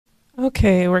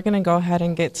Okay, we're going to go ahead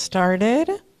and get started.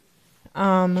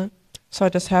 So I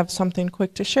just have something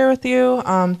quick to share with you.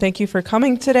 Thank you for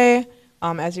coming today.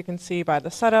 As you can see by the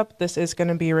setup, this is going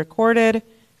to be recorded.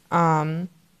 So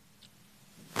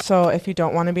if you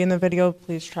don't want to be in the video,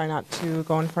 please try not to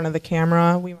go in front of the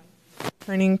camera. We might have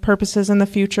training purposes in the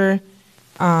future.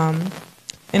 And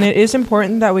it is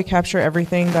important that we capture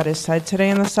everything that is said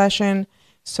today in the session.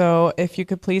 So if you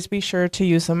could please be sure to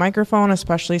use the microphone,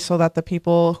 especially so that the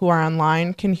people who are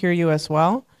online can hear you as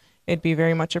well. It'd be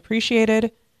very much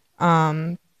appreciated.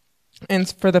 And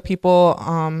for the people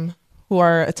who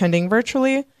are attending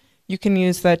virtually, you can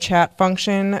use the chat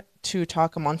function to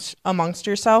talk amongst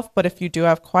yourself. But if you do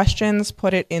have questions,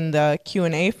 put it in the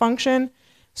Q&A function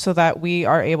so that we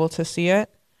are able to see it.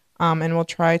 And we'll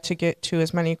try to get to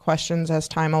as many questions as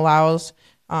time allows.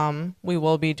 We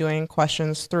will be doing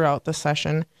questions throughout the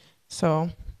session.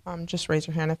 So just raise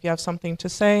your hand if you have something to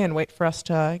say and wait for us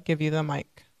to give you the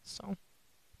mic. So.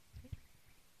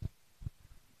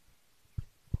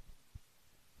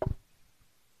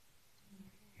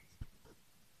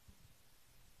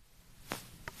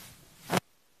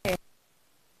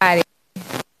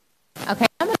 Okay,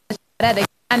 I'm gonna try that again.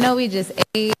 I know we just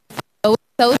ate,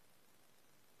 so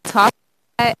talk.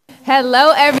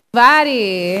 Hello,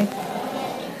 everybody.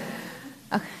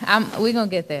 Okay, we're gonna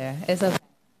get there. It's okay.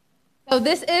 So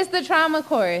this is the trauma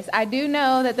course. I do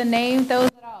know that the name throws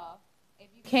it off. If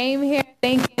you came here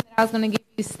thinking that I was gonna give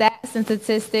you stats and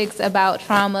statistics about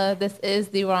trauma, this is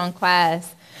the wrong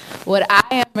class. What I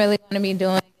am really gonna be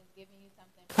doing is giving you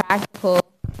something practical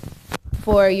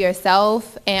for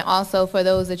yourself and also for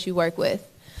those that you work with.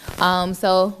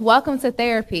 So welcome to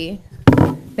therapy.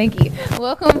 Thank you.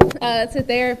 Welcome to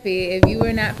therapy. If you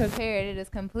were not prepared, it is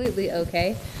completely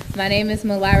okay. My name is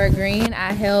Mylira Green.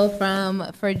 I hail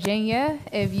from Virginia.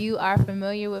 If you are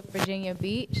familiar with Virginia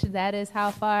Beach, that is how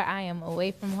far I am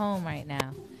away from home right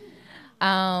now.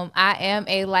 I am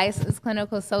a licensed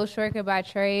clinical social worker by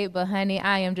trade, but honey,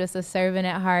 I am just a servant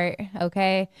at heart,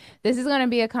 okay? This is gonna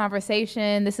be a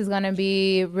conversation. This is gonna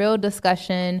be real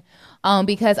discussion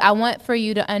because I want for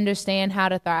you to understand how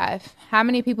to thrive. How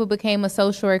many people became a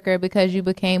social worker because you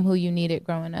became who you needed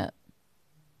growing up?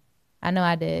 I know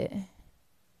I did.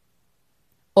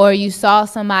 Or you saw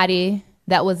somebody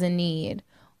that was in need,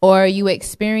 or you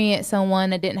experienced someone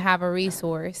that didn't have a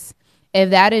resource. If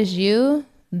that is you,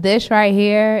 this right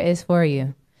here is for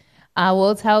you. I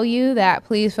will tell you that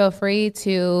please feel free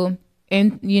to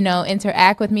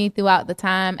interact with me throughout the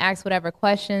time. Ask whatever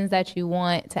questions that you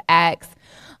want to ask.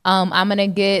 I'm going to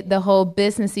get the whole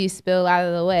businessy spill out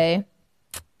of the way.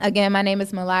 Again, my name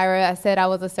is Mylira. I said I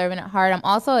was a servant at heart. I'm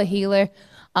also a healer.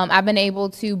 I've been able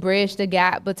to bridge the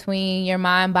gap between your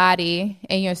mind, body,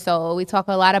 and your soul. We talk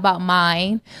a lot about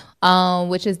mind,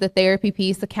 which is the therapy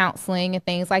piece, the counseling and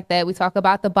things like that. We talk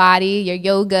about the body, your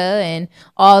yoga, and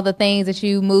all the things that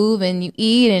you move and you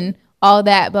eat and all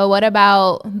that. But what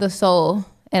about the soul?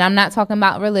 And I'm not talking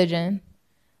about religion,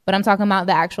 but I'm talking about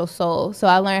the actual soul. So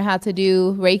I learned how to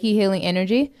do Reiki healing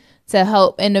energy to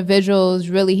help individuals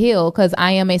really heal, because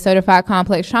I am a certified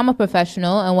complex trauma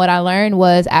professional. And what I learned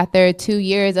was after 2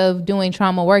 years of doing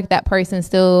trauma work, that person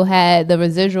still had the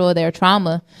residual of their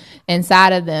trauma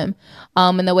inside of them.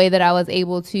 And the way that I was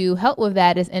able to help with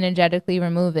that is energetically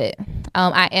remove it.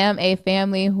 I am a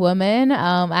family woman.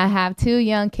 I have 2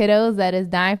 young kiddos that is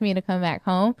dying for me to come back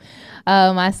home.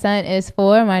 My son is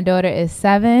 4, my daughter is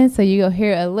 7. So you'll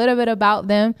hear a little bit about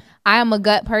them. I am a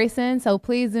gut person, so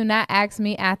please do not ask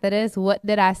me after this, what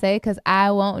did I say? Because I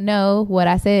won't know what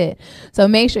I said. So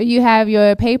make sure you have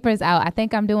your papers out. I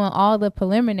think I'm doing all the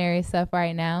preliminary stuff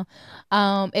right now.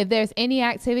 If there's any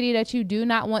activity that you do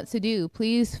not want to do,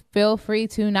 please feel free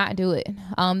to not do it.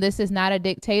 This is not a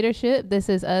dictatorship. This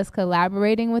is us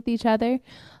collaborating with each other.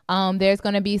 There's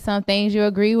going to be some things you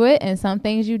agree with and some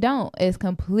things you don't. It's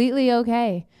completely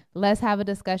okay. Let's have a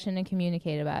discussion and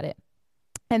communicate about it.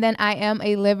 And then I am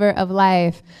a liver of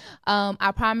life.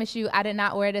 I promise you, I did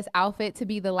not wear this outfit to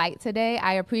be the light today.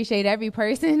 I appreciate every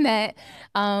person that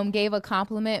gave a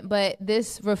compliment, but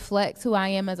this reflects who I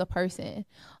am as a person.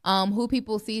 Who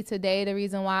people see today, the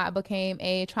reason why I became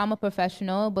a trauma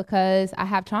professional, because I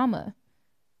have trauma.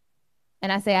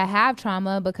 And I say I have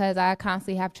trauma because I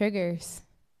constantly have triggers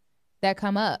that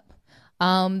come up.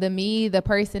 The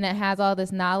person that has all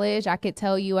this knowledge, I could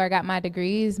tell you I got my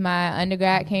degrees. My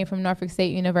undergrad came from Norfolk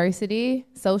State University,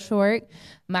 social work.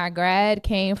 My grad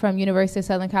came from University of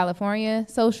Southern California,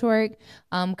 social work.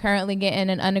 I'm currently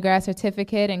getting an undergrad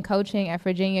certificate in coaching at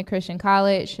Virginia Christian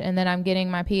College, and then I'm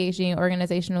getting my PhD in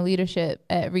organizational leadership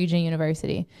at Regent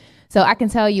University. So I can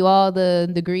tell you all the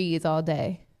degrees all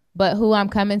day. But who I'm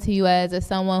coming to you as is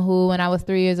someone who, when I was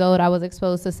 3 years old, I was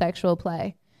exposed to sexual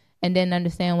play and didn't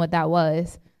understand what that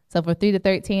was. So for 3 to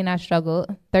 13, I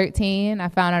struggled. 13, I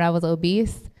found out I was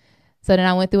obese. So then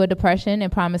I went through a depression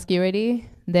and promiscuity.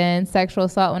 Then sexual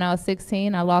assault when I was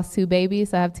 16. I lost 2 babies.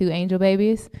 So I have 2 angel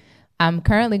babies. I'm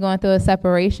currently going through a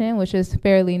separation, which is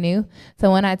fairly new.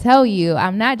 So when I tell you,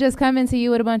 I'm not just coming to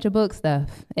you with a bunch of book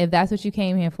stuff. If that's what you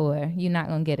came here for, you're not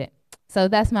going to get it. So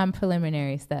that's my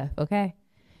preliminary stuff, okay?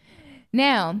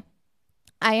 Now,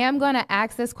 I am going to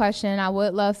ask this question. I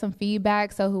would love some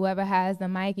feedback, so whoever has the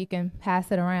mic, you can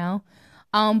pass it around.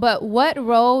 But what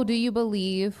role do you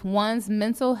believe one's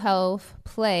mental health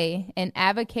play in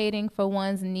advocating for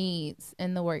one's needs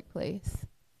in the workplace?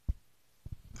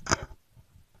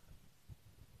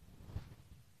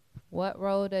 What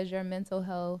role does your mental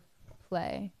health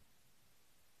play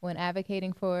when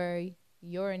advocating for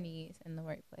your needs in the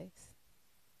workplace?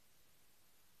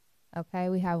 Okay,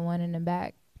 we have one in the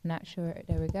back. Not sure.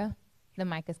 There we go. The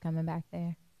mic is coming back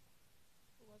there.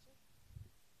 Who was it?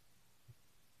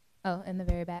 Oh, in the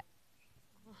very back.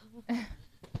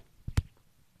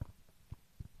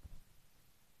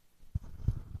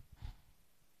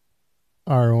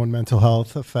 Our own mental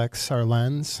health affects our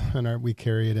lens, and we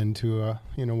carry it into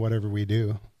whatever we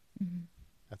do. Mm-hmm.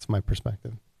 That's my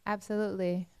perspective.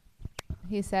 Absolutely.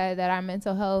 He said that our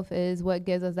mental health is what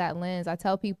gives us that lens. I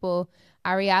tell people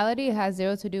our reality has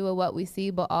zero to do with what we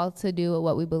see, but all to do with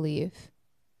what we believe.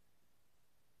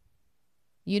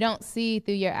 You don't see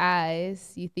through your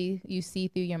eyes. You see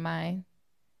through your mind.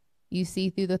 You see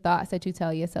through the thoughts that you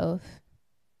tell yourself.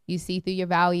 You see through your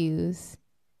values.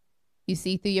 You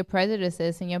see through your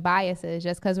prejudices and your biases.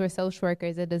 Just because we're social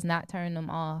workers, it does not turn them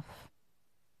off.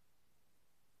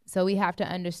 So we have to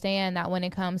understand that when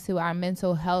it comes to our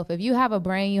mental health, if you have a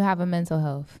brain, you have a mental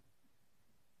health.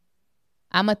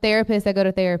 I'm a therapist that go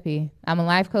to therapy. I'm a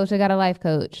life coach that got a life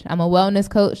coach. I'm a wellness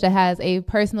coach that has a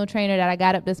personal trainer that I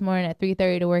got up this morning at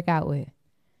 3:30 to work out with.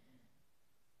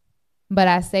 But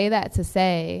I say that to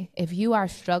say, if you are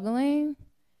struggling,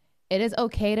 it is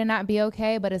okay to not be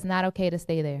okay, but it's not okay to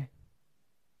stay there.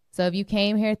 So if you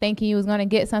came here thinking you was going to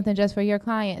get something just for your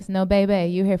clients, no,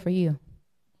 baby, you're here for you.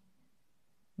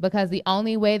 Because the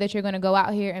only way that you're going to go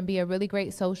out here and be a really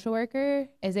great social worker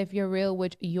is if you're real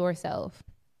with yourself.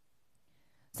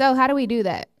 So how do we do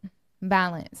that?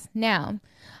 Balance. Now,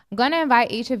 I'm going to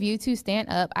invite each of you to stand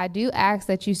up. I do ask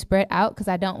that you spread out because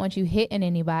I don't want you hitting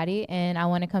anybody, and I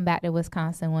want to come back to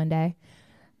Wisconsin one day.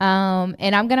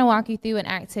 And I'm going to walk you through an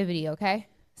activity, okay?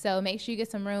 So make sure you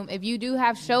get some room. If you do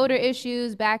have shoulder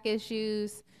issues, back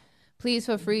issues, please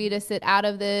feel free to sit out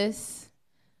of this.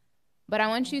 But I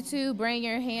want you to bring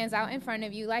your hands out in front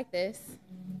of you like this.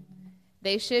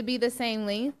 They should be the same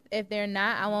length. If they're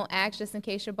not, I won't ask just in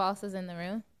case your boss is in the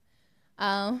room.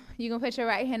 You're going to put your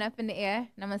right hand up in the air,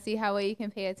 and I'm going to see how well you can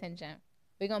pay attention.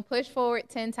 We're going to push forward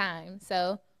 10 times.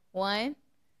 So 1,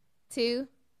 2,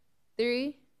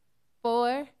 3,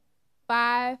 4,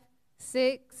 5,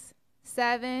 6,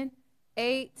 7,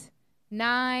 8,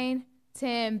 9,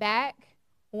 10. Back.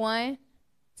 1,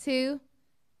 2,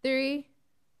 3,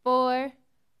 4,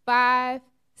 5,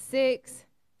 6,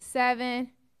 7,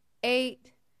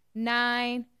 8,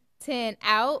 9, 10.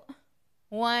 Out.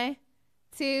 1,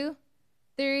 2,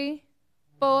 3,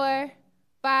 4,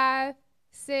 5,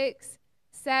 6,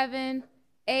 7,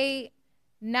 8,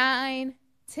 9,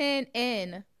 10.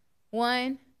 In.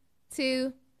 1,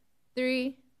 2,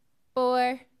 3,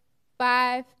 4,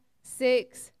 5,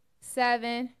 6,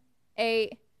 7,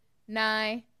 8,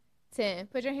 9, 10.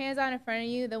 Put your hands out in front of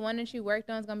you. The one that you worked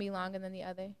on is going to be longer than the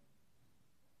other.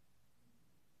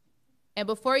 And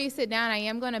before you sit down, I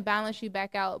am going to balance you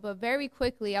back out. But very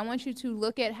quickly, I want you to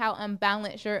look at how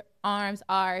unbalanced your arms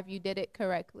are if you did it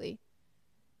correctly.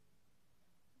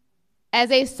 As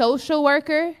a social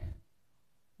worker,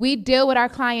 we deal with our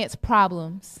clients'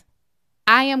 problems.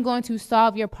 I am going to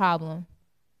solve your problem,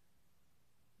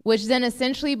 which then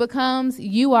essentially becomes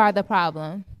you are the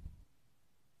problem.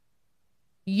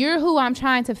 You're who I'm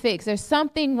trying to fix. There's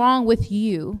something wrong with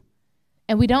you,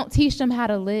 and we don't teach them how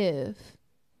to live.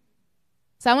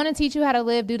 So I want to teach you how to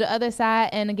live, do the other side,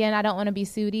 and again, I don't want to be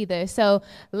sued either. So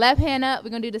left hand up, we're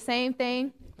going to do the same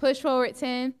thing. Push forward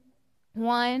 10.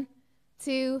 1,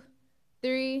 2,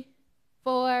 3,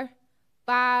 4,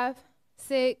 5,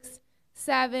 6,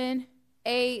 7,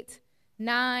 8,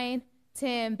 9,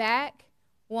 10. Back.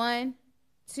 1,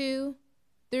 2,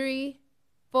 3,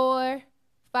 4,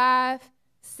 5,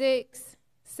 6,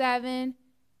 7,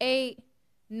 8,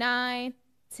 9,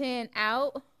 10.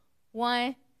 Out.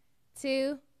 1,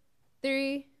 2,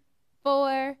 3,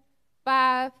 4,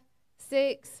 5,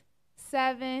 6,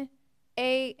 7,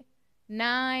 8,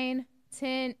 9,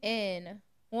 10 in.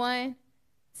 1,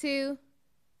 2,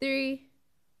 3,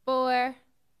 4,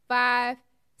 5,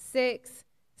 6,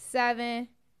 7,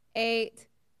 8,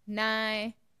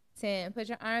 9, 10. Put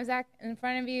your arms back in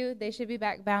front of you. They should be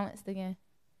back balanced again.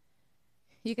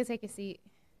 You can take a seat.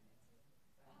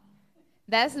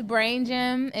 That's Brain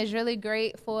Gym. It's really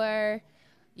great for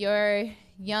your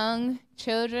young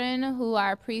children who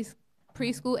are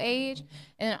preschool age,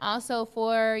 and also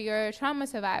for your trauma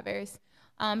survivors.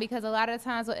 Because a lot of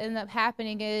times what ends up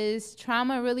happening is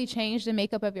trauma really changed the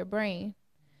makeup of your brain.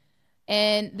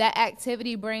 And that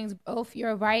activity brings both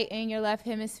your right and your left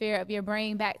hemisphere of your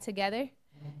brain back together.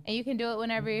 And you can do it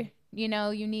whenever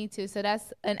you need to. So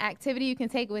that's an activity you can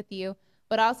take with you,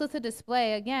 but also to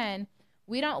display. Again,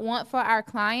 we don't want for our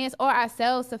clients or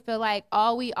ourselves to feel like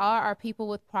all we are people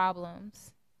with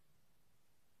problems.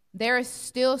 There is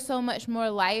still so much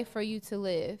more life for you to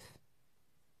live.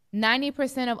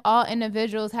 90% of all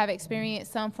individuals have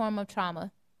experienced some form of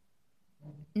trauma.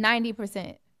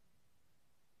 90%.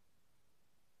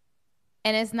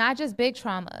 And it's not just big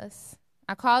traumas.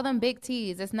 I call them big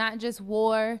T's. It's not just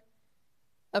war,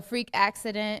 a freak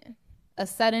accident, a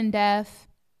sudden death,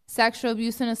 sexual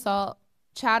abuse and assault,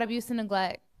 child abuse and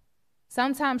neglect.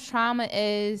 Sometimes trauma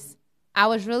is, I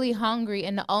was really hungry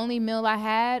and the only meal I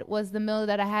had was the meal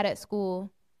that I had at school.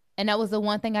 And that was the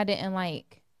one thing I didn't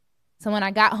like. So when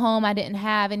I got home, I didn't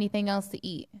have anything else to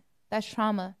eat. That's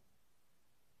trauma.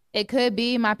 It could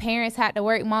be my parents had to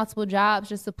work multiple jobs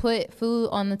just to put food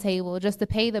on the table, just to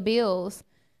pay the bills.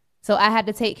 So I had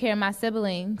to take care of my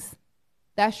siblings.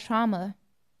 That's trauma.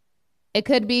 It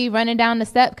could be running down the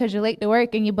step because you're late to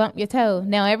work and you bump your toe.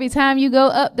 Now, every time you go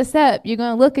up the step, you're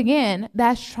going to look again.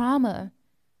 That's trauma.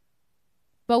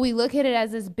 But we look at it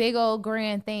as this big old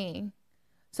grand thing.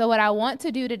 So what I want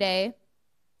to do today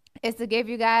is to give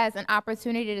you guys an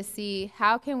opportunity to see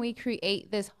how can we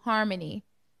create this harmony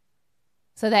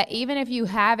so that even if you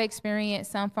have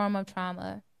experienced some form of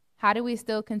trauma, how do we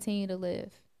still continue to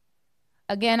live?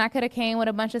 Again, I could have came with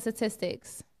a bunch of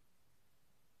statistics.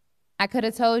 I could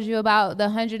have told you about the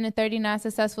 139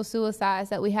 successful suicides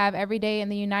that we have every day in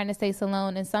the United States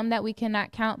alone, and some that we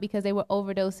cannot count because they were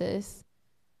overdoses.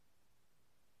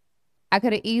 I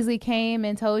could have easily came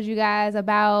and told you guys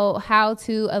about how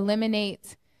to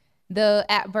eliminate the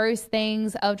adverse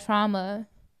things of trauma.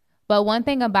 But one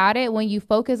thing about it, when you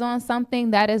focus on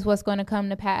something, that is what's going to come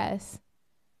to pass.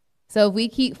 So if we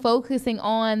keep focusing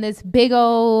on this big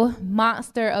old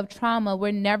monster of trauma,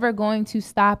 we're never going to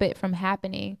stop it from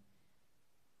happening.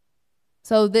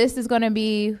 So this is going to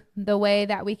be the way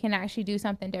that we can actually do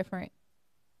something different.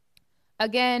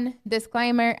 Again,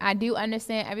 disclaimer, I do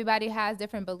understand everybody has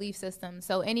different belief systems.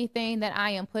 So anything that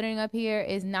I am putting up here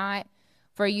is not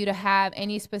for you to have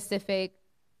any specific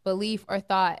belief or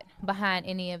thought behind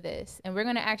any of this. And we're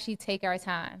going to actually take our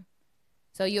time.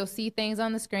 So you'll see things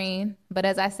on the screen. But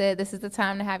as I said, this is the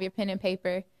time to have your pen and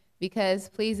paper, because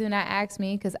please do not ask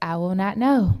me because I will not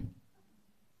know.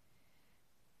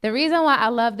 The reason why I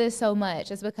love this so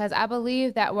much is because I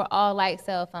believe that we're all like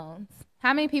cell phones.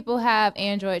 How many people have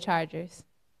Android chargers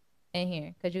in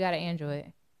here? Because you got an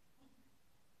Android.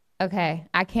 Okay,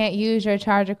 I can't use your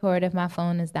charger cord if my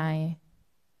phone is dying.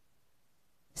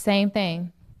 Same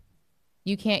thing.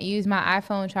 You can't use my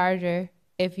iPhone charger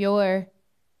if your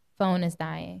phone is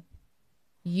dying.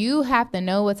 You have to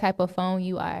know what type of phone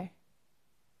you are.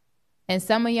 And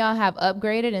some of y'all have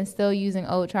upgraded and still using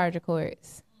old charger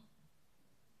cords.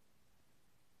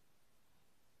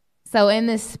 So in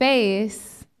this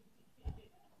space,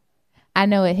 I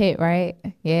know it hit, right?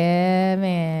 Yeah,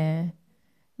 man.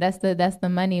 That's the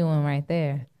money one right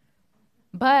there.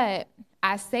 But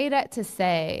I say that to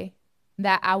say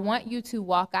that I want you to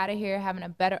walk out of here having a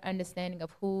better understanding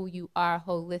of who you are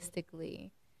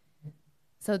holistically.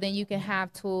 So then you can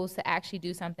have tools to actually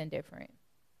do something different.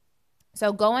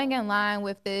 So going in line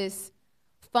with this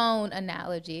phone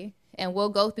analogy, and we'll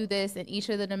go through this in each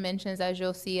of the dimensions as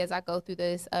you'll see as I go through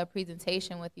this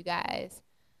presentation with you guys.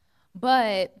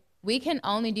 But we can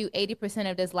only do 80%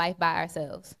 of this life by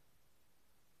ourselves.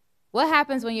 What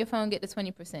happens when your phone gets to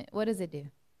 20%? What does it do?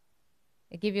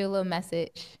 It gives you a little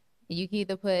message. You can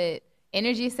either put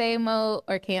energy save mode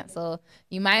or cancel.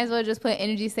 You might as well just put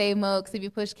energy save mode, because if you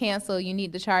push cancel, you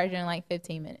need to charge in like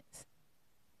 15 minutes.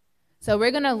 So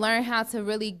we're going to learn how to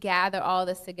really gather all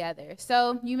this together.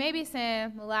 So you may be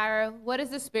saying, Mylira, what is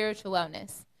the spiritual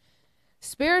wellness?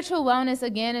 Spiritual wellness,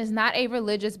 again, is not a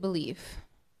religious belief.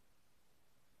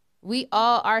 We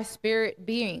all are spirit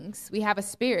beings. We have a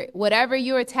spirit, whatever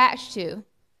you're attached to.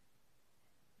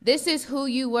 This is who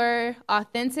you were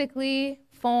authentically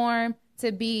formed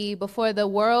to be before the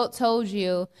world told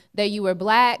you that you were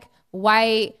black,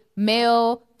 white,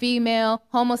 male, female,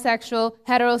 homosexual,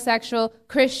 heterosexual,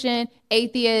 Christian,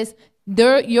 atheist.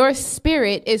 Your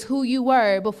spirit is who you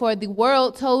were before the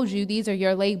world told you these are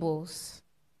your labels.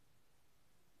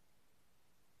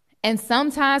 And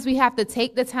sometimes we have to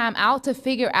take the time out to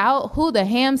figure out who the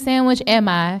ham sandwich am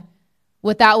I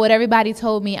without what everybody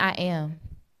told me I am.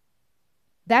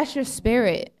 That's your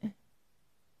spirit.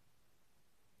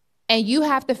 And you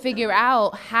have to figure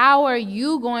out, how are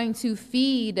you going to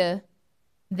feed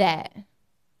that?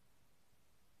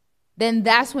 Then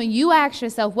that's when you ask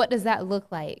yourself, what does that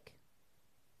look like?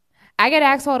 I get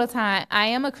asked all the time. I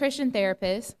am a Christian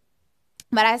therapist,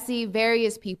 but I see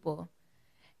various people.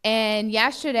 And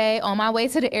yesterday, on my way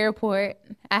to the airport,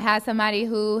 I had somebody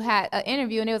who had an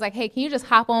interview, and they was like, hey, can you just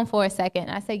hop on for a second?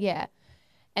 And I said, yeah.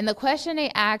 And the question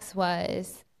they asked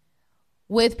was,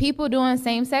 with people doing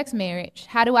same-sex marriage,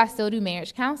 how do I still do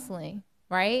marriage counseling,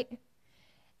 right?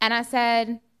 And I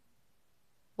said,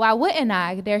 why wouldn't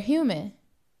I? They're human.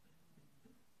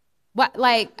 What,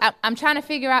 like, I'm trying to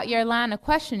figure out your line of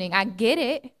questioning. I get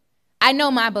it. I know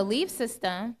my belief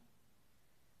system.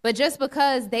 But just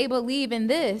because they believe in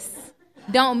this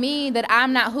don't mean that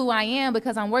I'm not who I am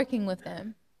because I'm working with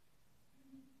them.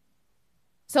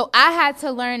 So I had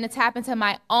to learn to tap into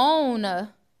my own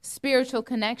spiritual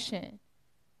connection.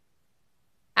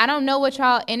 I don't know what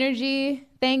y'all energy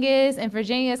thing is. In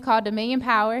Virginia, it's called Dominion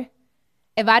Power.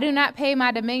 If I do not pay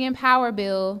my Dominion Power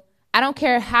bill, I don't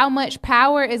care how much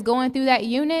power is going through that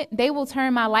unit, they will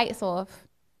turn my lights off.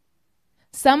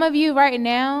 Some of you right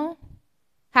now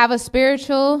have a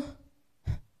spiritual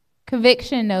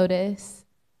conviction notice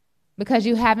because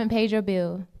you haven't paid your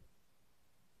bill.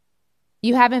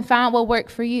 You haven't found what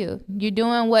worked for you. You're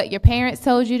doing what your parents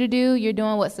told you to do. You're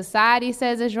doing what society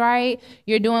says is right.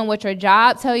 You're doing what your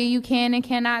job tell you can and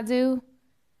cannot do.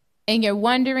 And you're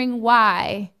wondering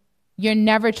why you're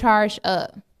never charged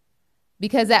up.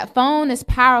 Because that phone is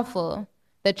powerful.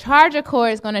 The charger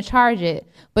cord is going to charge it,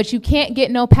 but you can't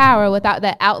get no power without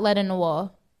that outlet in the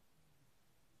wall.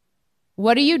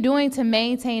 What are you doing to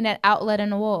maintain that outlet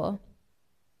in the wall?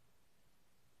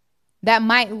 That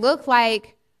might look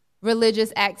like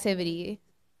religious activity.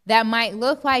 That might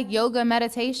look like yoga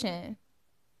meditation.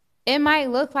 It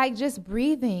might look like just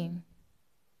breathing.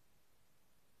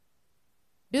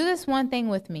 Do this one thing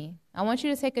with me. I want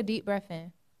you to take a deep breath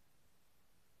in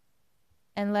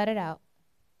and let it out.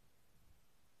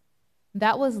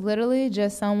 That was literally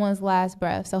just someone's last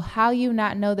breath. So how you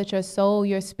not know that your soul,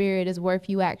 your spirit is worth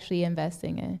you actually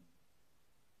investing in?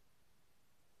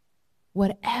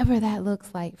 Whatever that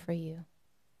looks like for you.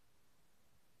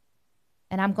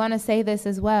 And I'm going to say this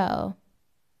as well,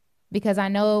 because I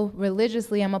know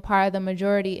religiously I'm a part of the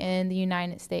majority in the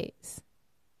United States.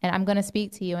 And I'm going to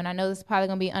speak to you. And I know this is probably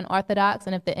going to be unorthodox.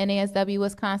 And if the NASW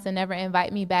Wisconsin never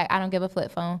invite me back, I don't give a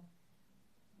flip phone.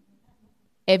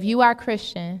 If you are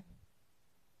Christian,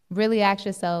 really ask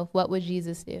yourself, what would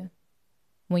Jesus do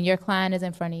when your client is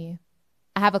in front of you?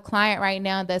 I have a client right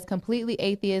now that's completely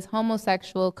atheist,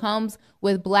 homosexual, comes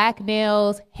with black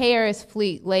nails, hair is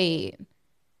fleet laid.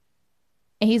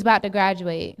 And he's about to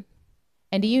graduate.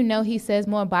 And do you know he says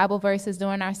more Bible verses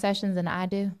during our sessions than I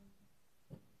do?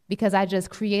 Because I just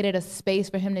created a space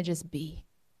for him to just be.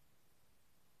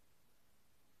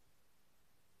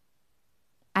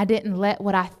 I didn't let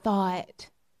what I thought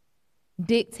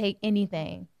dictate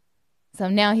anything. So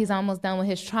now he's almost done with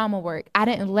his trauma work. I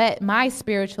didn't let my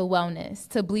spiritual wellness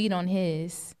to bleed on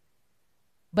his.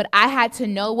 But I had to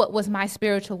know what was my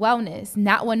spiritual wellness,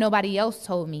 not what nobody else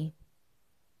told me.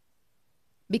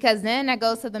 Because then that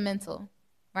goes to the mental,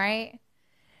 right?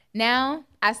 Now,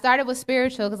 I started with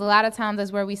spiritual because a lot of times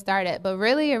that's where we start at. But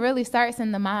really, it really starts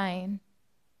in the mind.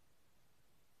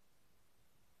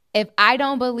 If I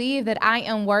don't believe that I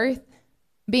am worth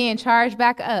being charged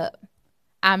back up,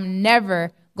 I'm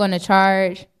never going to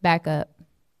charge back up.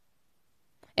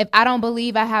 If I don't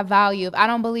believe I have value, if I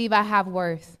don't believe I have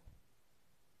worth.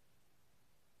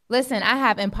 Listen, I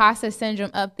have imposter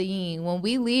syndrome up the yin. When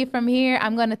we leave from here,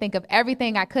 I'm going to think of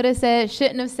everything I could have said,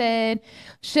 shouldn't have said,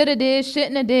 should have did,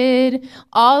 shouldn't have did,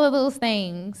 all of those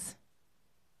things.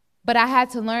 But I had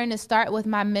to learn to start with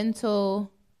my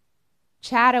mental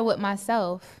chatter with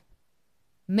myself.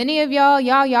 Many of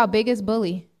y'all biggest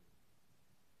bully.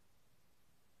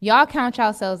 Y'all count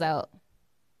yourselves out.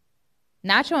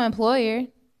 Not your employer.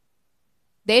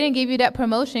 They didn't give you that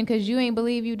promotion because you ain't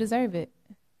believe you deserve it.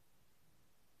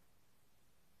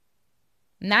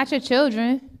 Not your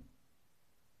children.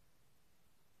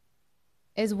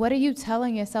 Is what are you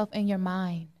telling yourself in your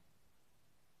mind?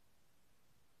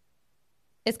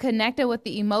 It's connected with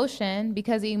the emotion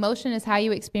because the emotion is how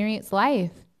you experience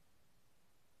life.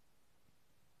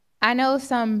 I know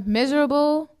some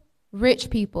miserable, rich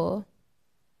people,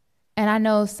 and I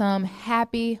know some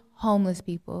happy, homeless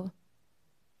people,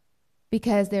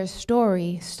 because their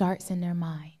story starts in their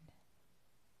mind.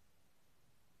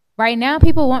 Right now,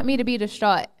 people want me to be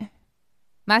distraught.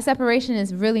 My separation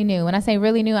is really new. When I say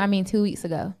really new, I mean 2 weeks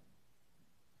ago.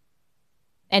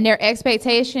 And their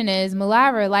expectation is,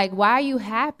 Mylira, like, why are you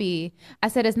happy? I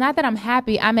said, it's not that I'm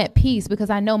happy. I'm at peace because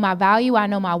I know my value, I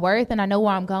know my worth, and I know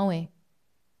where I'm going.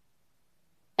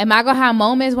 Am I going to have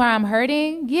moments where I'm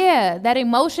hurting? Yeah, that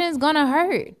emotion's going to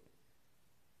hurt.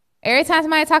 Every time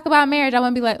somebody talk about marriage, I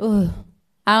want to be like, ugh,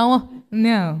 I don't want,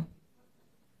 no.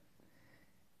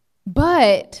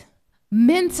 But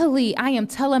mentally, I am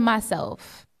telling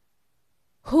myself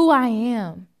who I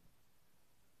am.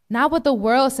 Not what the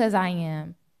world says I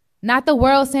am. Not the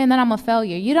world saying that I'm a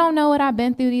failure. You don't know what I've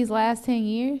been through these last 10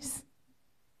 years.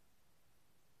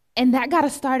 And that got to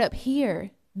start up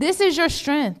here. This is your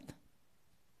strength.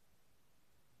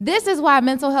 This is why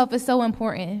mental health is so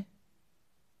important.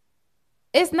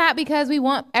 It's not because we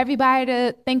want everybody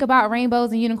to think about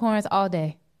rainbows and unicorns all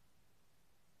day.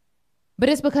 But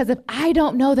it's because if I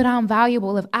don't know that I'm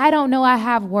valuable, if I don't know I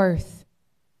have worth,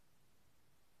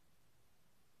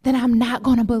 then I'm not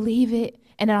going to believe it,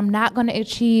 and I'm not going to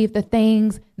achieve the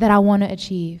things that I want to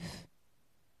achieve.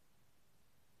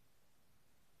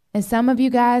 And some of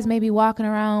you guys may be walking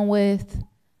around with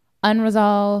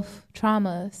unresolved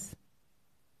traumas.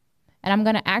 And I'm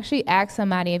going to actually ask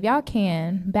somebody, if y'all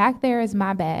can, back there is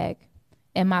my bag,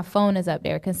 and my phone is up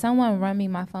there. Can someone run me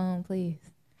my phone, please?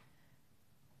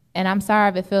 And I'm sorry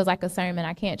if it feels like a sermon.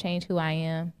 I can't change who I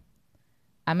am.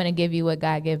 I'm going to give you what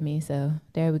God gave me, so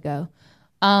there we go.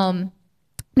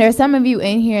 There's some of you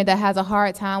in here that has a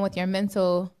hard time with your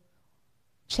mental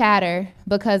chatter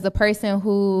because the person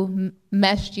who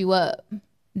messed you up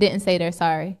didn't say they're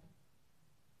sorry.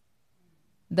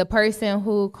 The person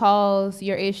who caused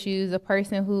your issues, the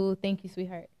person who, thank you,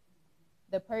 sweetheart,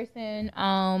 the person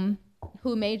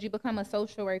who made you become a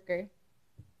social worker,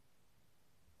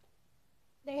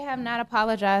 they have not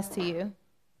apologized to you.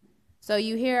 So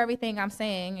you hear everything I'm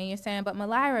saying, and you're saying, but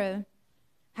Mylira,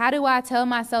 how do I tell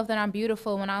myself that I'm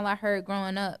beautiful when all I heard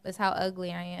growing up is how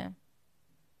ugly I am?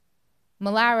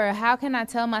 Mylira, how can I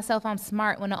tell myself I'm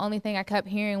smart when the only thing I kept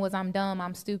hearing was I'm dumb,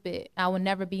 I'm stupid, I will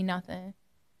never be nothing?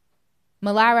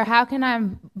 Mylira, how can I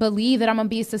believe that I'm going to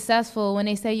be successful when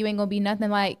they say you ain't going to be nothing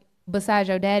like besides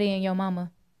your daddy and your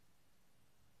mama?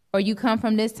 Or you come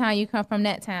from this town, you come from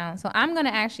that town. So I'm going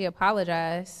to actually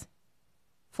apologize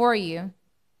for you,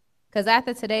 because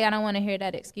after today, I don't want to hear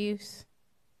that excuse.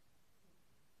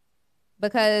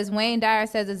 Because Wayne Dyer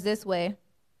says it's this way.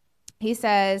 He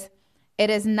says, it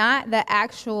is not the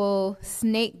actual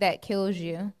snake that kills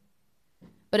you,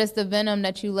 but it's the venom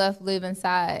that you left live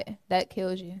inside that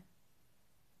kills you.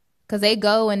 Because they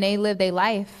go and they live their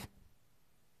life,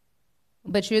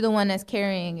 but you're the one that's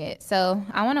carrying it. So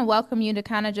I want to welcome you to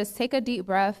kind of just take a deep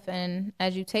breath, and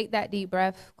as you take that deep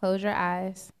breath, close your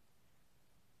eyes.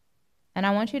 And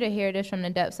I want you to hear this from the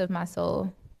depths of my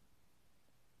soul.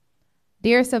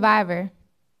 Dear survivor,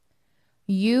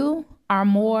 you are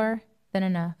more than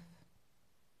enough.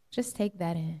 Just take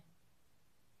that in.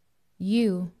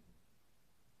 You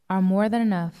are more than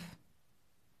enough.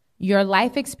 Your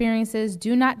life experiences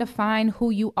do not define who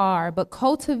you are, but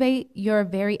cultivate your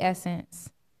very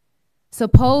essence.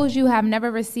 Suppose you have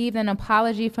never received an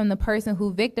apology from the person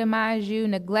who victimized you,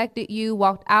 neglected you,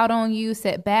 walked out on you,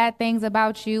 said bad things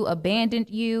about you, abandoned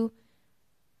you.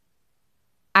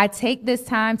 I take this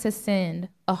time to send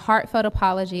a heartfelt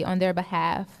apology on their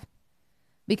behalf,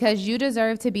 because you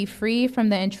deserve to be free from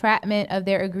the entrapment of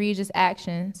their egregious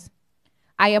actions.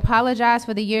 I apologize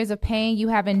for the years of pain you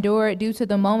have endured due to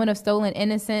the moment of stolen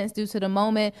innocence, due to the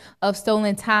moment of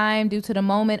stolen time, due to the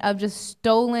moment of just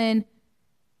stolen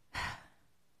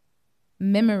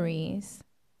memories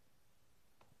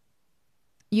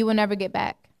you will never get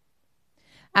back.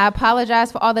 I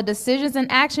apologize for all the decisions and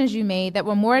actions you made that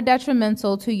were more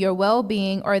detrimental to your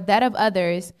well-being or that of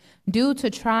others due to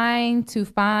trying to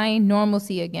find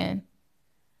normalcy again.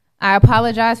 I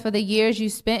apologize for the years you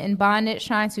spent in bondage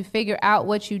trying to figure out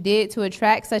what you did to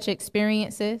attract such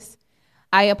experiences.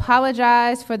 I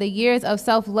apologize for the years of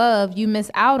self-love you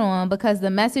missed out on because the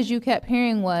message you kept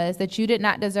hearing was that you did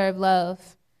not deserve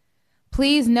love.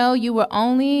 Please know you were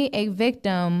only a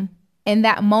victim in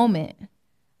that moment.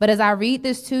 But as I read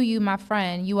this to you, my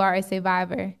friend, you are a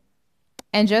survivor.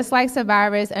 And just like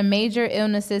survivors and major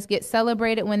illnesses get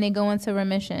celebrated when they go into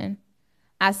remission,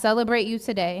 I celebrate you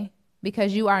today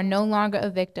because you are no longer a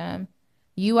victim.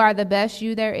 You are the best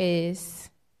you there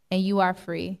is, and you are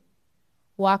free.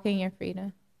 Walk in your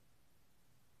freedom.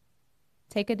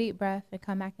 Take a deep breath and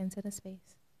come back into the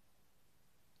space.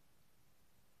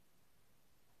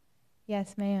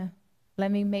 Yes, ma'am. Let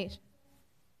me make sure.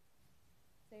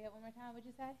 Say it one more time. What'd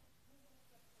you say?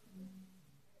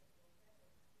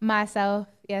 Myself.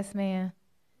 Yes, ma'am.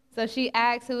 So she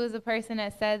asked who was the person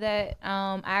that said that.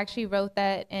 I actually wrote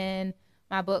that in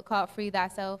my book called Free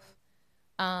Thyself.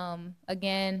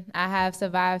 Again, I have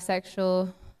survived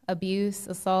sexual abuse,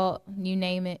 assault, you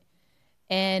name it.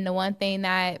 And the one thing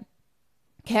that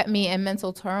kept me in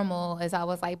mental turmoil is I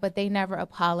was like, but they never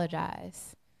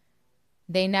apologized.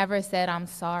 They never said, I'm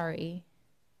sorry.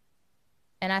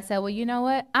 And I said, well, you know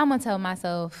what? I'm going to tell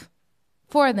myself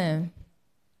for them,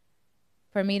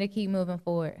 for me to keep moving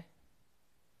forward.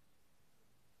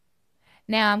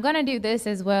 Now, I'm going to do this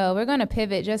as well. We're going to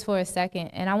pivot just for a second,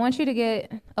 and I want you to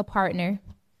get a partner.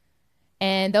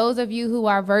 And those of you who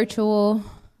are virtual,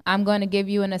 I'm going to give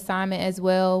you an assignment as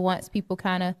well once people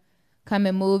kind of come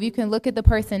and move. You can look at the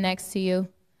person next to you,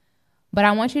 but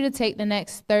I want you to take the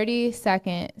next 30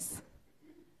 seconds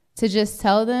to just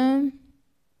tell them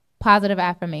positive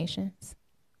affirmations.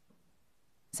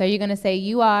 So you're going to say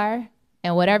you are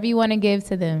and whatever you want to give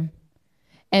to them.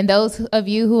 And those of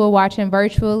you who are watching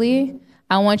virtually,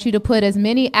 I want you to put as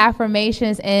many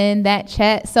affirmations in that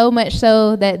chat, so much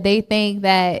so that they think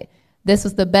that this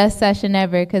was the best session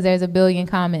ever because there's a billion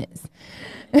comments.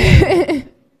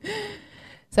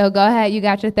 So go ahead, you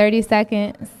got your 30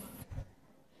 seconds.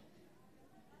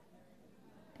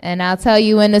 And I'll tell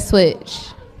you when to switch.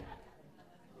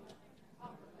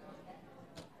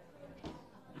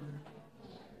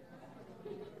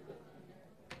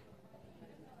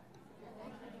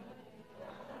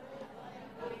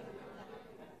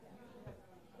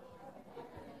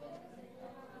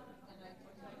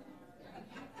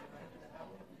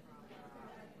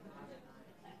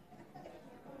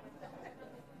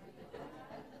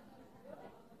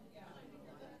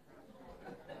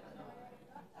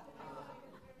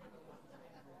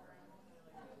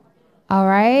 All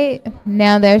right,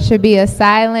 now there should be a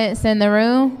silence in the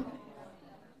room.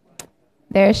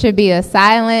 There should be a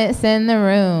silence in the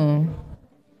room.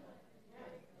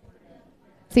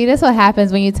 See, this is what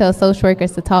happens when you tell social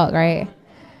workers to talk, right?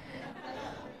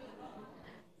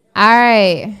 All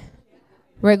right,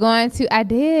 we're going to, I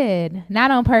did,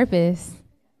 not on purpose.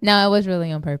 No, it was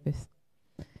really on purpose.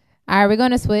 All right, we're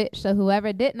going to switch. So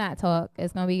whoever did not talk,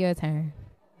 it's going to be your turn.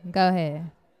 Go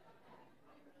ahead.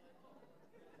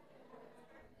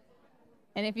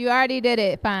 And if you already did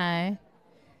it, fine.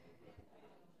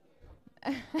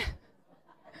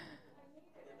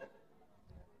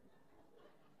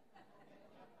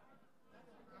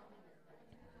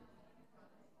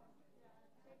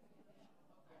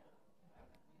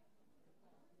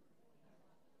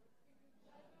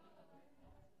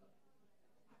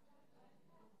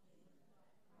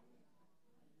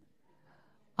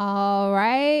 All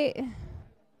right.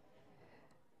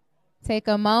 Take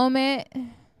a moment.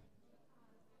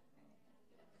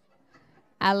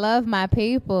 I love my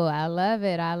people. I love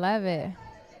it. I love it.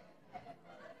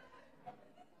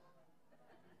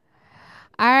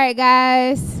 All right,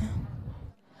 guys.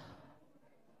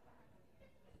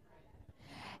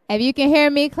 If you can hear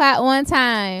me, clap one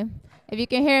time. If you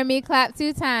can hear me, clap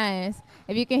 2 times.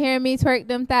 If you can hear me, twerk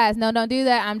them thighs. No, don't do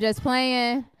that. I'm just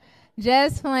playing.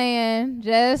 Just playing.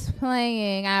 Just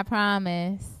playing. I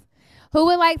promise. Who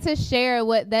would like to share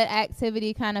what that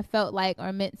activity kind of felt like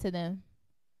or meant to them?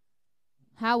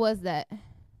 How was that?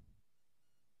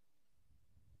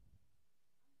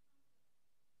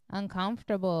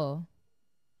 Uncomfortable.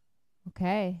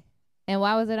 Okay. And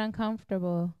why was it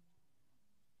uncomfortable?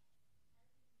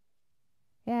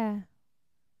 Yeah.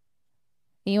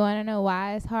 You want to know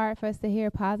why it's hard for us to hear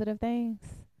positive things?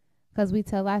 Because we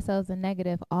tell ourselves the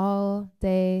negative all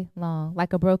day long,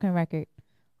 like a broken record,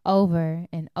 over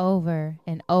and over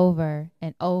and over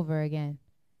and over again.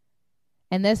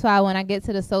 And that's why when I get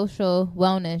to the social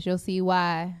wellness, you'll see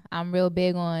why I'm real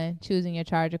big on choosing your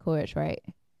charger cords, right?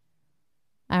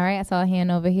 All right, I saw a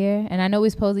hand over here. And I know we're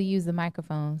supposed to use the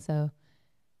microphone, so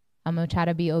I'm going to try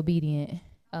to be obedient.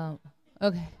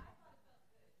 Okay.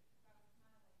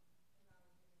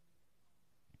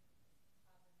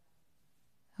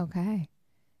 Okay.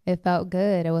 It felt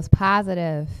good. It was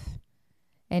positive.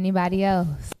 Anybody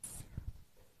else?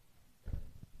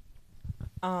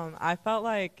 I felt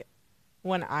like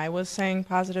when I was saying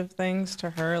positive things to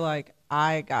her, like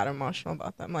I got emotional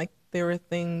about them. Like there were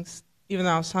things, even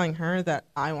though I was telling her, that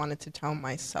I wanted to tell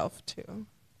myself too.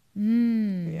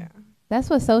 Yeah. That's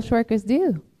what social workers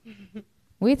do.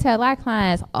 We tell our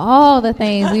clients all the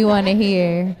things we want to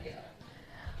hear.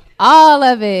 All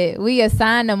of it. We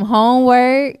assign them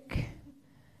homework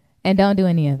and don't do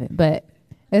any of it. But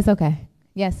It's okay.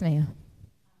 Yes, ma'am.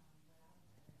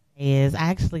 Is I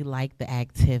actually liked the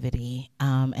activity,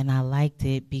 and I liked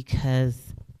it because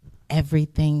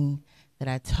everything that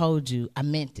I told you, I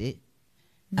meant it.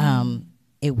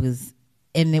 It was,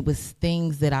 and it was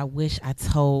things that I wish I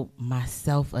told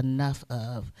myself enough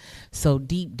of. So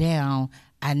deep down,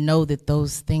 I know that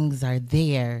those things are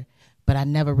there, but I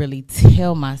never really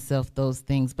tell myself those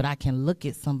things. But I can look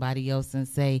at somebody else and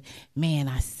say, man,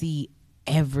 I see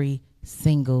every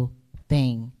single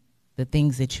thing. The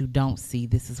things that you don't see,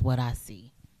 this is what I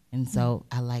see. And so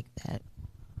I like that.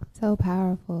 So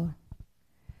powerful.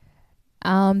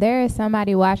 There is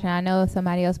somebody watching. I know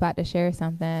somebody else about to share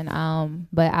something.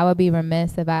 But I would be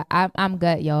remiss if I'm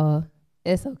good, y'all.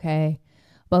 It's okay.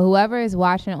 But whoever is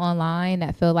watching online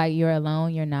that feel like you're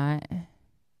alone, you're not.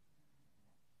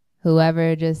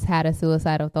 Whoever just had a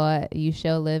suicidal thought, you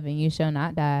shall live and you shall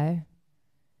not die.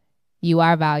 You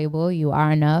are valuable. You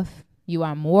are enough. You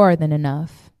are more than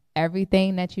enough.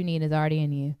 Everything that you need is already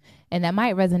in you. And that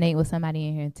might resonate with somebody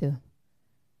in here too.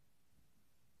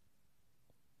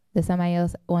 Does somebody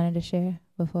else wanted to share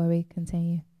before we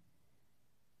continue?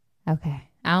 Okay.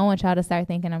 I don't want y'all to start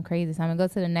thinking I'm crazy, so I'm going to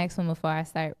go to the next one before I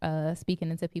start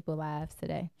speaking into people's lives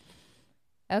today.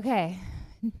 Okay.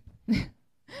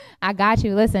 I got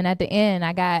you. Listen, at the end,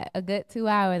 I got a good 2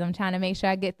 hours. I'm trying to make sure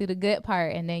I get through the good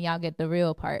part, and then y'all get the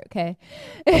real part, okay?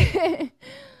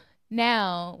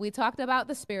 Now, we talked about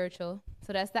the spiritual,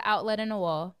 so that's the outlet in the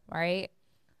wall, right?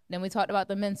 Then we talked about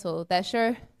the mental. That's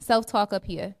your self-talk up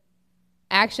here.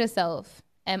 Ask yourself,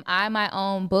 am I my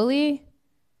own bully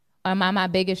or am I my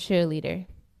biggest cheerleader?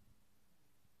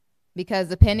 Because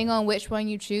depending on which one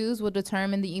you choose will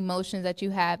determine the emotions that you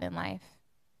have in life.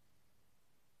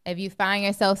 If you find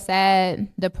yourself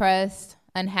sad, depressed,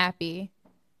 unhappy,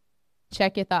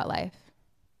 check your thought life.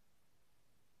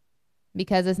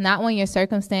 Because it's not when your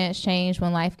circumstance change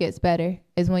when life gets better.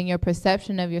 It's when your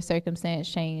perception of your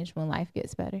circumstance change when life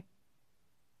gets better.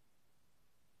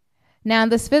 Now,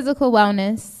 this physical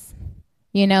wellness,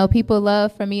 you know, people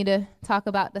love for me to talk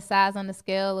about the size on the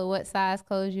scale or what size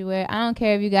clothes you wear. I don't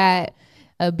care if you got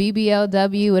a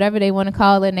BBLW, whatever they want to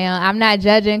call it now. I'm not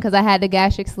judging because I had the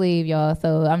gastric sleeve, y'all,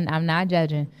 so I'm not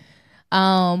judging.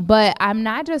 But I'm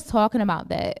not just talking about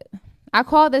that. I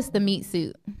call this the meat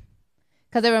suit.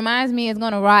 Because it reminds me it's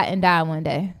going to rot and die one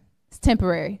day. It's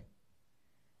temporary.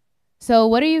 So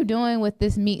what are you doing with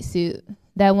this meat suit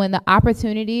that when the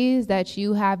opportunities that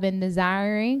you have been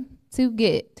desiring to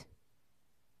get,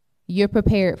 you're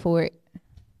prepared for it?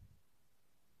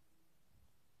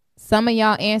 Some of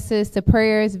y'all answers to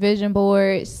prayers, vision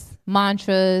boards,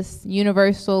 mantras,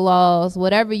 universal laws,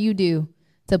 whatever you do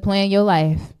to plan your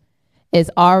life is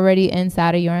already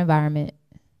inside of your environment.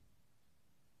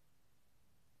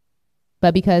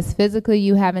 But because physically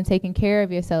you haven't taken care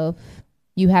of yourself,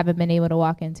 you haven't been able to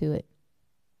walk into it.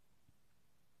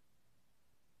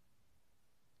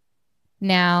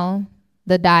 Now,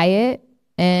 the diet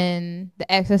and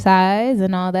the exercise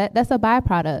and all that, that's a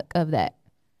byproduct of that.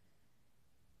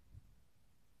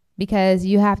 Because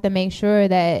you have to make sure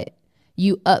that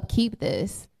you upkeep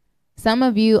this. Some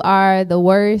of you are the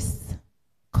worst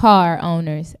car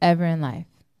owners ever in life.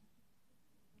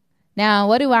 Now,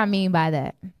 what do I mean by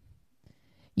that?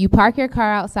 You park your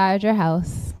car outside your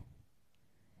house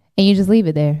and you just leave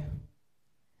it there.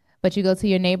 But you go to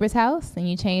your neighbor's house and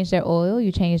you change their oil,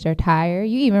 you change their tire,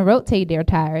 you even rotate their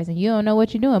tires and you don't know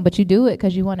what you're doing, but you do it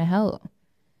because you want to help.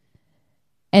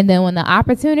 And then when the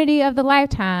opportunity of the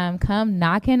lifetime come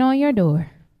knocking on your door,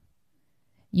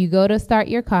 you go to start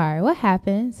your car. What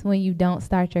happens when you don't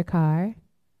start your car?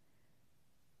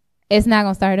 It's not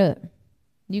going to start up.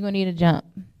 You're going to need a jump.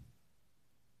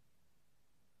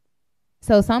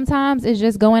 So sometimes it's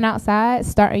just going outside,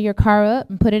 starting your car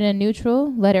up and put it in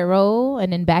neutral, let it roll,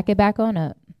 and then back it back on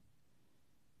up.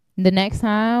 The next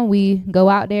time we go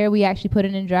out there, we actually put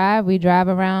it in drive. We drive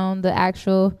around the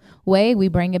actual way. We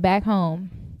bring it back home.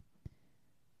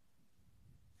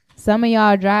 Some of y'all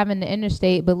are driving the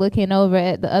interstate but looking over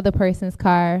at the other person's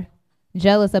car,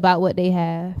 jealous about what they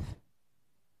have.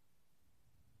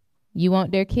 You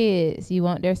want their kids, you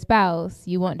want their spouse,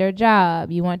 you want their job,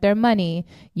 you want their money,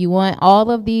 you want all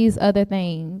of these other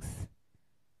things.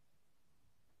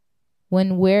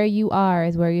 When where you are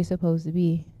is where you're supposed to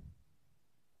be.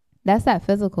 That's that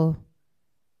physical.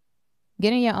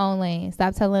 Get in your own lane.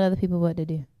 Stop telling other people what to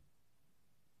do.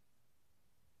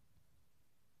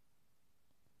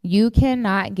 You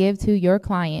cannot give to your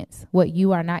clients what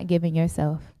you are not giving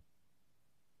yourself.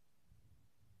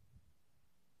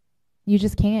 You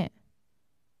just can't.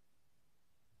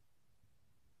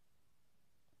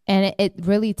 And it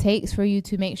really takes for you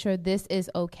to make sure this is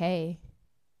okay.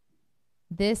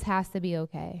 this has to be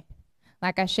okay.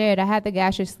 Like I shared, I had the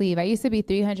gastric sleeve. I used to be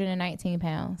 319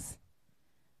 pounds.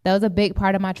 That was a big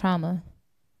part of my trauma.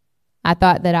 I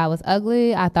thought that I was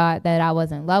ugly. I thought that I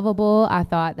wasn't lovable. I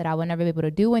thought that I would never be able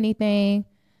to do anything.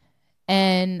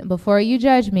 And before you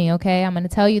judge me, okay, I'm going to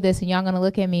tell you this, and y'all going to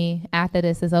look at me after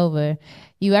this is over.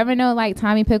 You ever know, like,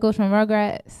 Tommy Pickles from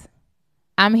Rugrats?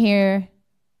 I'm him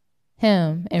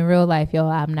in real life, y'all.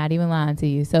 I'm not even lying to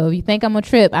you. So if you think I'm a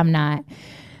trip, I'm not.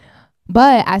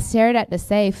 But I shared that to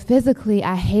say, physically,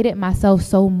 I hated myself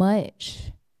so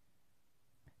much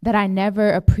that I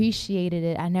never appreciated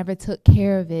it. I never took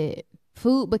care of it.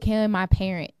 Food became my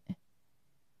parent.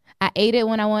 I ate it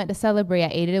when I wanted to celebrate. I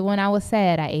ate it when I was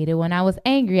sad. I ate it when I was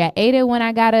angry. I ate it when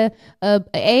I got a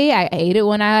A. I ate it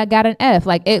when I got an F.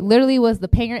 Like, it literally was the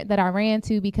parent that I ran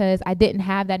to because I didn't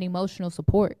have that emotional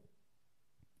support.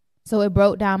 So it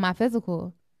broke down my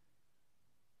physical.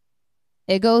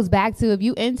 It goes back to, if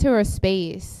you enter a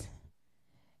space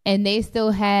and they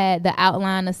still had the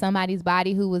outline of somebody's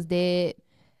body who was dead,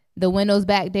 the windows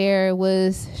back there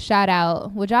was shot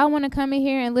out, would y'all want to come in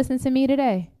here and listen to me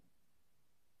today?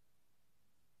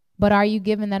 But are you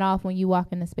giving that off when you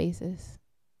walk into spaces?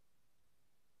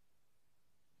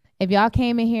 If y'all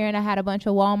came in here and I had a bunch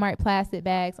of Walmart plastic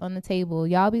bags on the table,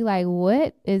 y'all be like,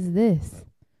 what is this?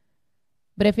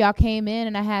 But if y'all came in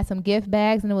and I had some gift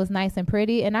bags and it was nice and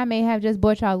pretty, and I may have just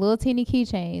bought y'all little teeny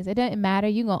keychains, it doesn't matter.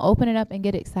 You're going to open it up and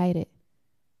get excited.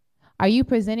 Are you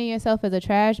presenting yourself as a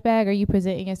trash bag, or are you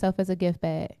presenting yourself as a gift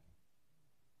bag?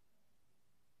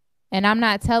 And I'm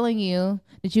not telling you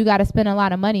that you got to spend a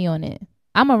lot of money on it.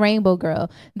 I'm a rainbow girl.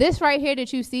 This right here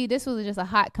that you see, this was just a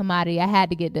hot commodity. I had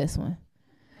to get this one.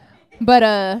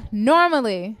 But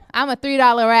normally, I'm a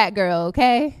 $3 rack girl,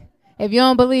 okay? If you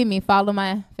don't believe me, follow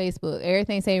my Facebook.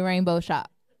 Everything say rainbow shop.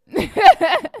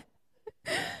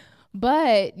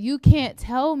 But you can't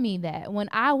tell me that. When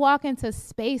I walk into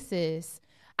spaces,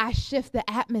 I shift the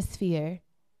atmosphere.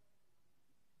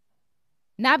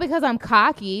 Not because I'm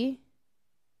cocky.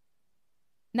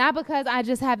 Not because I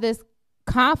just have this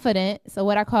confidence, or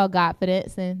what I call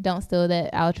Godfidence, and don't steal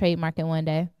that. I'll trademark it one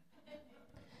day.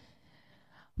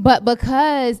 But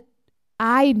because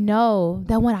I know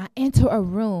that when I enter a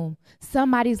room,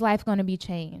 somebody's life going to be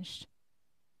changed.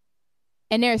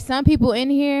 And there are some people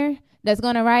in here that's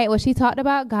going to write, well, she talked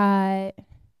about God.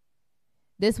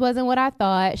 This wasn't what I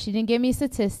thought. She didn't give me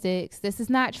statistics. This is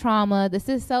not trauma. This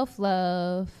is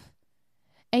self-love.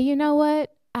 And you know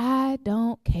what? I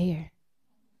don't care.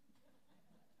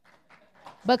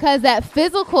 Because that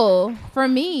physical, for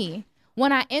me,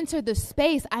 when I enter the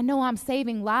space, I know I'm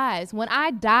saving lives. When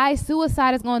I die,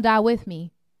 suicide is going to die with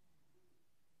me.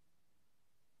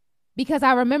 Because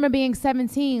I remember being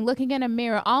 17, looking in a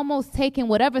mirror, almost taking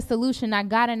whatever solution I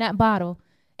got in that bottle,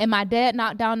 and my dad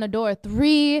knocked down the door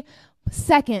 3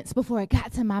 seconds before it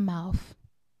got to my mouth.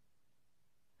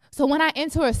 So when I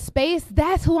enter a space,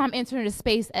 that's who I'm entering the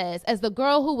space as the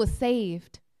girl who was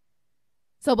saved.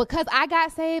 So because I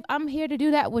got saved, I'm here to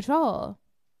do that with y'all.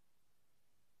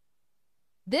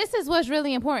 This is what's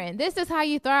really important. This is how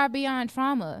you thrive beyond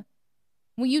trauma.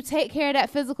 When you take care of that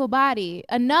physical body.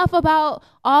 Enough about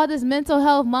all this mental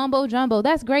health mumbo jumbo.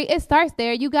 That's great. It starts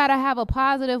there. You got to have a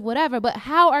positive whatever. But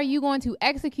how are you going to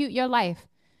execute your life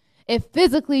if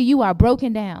physically you are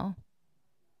broken down?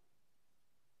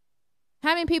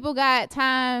 How many people got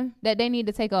time that they need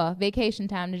to take off? Vacation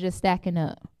time to just stacking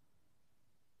up.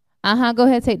 Go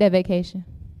ahead, take that vacation.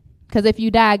 Because if you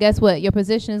die, guess what? Your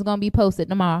position is going to be posted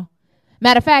tomorrow.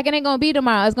 Matter of fact, it ain't going to be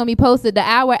tomorrow. It's going to be posted the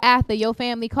hour after your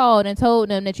family called and told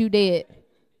them that you dead.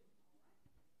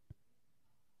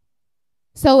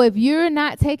 So if you're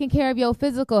not taking care of your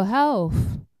physical health,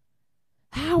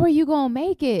 how are you going to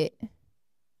make it?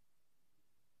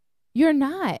 You're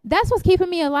not. That's what's keeping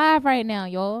me alive right now,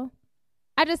 y'all.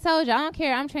 I just told you, I don't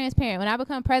care. I'm transparent. When I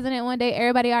become president one day,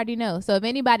 everybody already knows. So if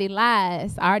anybody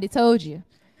lies, I already told you.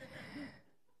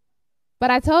 But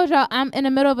I told y'all I'm in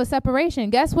the middle of a separation.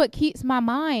 Guess what keeps my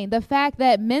mind? The fact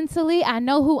that mentally I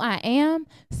know who I am.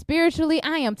 Spiritually,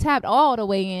 I am tapped all the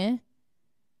way in.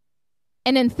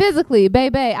 And then physically,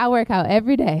 baby, I work out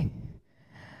every day.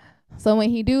 So when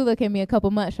he do look at me a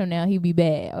couple months from now, he be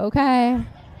bad, okay?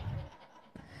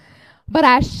 But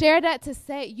I share that to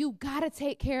say you got to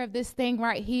take care of this thing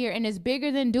right here. And it's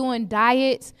bigger than doing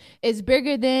diets. It's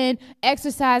bigger than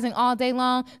exercising all day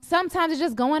long. Sometimes it's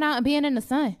just going out and being in the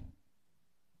sun.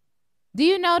 Do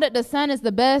you know that the sun is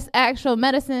the best actual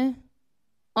medicine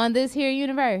on this here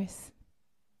universe?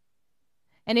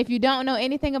 And if you don't know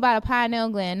anything about a pineal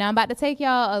gland, now I'm about to take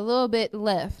y'all a little bit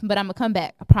left, but I'm going to come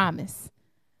back, I promise.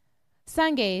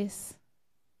 Sun gaze,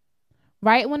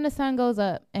 right when the sun goes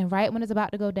up and right when it's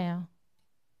about to go down.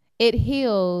 it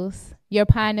heals your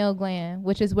pineal gland,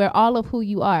 which is where all of who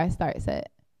you are starts at.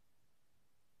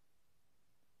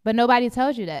 But nobody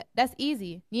tells you that. That's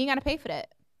easy. You ain't got to pay for that.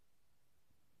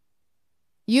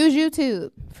 Use YouTube,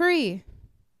 free.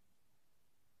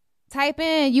 Type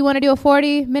in, you want to do a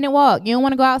 40-minute walk. You don't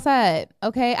want to go outside.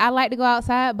 Okay, I like to go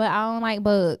outside, but I don't like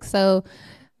bugs. So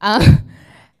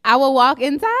I will walk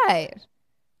inside.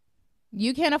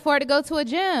 You can't afford to go to a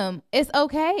gym. It's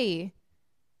okay.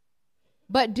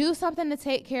 But do something to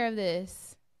take care of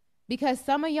this. Because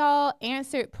some of y'all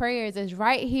answered prayers is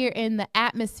right here in the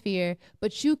atmosphere,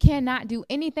 but you cannot do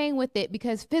anything with it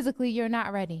because physically you're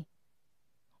not ready.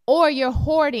 Or you're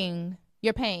hoarding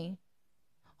your pain.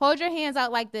 Hold your hands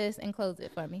out like this and close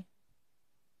it for me.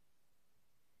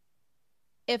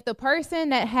 If the person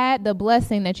that had the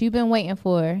blessing that you've been waiting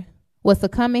for was to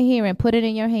come in here and put it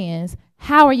in your hands,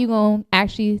 how are you going to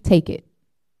actually take it?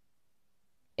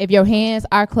 If your hands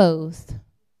are closed.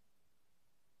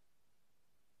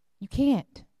 You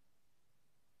can't.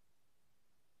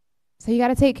 So you got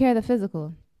to take care of the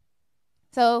physical.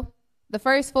 So the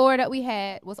first 4 that we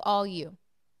had was all you.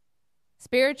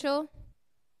 Spiritual,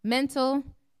 mental,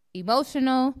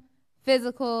 emotional,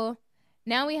 physical.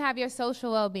 Now we have your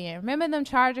social well-being. Remember them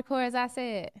charger cords I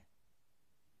said?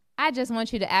 I just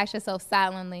want you to ask yourself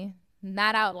silently,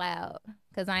 not out loud,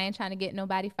 because I ain't trying to get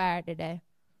nobody fired today.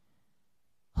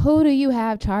 Who do you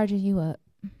have charging you up?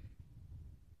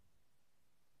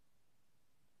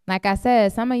 Like I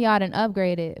said, some of y'all done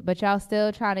upgraded, but y'all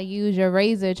still trying to use your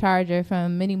razor charger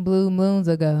from many blue moons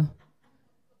ago.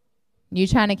 You're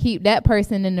trying to keep that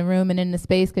person in the room and in the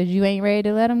space because you ain't ready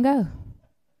to let them go.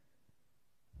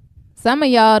 Some of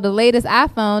y'all, the latest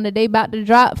iPhone that they about to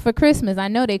drop for Christmas, I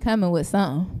know they coming with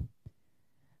something.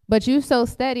 But you so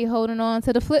steady holding on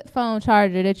to the flip phone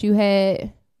charger that you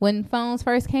had when phones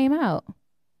first came out.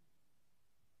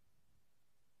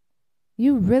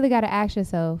 You really got to ask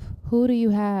yourself, who do you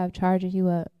have charging you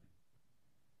up?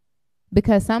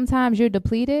 Because sometimes you're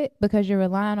depleted because you're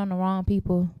relying on the wrong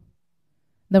people,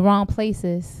 the wrong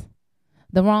places,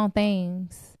 the wrong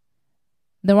things,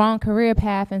 the wrong career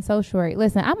path in social work.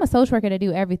 Listen, I'm a social worker to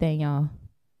do everything, y'all.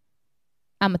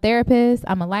 I'm a therapist.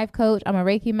 I'm a life coach. I'm a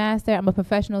Reiki master. I'm a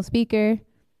professional speaker.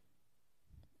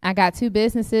 I got 2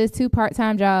 businesses, 2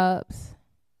 part-time jobs.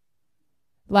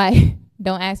 Like,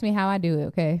 don't ask me how I do it,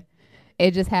 okay?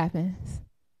 It just happens.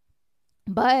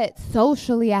 But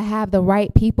socially, I have the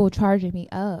right people charging me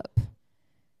up.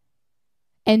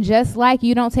 And just like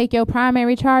you don't take your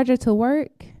primary charger to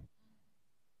work,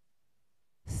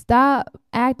 stop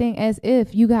acting as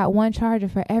if you got one charger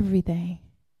for everything.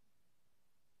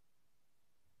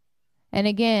 And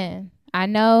again, I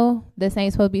know this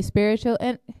ain't supposed to be spiritual.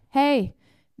 And hey,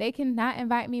 they cannot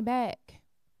invite me back.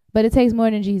 But it takes more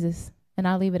than Jesus. And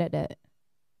I'll leave it at that.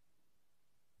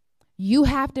 You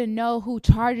have to know who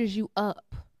charges you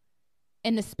up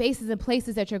in the spaces and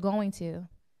places that you're going to.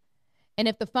 And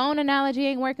if the phone analogy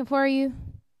ain't working for you,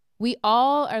 we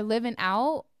all are living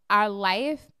out our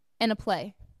life in a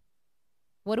play.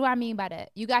 What do I mean by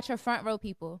that? You got your front row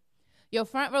people. Your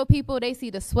front row people, they see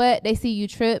the sweat, they see you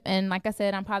trip. And like I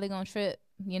said, I'm probably going to trip.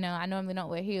 You know, I normally don't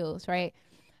wear heels, right?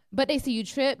 But they see you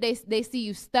trip. They see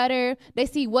you stutter. They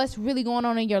see what's really going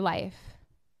on in your life.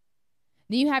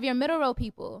 Then you have your middle row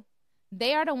people.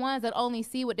 They are the ones that only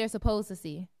see what they're supposed to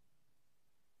see.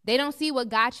 They don't see what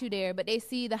got you there, but they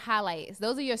see the highlights.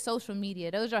 Those are your social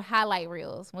media. Those are highlight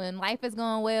reels. When life is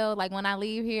going well, like when I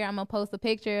leave here, I'm going to post a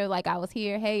picture like I was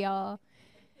here. Hey, y'all.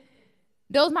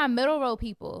 Those my middle row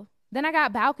people. Then I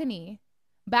got balcony.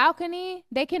 Balcony,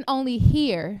 they can only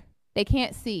hear. They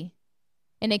can't see.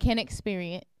 And they can't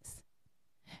experience.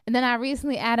 And then I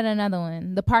recently added another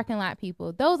one, the parking lot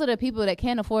people. Those are the people that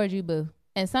can't afford you, boo.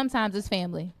 And sometimes it's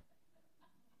family.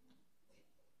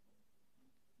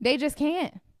 They just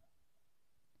can't.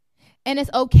 And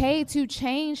it's okay to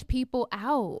change people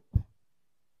out.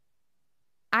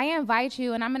 I invite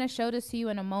you, and I'm going to show this to you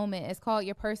in a moment. It's called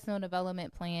your personal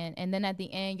development plan. And then at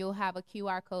the end, you'll have a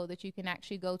QR code that you can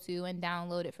actually go to and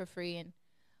download it for free and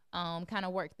kind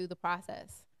of work through the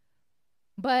process.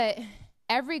 But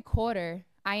every quarter,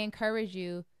 I encourage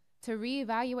you to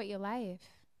reevaluate your life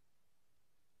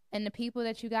and the people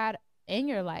that you got in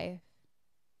your life.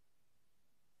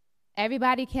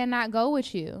 Everybody cannot go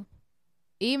with you,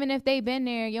 even if they've been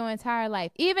there your entire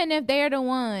life, even if they're the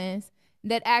ones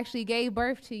that actually gave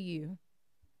birth to you.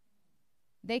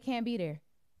 They can't be there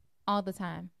all the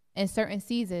time in certain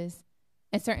seasons,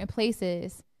 in certain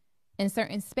places, in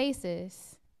certain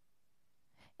spaces.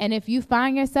 And if you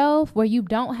find yourself where you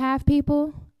don't have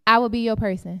people, I will be your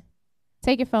person.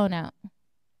 Take your phone out,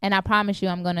 and I promise you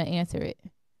I'm going to answer it.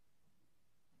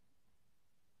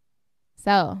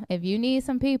 So if you need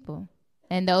some people,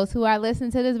 and those who are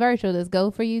listening to this virtual, this go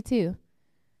for you too.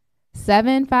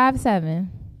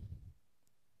 757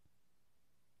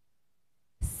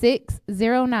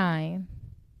 609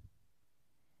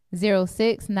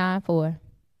 0694.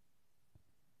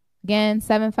 Again,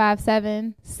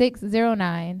 757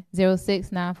 609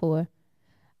 0694.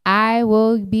 I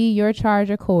will be your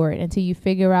charger cord until you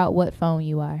figure out what phone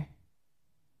you are.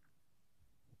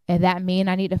 If that means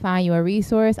I need to find you a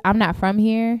resource, I'm not from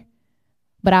here,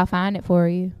 but I'll find it for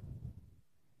you.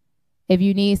 If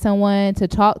you need someone to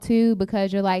talk to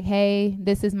because you're like, hey,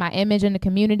 this is my image in the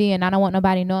community and I don't want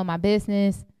nobody knowing my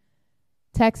business,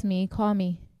 text me, call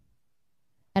me,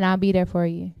 and I'll be there for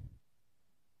you.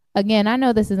 Again, I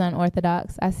know this is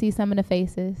unorthodox. I see some of the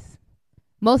faces.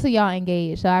 Most of y'all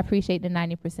engaged, so I appreciate the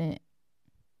 90%.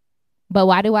 But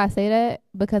why do I say that?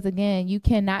 Because, again, you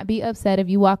cannot be upset if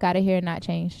you walk out of here and not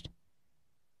changed.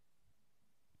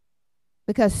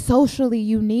 Because socially,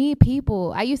 you need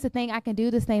people. I used to think I can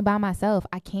do this thing by myself.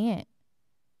 I can't.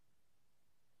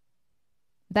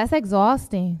 That's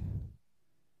exhausting.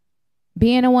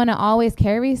 Being the one that always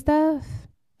carries stuff.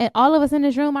 And all of us in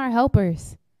this room are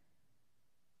helpers.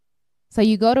 So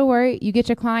you go to work, you get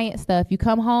your client stuff. You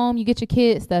come home, you get your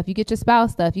kid stuff. You get your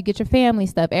spouse stuff. You get your family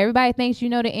stuff. Everybody thinks you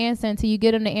know the answer until you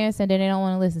get them the answer and then they don't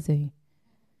want to listen to you.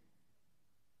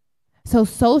 So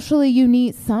socially, you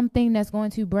need something that's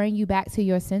going to bring you back to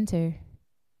your center.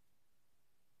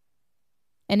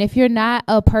 And if you're not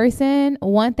a person,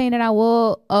 one thing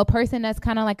that a person that's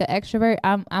kind of like an extrovert,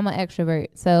 I'm an extrovert,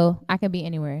 so I can be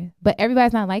anywhere. But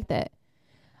everybody's not like that.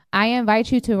 I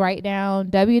invite you to write down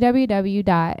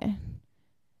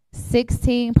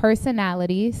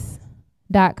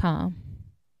www.16personalities.com.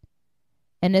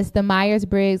 And it's the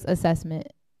Myers-Briggs assessment.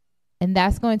 And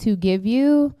that's going to give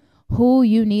you who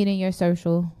you need in your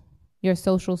social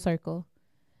circle.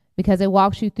 Because it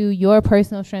walks you through your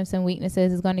personal strengths and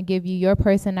weaknesses. It's going to give you your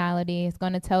personality. It's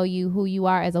going to tell you who you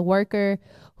are as a worker,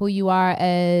 who you are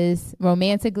as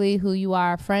romantically, who you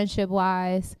are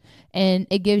friendship-wise. And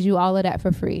it gives you all of that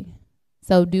for free.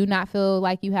 So do not feel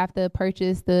like you have to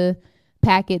purchase the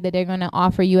packet that they're going to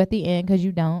offer you at the end, because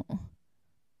you don't.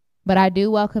 But I do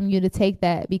welcome you to take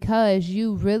that, because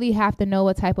you really have to know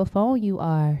what type of phone you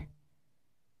are.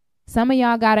 Some of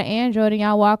y'all got an Android and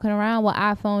y'all walking around with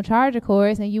iPhone charger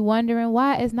cords and you wondering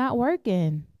why it's not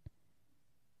working.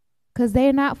 Because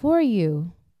they're not for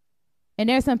you. And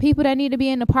there's some people that need to be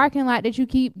in the parking lot that you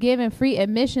keep giving free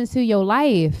admissions to your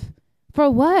life. For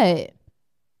what?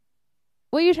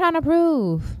 What are you trying to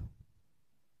prove?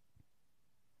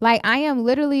 Like, I am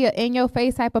literally an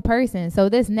in-your-face type of person. So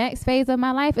this next phase of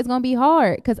my life is going to be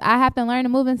hard because I have to learn to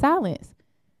move in silence.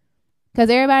 Because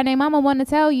everybody and their mama want to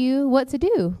tell you what to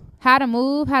do. How to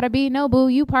move, how to be. No, boo,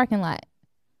 you parking lot.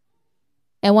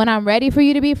 And when I'm ready for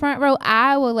you to be front row,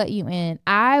 I will let you in.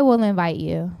 I will invite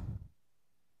you.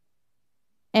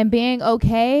 And being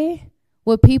okay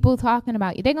with people talking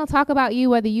about you. They're going to talk about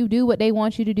you whether you do what they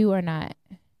want you to do or not.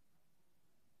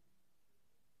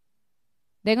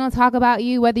 They're going to talk about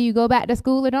you whether you go back to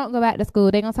school or don't go back to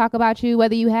school. They're going to talk about you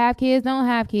whether you have kids, don't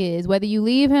have kids, whether you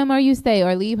leave him or you stay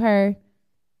or leave her.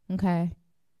 Okay.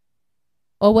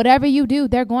 Or whatever you do,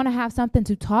 they're going to have something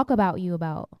to talk about you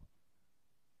about.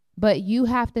 But you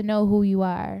have to know who you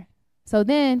are. So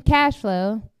then cash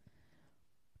flow.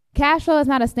 Cash flow is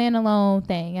not a standalone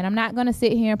thing. And I'm not going to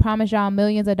sit here and promise y'all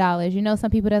millions of dollars. You know,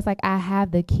 some people that's like, I have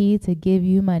the key to give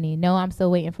you money. No, I'm still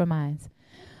waiting for mine.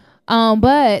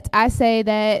 But I say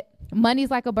that money's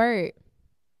like a bird.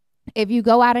 If you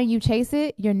go out and you chase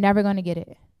it, you're never going to get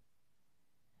it.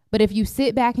 But if you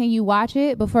sit back and you watch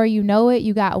it, before you know it,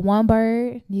 you got one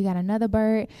bird, you got another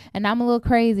bird. And I'm a little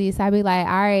crazy, so I be like,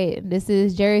 all right, this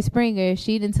is Jerry Springer.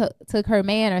 She done took her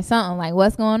man or something. Like,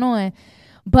 what's going on?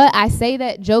 But I say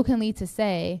that jokingly to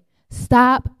say,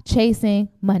 stop chasing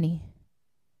money.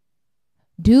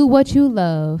 Do what you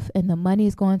love, and the money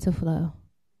is going to flow.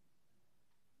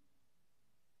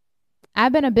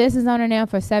 I've been a business owner now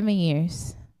for 7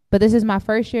 years, but this is my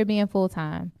first year being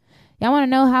full-time. Y'all want to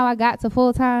know how I got to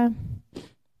full-time?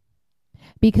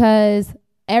 Because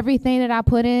everything that I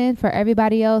put in for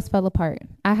everybody else fell apart.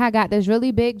 I had got this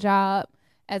really big job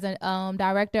as a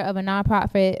director of a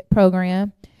nonprofit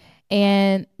program,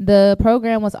 and the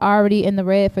program was already in the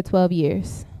red for 12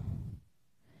 years.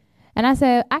 And I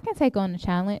said, I can take on the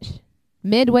challenge.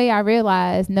 Midway, I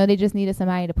realized, no, they just needed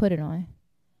somebody to put it on.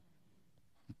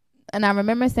 And I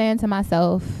remember saying to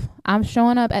myself, I'm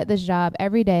showing up at this job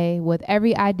every day with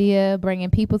every idea, bringing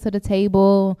people to the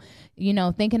table, you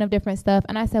know, thinking of different stuff.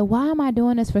 And I said, why am I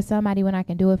doing this for somebody when I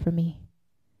can do it for me?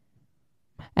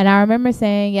 And I remember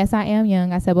saying, yes, I am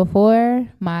young. I said, before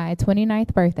my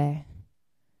 29th birthday,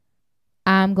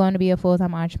 I'm going to be a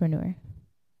full-time entrepreneur.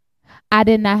 I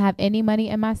did not have any money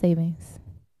in my savings.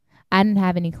 I didn't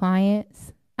have any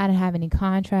clients. I didn't have any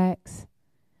contracts.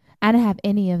 I didn't have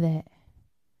any of that.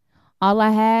 All I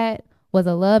had was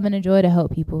a love and a joy to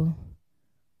help people.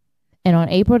 And on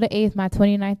April the 8th, my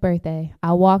 29th birthday,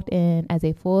 I walked in as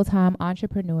a full-time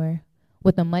entrepreneur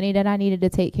with the money that I needed to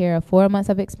take care of 4 months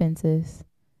of expenses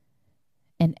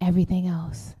and everything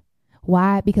else.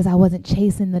 Why? Because I wasn't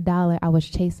chasing the dollar. I was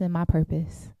chasing my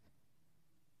purpose.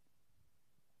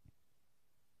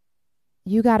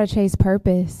 You got to chase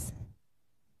purpose.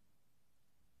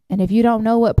 And if you don't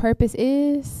know what purpose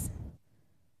is,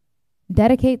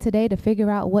 dedicate today to figure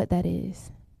out what that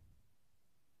is.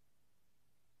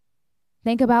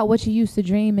 Think about what you used to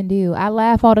dream and do. I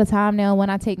laugh all the time now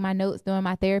when I take my notes during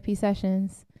my therapy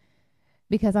sessions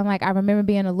because I'm like, I remember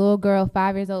being a little girl,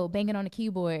 5 years old, banging on the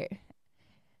keyboard,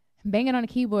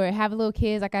 having little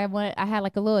kids. Like I had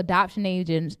like a little adoption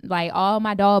agent. Like all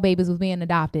my doll babies was being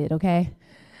adopted, okay?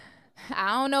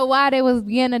 I don't know why they was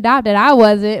getting adopted. I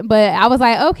wasn't, but I was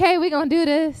like, okay, we're going to do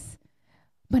this.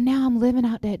 But now I'm living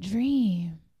out that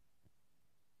dream.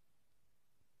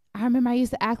 I remember I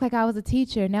used to act like I was a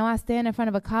teacher. Now I stand in front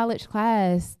of a college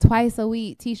class twice a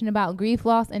week teaching about grief,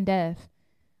 loss, and death.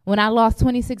 When I lost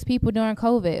 26 people during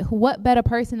COVID, what better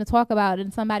person to talk about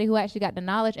than somebody who actually got the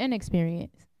knowledge and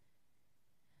experience?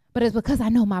 But it's because I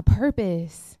know my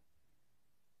purpose.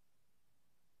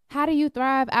 How do you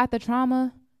thrive after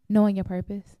trauma? Knowing your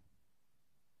purpose.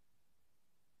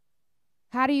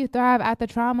 How do you thrive after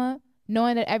trauma?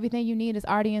 Knowing that everything you need is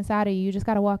already inside of you. You just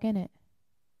got to walk in it.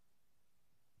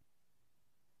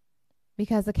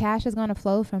 Because the cash is going to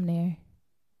flow from there.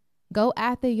 Go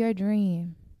after your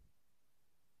dream.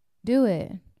 Do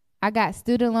it. I got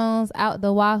student loans out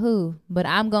the wahoo, but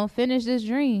I'm going to finish this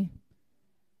dream.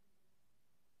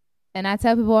 And I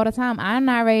tell people all the time, I'm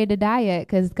not ready to die yet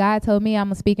because God told me I'm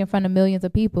going to speak in front of millions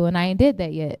of people, and I ain't did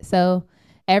that yet. So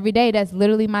every day, that's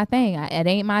literally my thing. It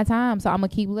ain't my time, so I'm going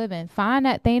to keep living. Find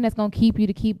that thing that's going to keep you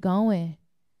to keep going.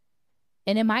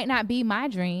 And it might not be my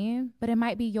dream, but it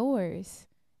might be yours.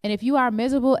 And if you are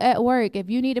miserable at work, if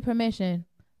you need a permission,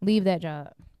 leave that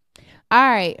job. All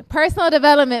right, personal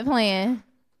development plan.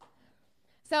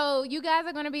 So you guys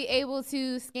are going to be able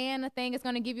to scan the thing. It's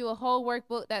going to give you a whole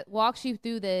workbook that walks you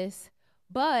through this.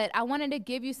 But I wanted to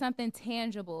give you something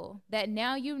tangible that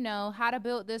now you know how to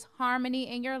build this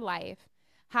harmony in your life.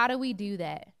 How do we do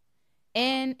that?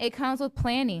 And it comes with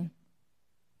planning.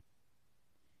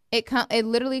 It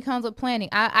literally comes with planning.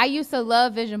 I used to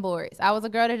love vision boards. I was a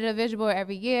girl that did a vision board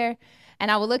every year. And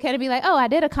I would look at it and be like, oh, I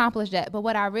did accomplish that. But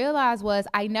what I realized was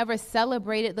I never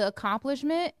celebrated the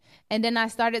accomplishment. And then I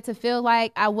started to feel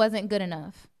like I wasn't good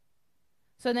enough.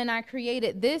 So then I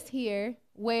created this here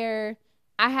where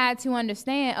I had to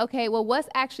understand, okay, well, what's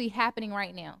actually happening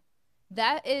right now?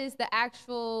 That is the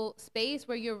actual space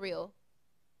where you're real.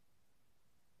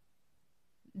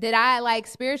 Did I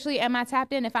spiritually, am I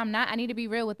tapped in? If I'm not, I need to be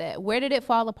real with that. Where did it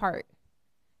fall apart?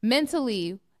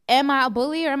 Mentally, am I a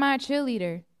bully or am I a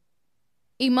cheerleader?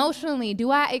 Emotionally, do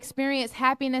I experience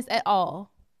happiness at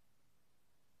all?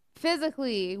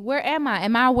 Physically, where am I?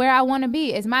 Am I where I want to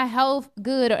be? Is my health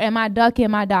good or am I ducking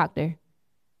my doctor?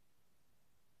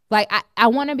 I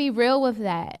want to be real with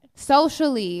that.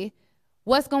 Socially,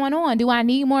 what's going on? Do I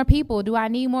need more people? Do I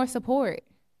need more support?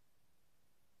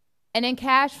 And then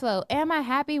cash flow, am I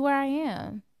happy where I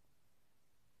am?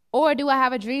 Or do I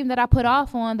have a dream that I put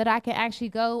off on that I can actually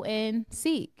go and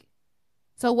seek?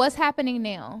 So what's happening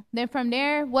now? Then from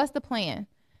there, what's the plan?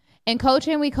 In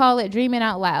coaching, we call it dreaming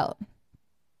out loud.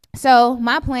 So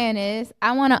my plan is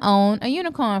I want to own a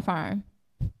unicorn farm.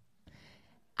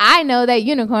 I know that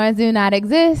unicorns do not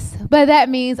exist, but that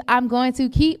means I'm going to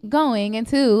keep going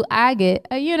until I get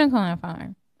a unicorn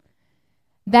farm.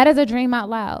 That is a dream out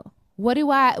loud. What do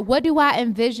I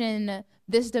envision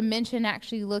this dimension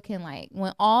actually looking like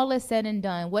when all is said and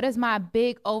done? What is my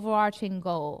big overarching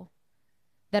goal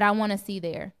that I want to see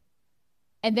there?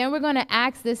 And then we're going to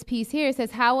ask this piece here. It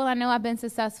says, how will I know I've been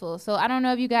successful? So I don't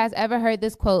know if you guys ever heard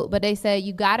this quote, but they say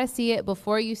you got to see it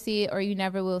before you see it or you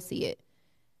never will see it.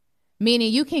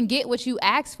 Meaning you can get what you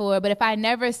asked for, but if I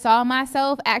never saw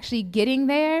myself actually getting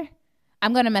there,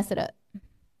 I'm going to mess it up.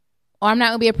 Or I'm not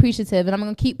going to be appreciative, and I'm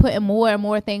going to keep putting more and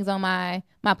more things on my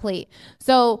plate.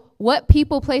 So what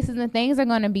people, places, and things are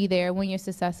going to be there when you're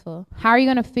successful? How are you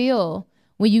going to feel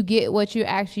when you get what you're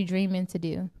actually dreaming to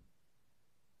do?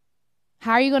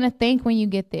 How are you going to think when you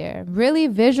get there? Really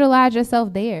visualize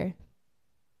yourself there.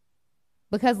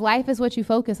 Because life is what you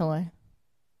focus on.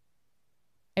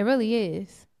 It really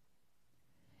is.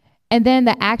 And then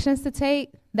the actions to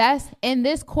take, that's in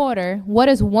this quarter, what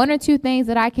is 1 or 2 things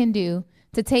that I can do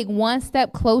to take one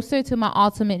step closer to my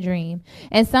ultimate dream?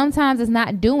 And sometimes it's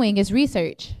not doing, it's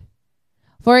research.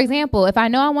 For example, if I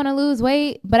know I want to lose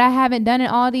weight, but I haven't done it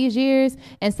all these years,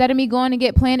 instead of me going to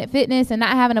get Planet Fitness and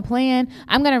not having a plan,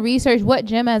 I'm going to research what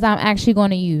gym I'm actually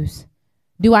going to use.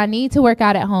 Do I need to work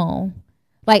out at home?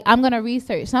 Like, I'm going to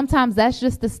research. Sometimes that's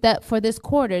just the step for this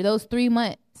quarter, those 3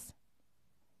 months.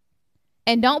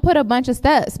 And don't put a bunch of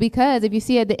steps, because if you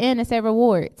see at the end, it says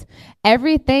rewards.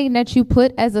 Everything that you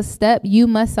put as a step, you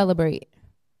must celebrate.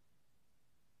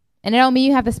 And it don't mean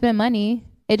you have to spend money.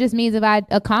 It just means if I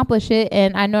accomplish it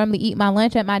and I normally eat my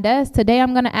lunch at my desk, today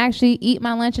I'm going to actually eat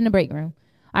my lunch in the break room.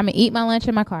 I'm going to eat my lunch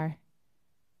in my car.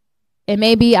 And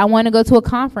maybe I want to go to a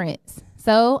conference.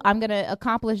 So I'm going to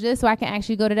accomplish this so I can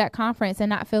actually go to that conference and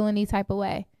not feel any type of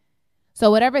way. So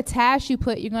whatever task you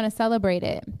put, you're going to celebrate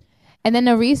it. And then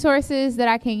the resources that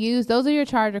I can use, those are your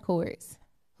charger cords.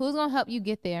 Who's going to help you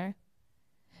get there?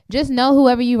 Just know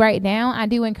whoever you write down, I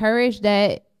do encourage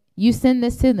that you send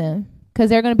this to them,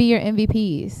 because they're going to be your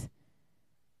MVPs.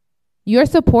 Your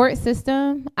support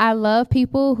system, I love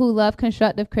people who love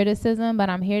constructive criticism, but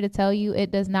I'm here to tell you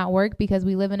it does not work, because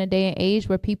we live in a day and age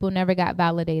where people never got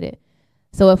validated.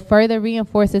 So it further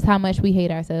reinforces how much we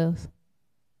hate ourselves.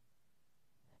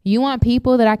 You want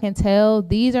people that I can tell,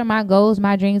 these are my goals,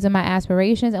 my dreams, and my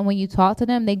aspirations. And when you talk to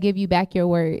them, they give you back your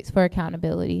words for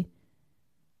accountability.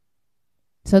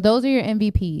 So those are your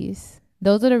MVPs.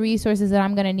 Those are the resources that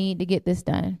I'm going to need to get this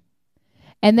done.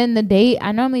 And then the date,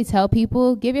 I normally tell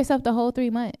people, give yourself the whole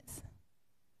 3 months.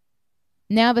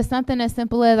 Now, if it's something as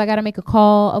simple as I got to make a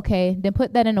call, okay, then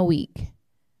put that in a week.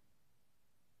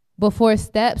 Before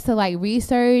steps to like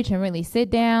research and really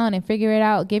sit down and figure it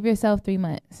out, give yourself 3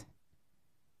 months.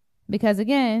 Because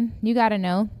again, you got to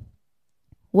know,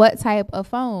 what type of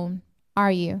phone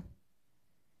are you?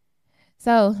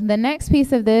 So the next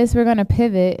piece of this, we're going to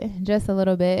pivot just a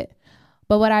little bit.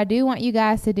 But what I do want you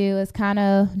guys to do is kind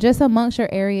of just amongst your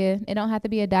area. It don't have to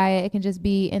be a diet. It can just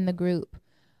be in the group.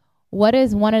 What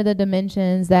is one of the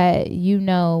dimensions that you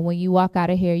know when you walk out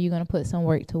of here, you're going to put some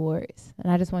work towards?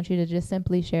 And I just want you to just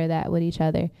simply share that with each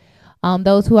other.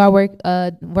 Those who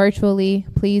are virtually,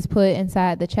 please put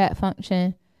inside the chat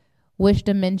function which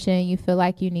dimension you feel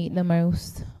like you need the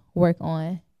most work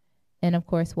on, and of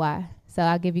course why. So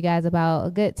I'll give you guys about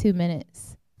a good 2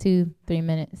 minutes, 3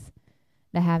 minutes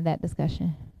to have that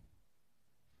discussion.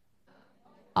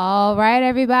 All right,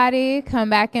 everybody,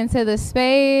 come back into the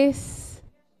space.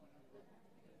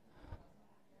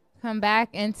 Come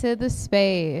back into the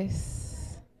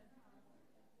space.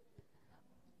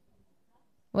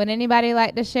 Would anybody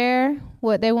like to share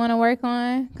what they want to work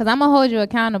on? Because I'm going to hold you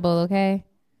accountable, okay?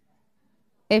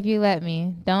 If you let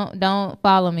me. Don't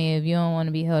follow me if you don't want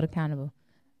to be held accountable.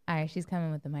 All right, she's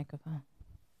coming with the microphone.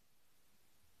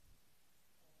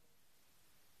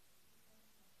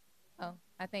 Oh,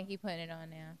 I think he putting it on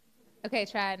now. Okay,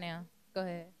 try it now. Go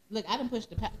ahead. Look, I done pushed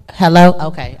the hello?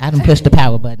 Okay, I done pushed the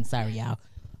power button. Sorry, y'all.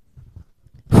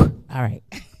 All right.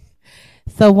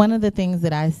 So one of the things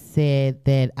that I said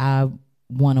that I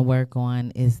want to work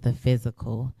on is the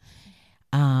physical.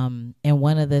 And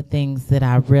one of the things that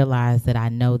I realized that I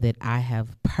know that I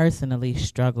have personally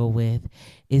struggled with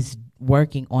is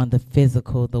working on the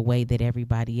physical the way that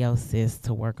everybody else is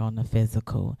to work on the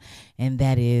physical. And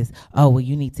that is, oh, well,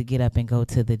 you need to get up and go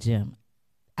to the gym.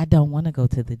 I don't want to go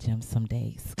to the gym some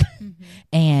days. Mm-hmm.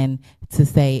 And to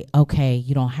say, okay,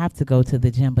 you don't have to go to the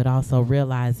gym, but also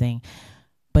realizing,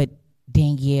 but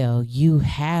Danielle, you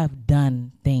have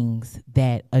done things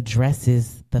that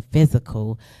addresses the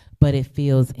physical, but it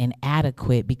feels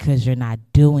inadequate because you're not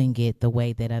doing it the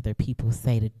way that other people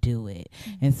say to do it.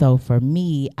 Mm-hmm. And so for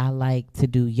me, I like to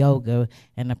do yoga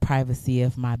in the privacy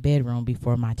of my bedroom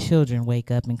before my children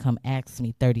wake up and come ask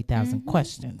me 30,000 mm-hmm.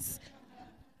 questions.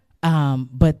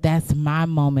 But that's my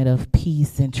moment of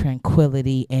peace and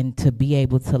tranquility, and to be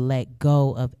able to let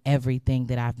go of everything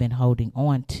that I've been holding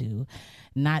on to.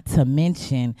 Not to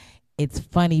mention, it's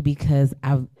funny because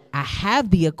I have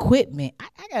the equipment. I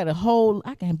can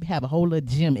have a whole little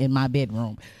gym in my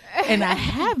bedroom. And I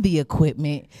have the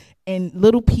equipment, and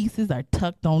little pieces are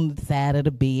tucked on the side of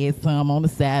the bed, some on the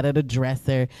side of the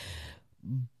dresser.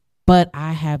 But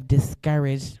I have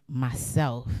discouraged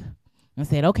myself and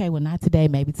said, okay, well, not today,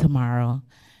 maybe tomorrow.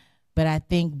 But I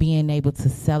think being able to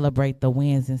celebrate the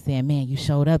wins and saying, man, you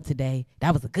showed up today.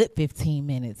 That was a good 15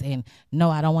 minutes. And no,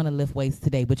 I don't want to lift weights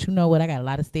today. But you know what? I got a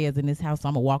lot of stairs in this house, so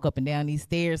I'm going to walk up and down these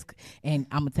stairs, and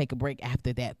I'm going to take a break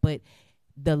after that. But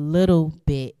the little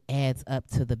bit adds up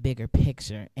to the bigger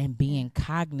picture, and being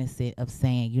cognizant of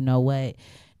saying, you know what?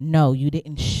 No, you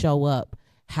didn't show up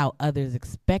how others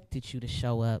expected you to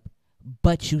show up,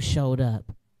 but you showed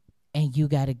up, and you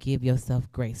got to give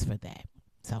yourself grace for that.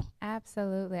 So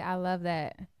absolutely, I love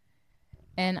that.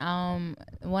 And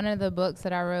one of the books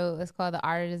that I wrote is called The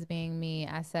Art of Just Being Me.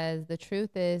 I says the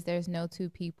truth is there's no two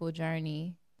people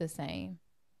journey the same.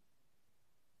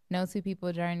 No two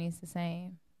people journey is the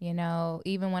same. You know,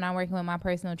 even when I'm working with my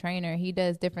personal trainer, he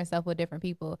does different stuff with different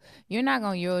people. You're not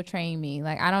going to Euro train me.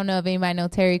 Like, I don't know if anybody know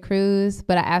Terry Crews,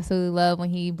 but I absolutely love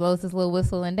when he blows his little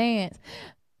whistle and dance.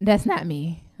 That's not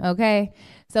me, okay?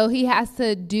 So he has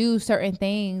to do certain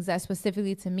things that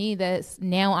specifically to me that's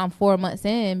now I'm 4 months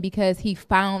in because he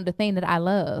found the thing that I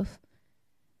love.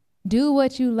 Do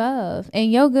what you love.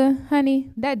 And yoga,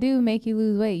 honey, that do make you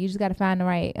lose weight. You just got to find the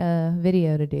right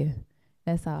video to do.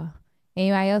 That's all.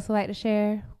 Anybody else would like to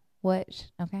share?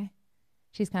 Okay.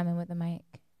 She's coming with the mic.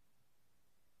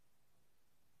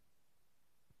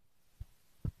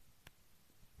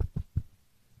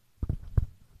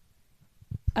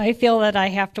 I feel that I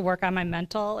have to work on my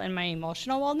mental and my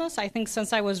emotional wellness. I think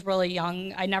since I was really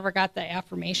young, I never got the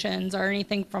affirmations or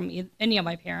anything from any of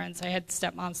my parents. I had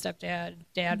stepmom, stepdad,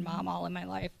 dad, mom all in my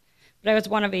life. But I was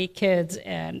one of 8 kids,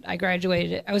 and I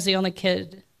graduated. I was the only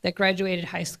kid that graduated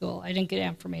high school. I didn't get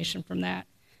affirmation from that.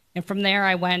 And from there,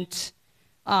 I went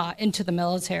into the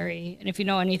military. And if you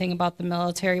know anything about the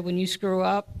military, when you screw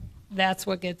up, that's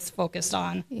what gets focused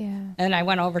on. Yeah. And I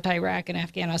went over to Iraq and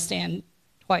Afghanistan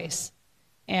twice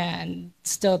and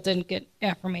still didn't get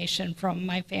affirmation from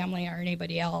my family or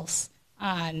anybody else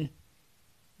on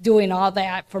doing all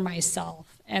that for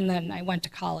myself. And then I went to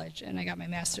college and I got my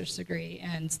master's degree,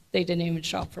 and they didn't even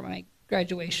show up for my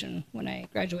graduation when I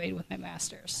graduated with my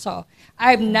master's. So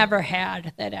I've never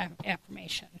had that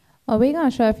affirmation. Well, we're going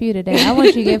to show it for you today. I want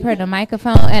you to give her the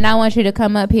microphone, and I want you to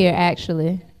come up here,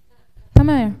 actually. Come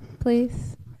here,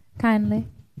 please, kindly.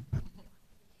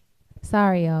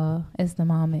 Sorry, y'all. It's the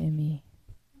mama in me.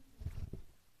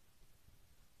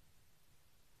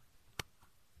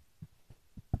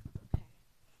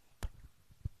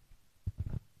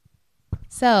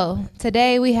 So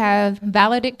today we have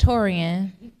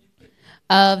valedictorian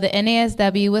of the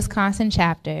NASW Wisconsin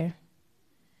chapter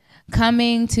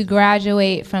coming to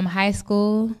graduate from high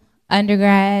school,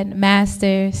 undergrad,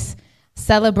 master's,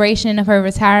 celebration of her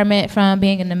retirement from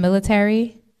being in the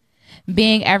military,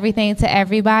 being everything to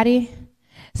everybody.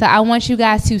 So I want you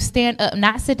guys to stand up,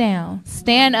 not sit down,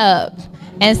 stand up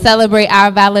and celebrate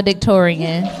our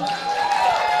valedictorian.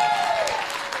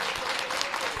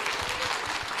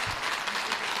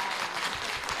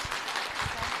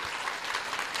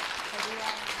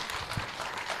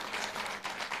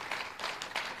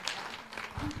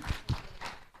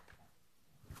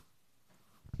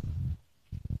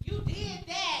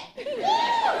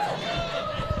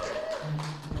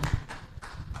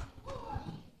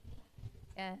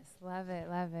 Yes, love it,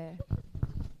 love it.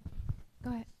 Go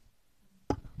ahead.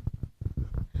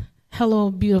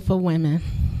 Hello, beautiful women.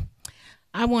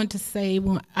 I want to say,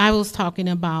 when I was talking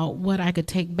about what I could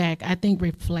take back, I think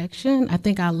reflection. I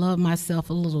think I love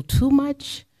myself a little too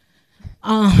much.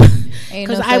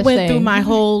 Because I went through my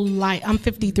whole life. I'm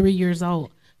 53 years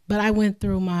old, but I went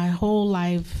through my whole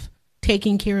life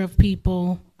taking care of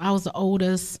people. I was the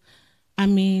oldest. I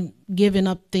mean, giving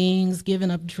up things,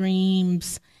 giving up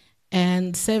dreams.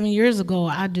 And 7 years ago,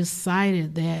 I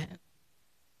decided that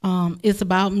it's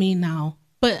about me now.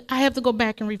 But I have to go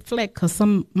back and reflect, because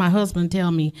my husband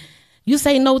tell me, you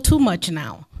say no too much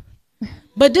now.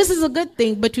 But this is a good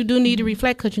thing, but you do need to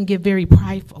reflect, because you can get very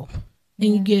prideful.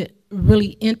 And you get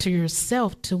really into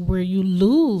yourself to where you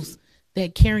lose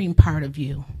that caring part of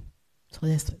you. So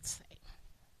that's what it's saying.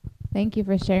 Thank you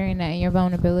for sharing that and your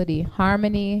vulnerability.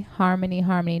 Harmony, harmony,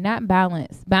 harmony, not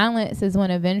balance. Balance is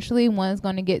when eventually one's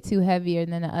going to get too heavier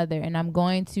than the other, and I'm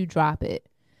going to drop it.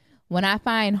 When I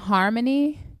find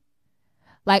harmony,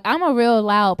 like, I'm a real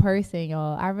loud person,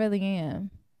 y'all. I really am.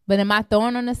 But then my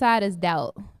thorn on the side is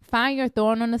doubt. Find your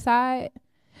thorn on the side.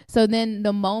 So then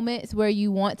the moments where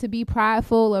you want to be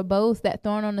prideful or boast, that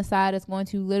thorn on the side is going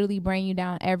to literally bring you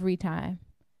down every time.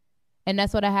 And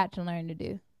that's what I had to learn to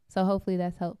do. So hopefully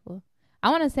that's helpful. I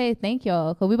want to say thank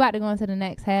y'all, because we're about to go into the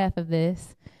next half of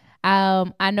this.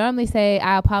 I normally say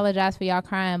I apologize for y'all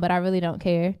crying, but I really don't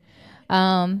care.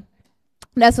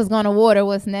 That's what's going to water.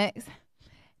 What's next?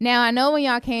 Now, I know when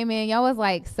y'all came in, y'all was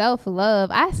like,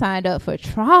 self-love. I signed up for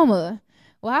trauma.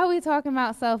 Why are we talking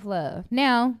about self-love?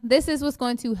 Now, this is what's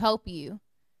going to help you.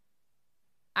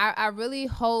 I really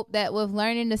hope that with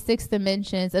learning the 6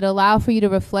 dimensions, it allow for you to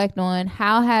reflect on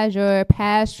how has your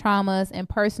past traumas and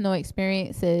personal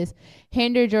experiences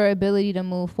hindered your ability to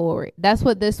move forward. That's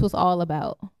what this was all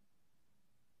about.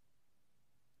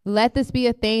 Let this be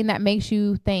a thing that makes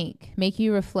you think, make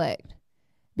you reflect.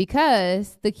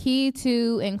 Because the key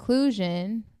to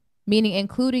inclusion, meaning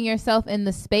including yourself in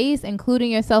the space, including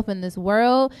yourself in this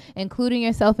world, including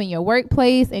yourself in your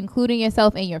workplace, including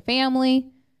yourself in your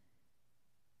family,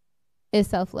 is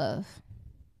self-love.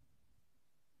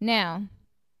 Now,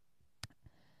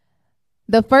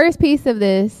 the first piece of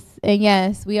this, and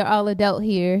yes, we are all adult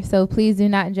here, so please do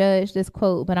not judge this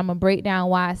quote, but I'm going to break down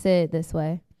why I said it this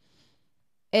way,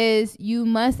 is you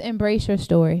must embrace your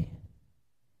story.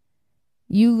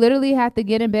 You literally have to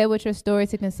get in bed with your story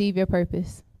to conceive your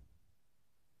purpose.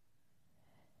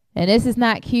 And this is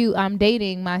not cute, I'm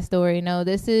dating my story. No,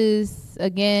 this is,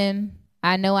 again,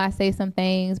 I know I say some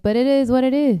things, but it is what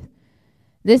it is.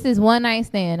 This is one night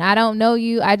stand. I don't know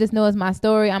you. I just know it's my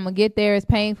story. I'm going to get there. It's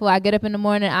painful. I get up in the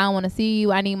morning. I don't want to see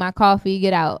you. I need my coffee.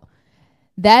 Get out.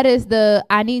 That is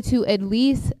I need to at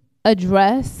least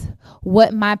address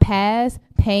what my past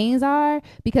pains are,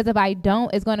 because if I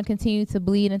don't, it's going to continue to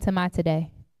bleed into my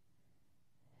today.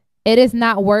 It is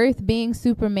not worth being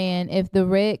Superman if the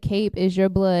red cape is your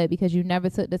blood because you never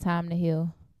took the time to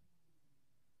heal.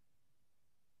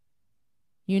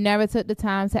 You never took the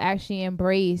time to actually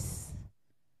embrace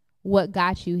what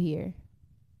got you here.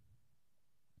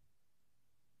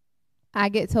 I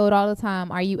get told all the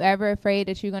time, are you ever afraid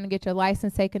that you're going to get your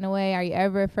license taken away? Are you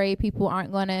ever afraid people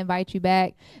aren't going to invite you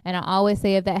back? And I always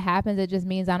say if that happens, it just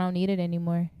means I don't need it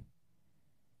anymore.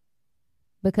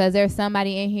 Because there's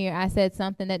somebody in here, I said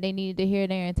something that they needed to hear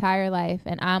their entire life,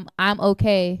 and I'm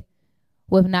okay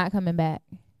with not coming back.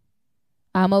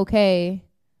 I'm okay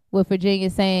with Virginia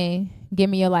saying, give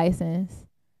me your license,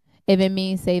 if it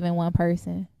means saving one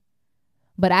person.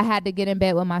 But I had to get in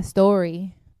bed with my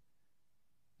story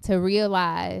to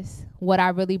realize what I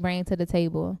really bring to the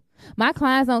table. My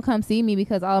clients don't come see me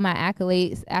because all my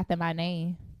accolades after my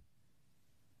name.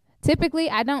 Typically,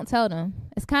 I don't tell them.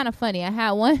 It's kind of funny. I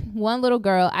had one little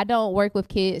girl. I don't work with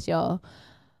kids, y'all.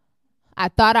 I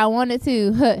thought I wanted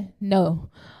to. No.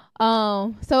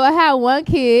 So I had one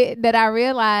kid that I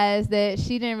realized that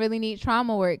she didn't really need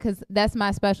trauma work because that's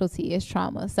my specialty is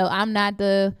trauma. So I'm not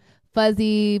the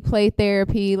fuzzy play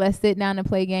therapy, let's sit down and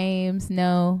play games.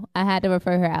 No, I had to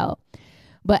refer her out.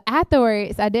 But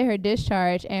afterwards, I did her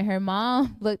discharge, and her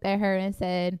mom looked at her and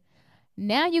said,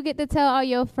 now you get to tell all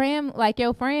your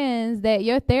friends that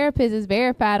your therapist is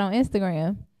verified on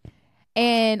Instagram.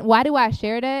 And why do I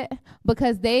share that?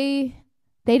 Because they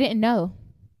didn't know.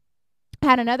 I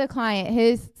had another client,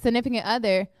 his significant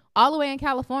other, all the way in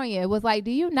California, was like,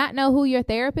 do you not know who your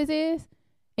therapist is?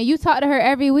 And you talk to her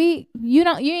every week, you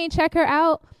ain't check her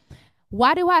out.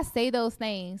 Why do I say those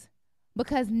things?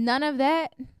 Because none of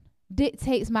that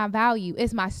dictates my value.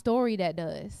 It's my story that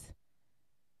does.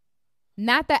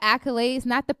 Not the accolades,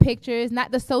 not the pictures,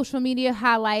 not the social media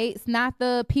highlights, not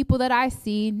the people that I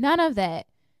see, none of that.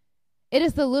 It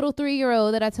is the little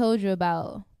 3-year-old that I told you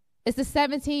about. It's the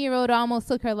 17-year-old that almost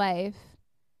took her life.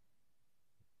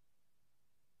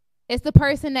 It's the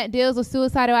person that deals with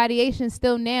suicidal ideation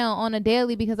still now on a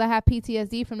daily because I have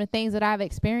PTSD from the things that I've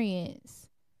experienced.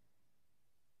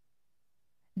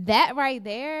 That right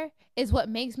there is what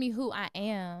makes me who I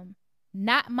am.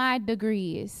 Not my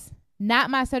degrees, not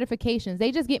my certifications. They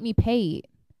just get me paid.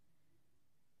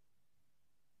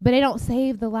 But they don't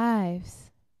save the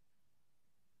lives.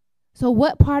 So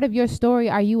what part of your story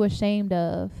are you ashamed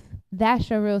of? That's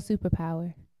your real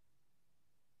superpower.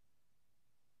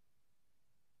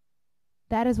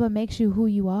 That is what makes you who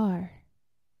you are.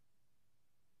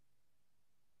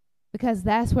 Because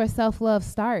that's where self-love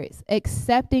starts.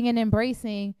 Accepting and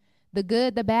embracing the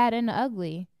good, the bad, and the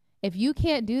ugly. If you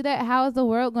can't do that, how is the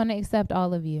world going to accept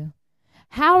all of you?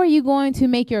 How are you going to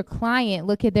make your client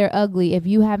look at their ugly if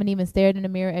you haven't even stared in the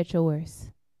mirror at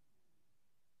yours?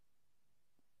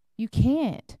 You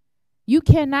can't. You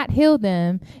cannot heal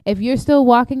them if you're still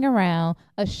walking around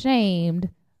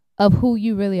ashamed of who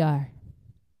you really are.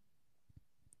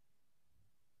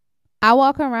 I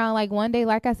walk around like one day,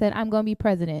 like I said, I'm going to be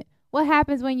president. What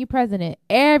happens when you're president?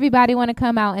 Everybody want to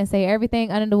come out and say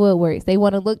everything under the woodworks. They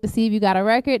want to look to see if you got a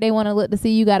record. They want to look to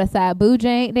see you got a side boo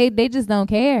jank. They just don't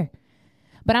care.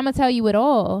 But I'm going to tell you it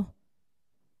all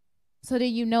so that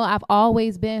you know I've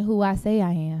always been who I say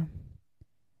I am.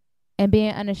 And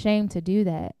being unashamed to do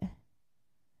that.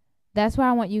 That's where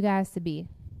I want you guys to be.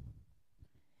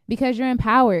 Because you're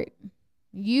empowered.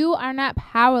 You are not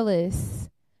powerless.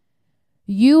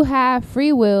 You have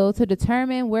free will to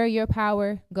determine where your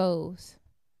power goes.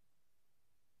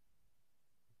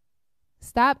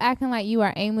 Stop acting like you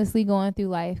are aimlessly going through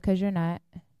life, because you're not.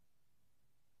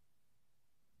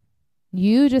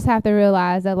 You just have to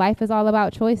realize that life is all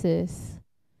about choices.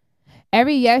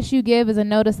 Every yes you give is a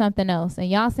no to something else. And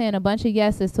y'all saying a bunch of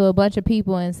yeses to a bunch of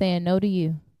people and saying no to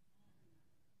you.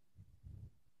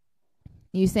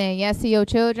 You saying yes to your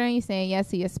children. You saying yes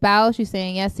to your spouse. You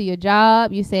saying yes to your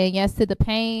job. You saying yes to the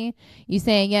pain. You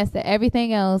saying yes to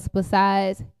everything else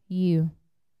besides you.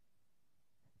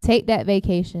 Take that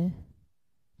vacation.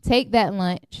 Take that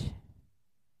lunch.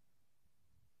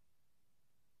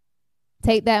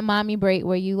 Take that mommy break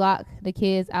where you lock the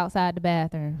kids outside the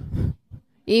bathroom.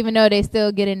 Even though they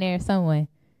still get in there some way.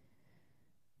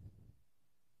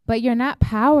 But you're not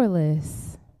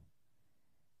powerless.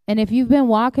 And if you've been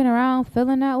walking around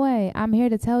feeling that way, I'm here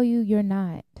to tell you you're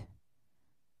not.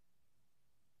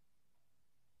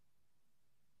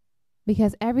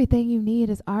 Because everything you need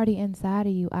is already inside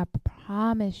of you. I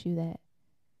promise you that.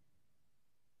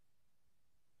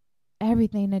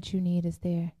 Everything that you need is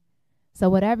there. So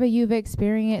whatever you've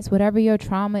experienced, whatever your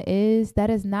trauma is, that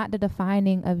is not the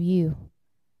defining of you.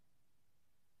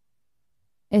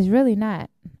 It's really not.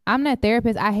 I'm not a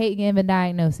therapist. I hate giving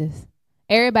diagnosis.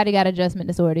 Everybody got adjustment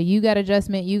disorder. You got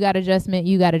adjustment, you got adjustment,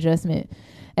 you got adjustment.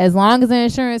 As long as the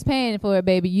insurance paying for it,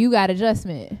 baby, you got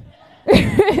adjustment.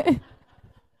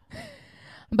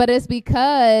 But it's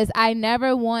because I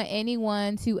never want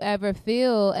anyone to ever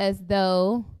feel as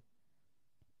though,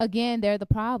 again, they're the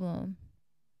problem.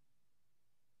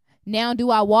 Now, do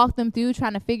I walk them through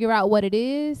trying to figure out what it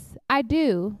is? I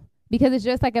do. Because it's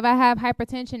just like if I have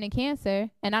hypertension and cancer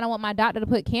and I don't want my doctor to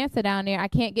put cancer down there, I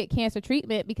can't get cancer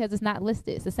treatment because it's not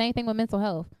listed. It's the same thing with mental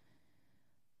health.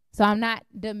 So I'm not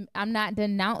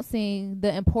denouncing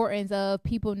the importance of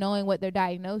people knowing what their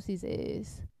diagnosis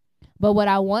is. But what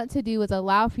I want to do is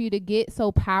allow for you to get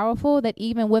so powerful that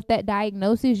even with that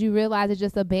diagnosis, you realize it's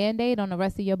just a Band-Aid on the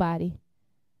rest of your body.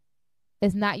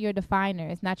 It's not your definer.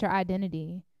 It's not your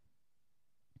identity.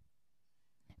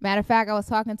 Matter of fact, I was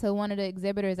talking to one of the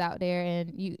exhibitors out there,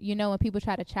 and you know when people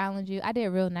try to challenge you, I did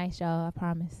real nice, y'all, I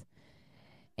promise.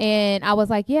 And I was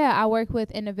like, yeah, I work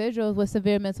with individuals with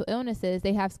severe mental illnesses.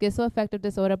 They have schizoaffective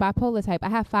disorder, bipolar type. I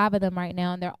have 5 of them right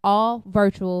now, and they're all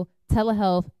virtual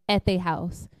telehealth at their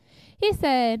house. He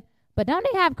said, but don't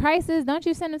they have crisis? Don't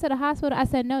you send them to the hospital? I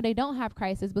said, no, they don't have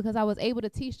crisis because I was able to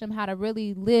teach them how to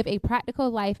really live a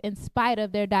practical life in spite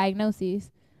of their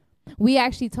diagnoses. We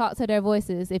actually talk to their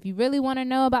voices. If you really want to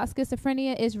know about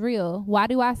schizophrenia, it's real. Why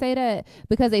do I say that?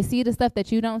 Because they see the stuff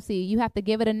that you don't see. You have to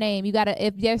give it a name. You gotta,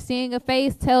 if they're seeing a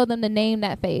face, tell them to name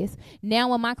that face. Now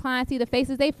when my clients see the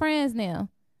faces, they friends now.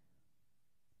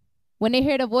 When they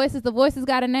hear the voices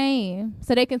got a name.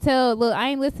 So they can tell, look, I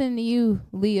ain't listening to you,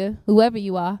 Leah, whoever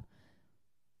you are.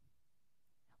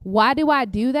 Why do I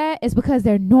do that? It's because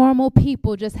they're normal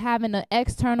people just having an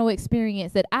external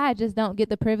experience that I just don't get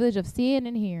the privilege of seeing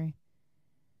and hearing.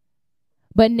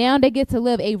 But now they get to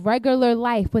live a regular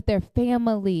life with their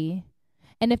family.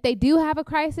 And if they do have a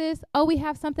crisis, oh, we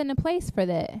have something in place for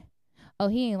that. Oh,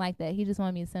 he ain't like that. He just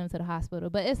wanted me to send him to the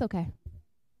hospital. But it's okay.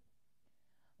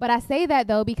 But I say that,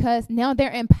 though, because now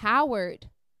they're empowered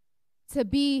to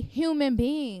be human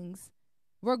beings,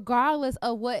 regardless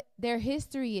of what their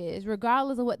history is,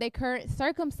 regardless of what their current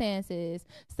circumstance is.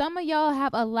 Some of y'all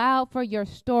have allowed for your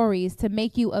stories to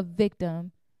make you a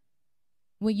victim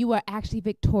when you are actually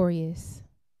victorious.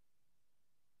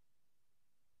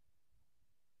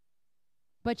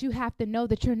 But you have to know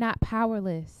that you're not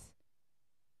powerless.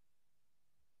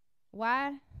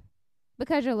 Why?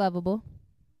 Because you're lovable.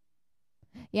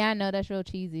 Yeah, I know that's real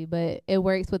cheesy, but it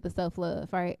works with the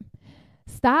self-love, right?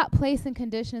 Stop placing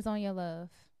conditions on your love.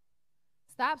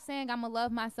 Stop saying, I'm going to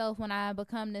love myself when I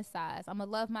become this size. I'm going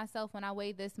to love myself when I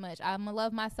weigh this much. I'm going to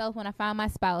love myself when I find my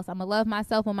spouse. I'm going to love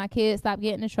myself when my kids stop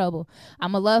getting in trouble.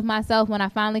 I'm going to love myself when I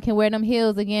finally can wear them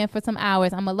heels again for some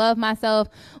hours. I'm going to love myself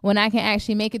when I can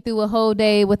actually make it through a whole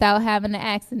day without having an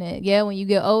accident. Yeah, when you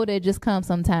get older, it just comes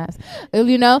sometimes.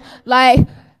 You know, like,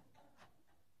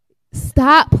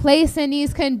 stop placing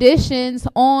these conditions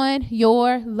on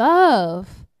your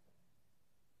love.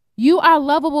 You are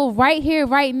lovable right here,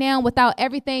 right now, without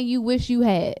everything you wish you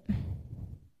had.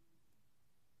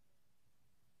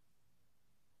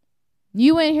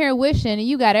 You in here wishing, and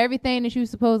you got everything that you're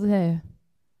supposed to have.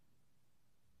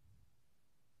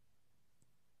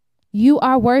 You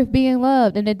are worth being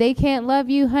loved. And if they can't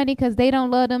love you, honey, because they don't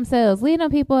love themselves, leave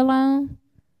them people alone.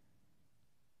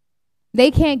 They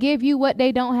can't give you what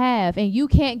they don't have, and you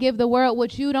can't give the world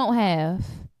what you don't have.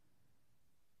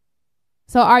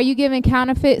 So are you giving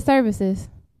counterfeit services?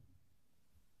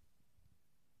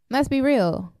 Let's be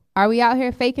real. Are we out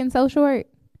here faking social work?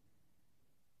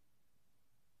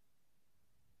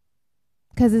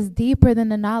 Because it's deeper than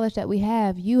the knowledge that we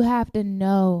have. You have to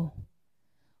know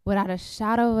without a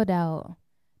shadow of a doubt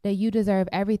that you deserve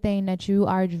everything that you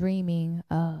are dreaming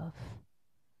of.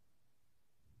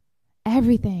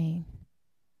 Everything.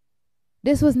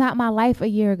 This was not my life a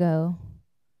year ago.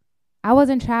 I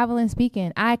wasn't traveling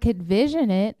speaking. I could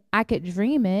vision it. I could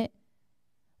dream it.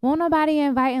 Won't nobody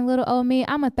inviting little old me.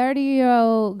 I'm a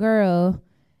 30-year-old girl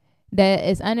that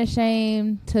is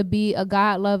unashamed to be a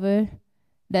God lover,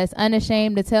 that's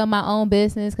unashamed to tell my own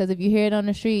business, because if you hear it on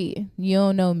the street, you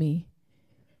don't know me.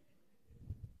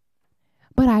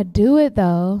 But I do it,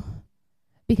 though,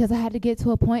 because I had to get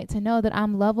to a point to know that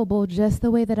I'm lovable just the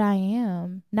way that I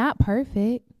am, not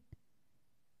perfect.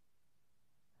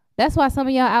 That's why some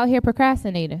of y'all out here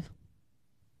procrastinating.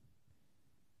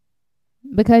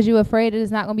 Because you're afraid that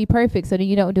it's not going to be perfect, so then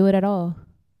you don't do it at all.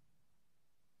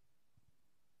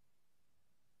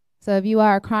 So if you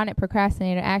are a chronic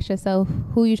procrastinator, ask yourself,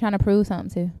 who you trying to prove something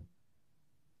to?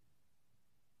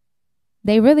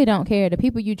 They really don't care. The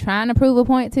people you trying to prove a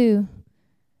point to,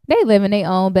 they living their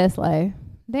own best life.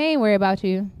 They ain't worried about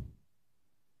you.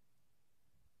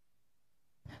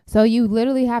 So you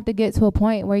literally have to get to a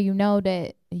point where you know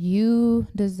that you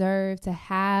deserve to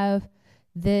have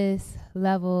this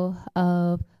level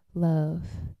of love.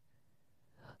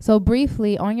 So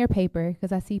briefly on your paper,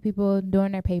 because I see people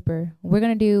doing their paper, we're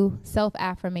going to do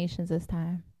self-affirmations this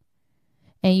time.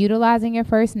 And utilizing your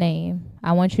first name,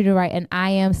 I want you to write an I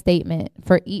am statement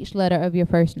for each letter of your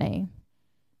first name.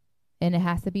 And it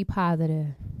has to be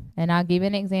positive. And I'll give you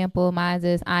an example. Mine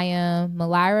is I am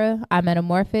Mylira, I'm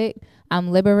metamorphic, I'm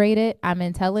liberated, I'm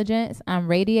intelligent, I'm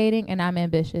radiating, and I'm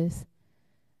ambitious.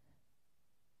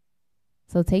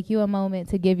 So take you a moment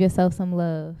to give yourself some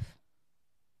love.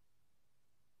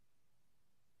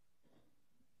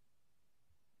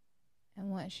 And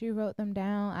once you wrote them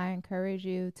down, I encourage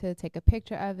you to take a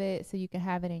picture of it so you can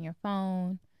have it in your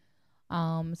phone.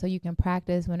 So you can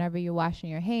practice whenever you're washing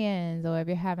your hands or if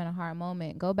you're having a hard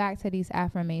moment. Go back to these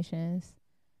affirmations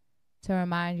to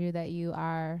remind you that you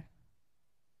are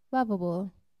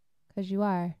lovable, because you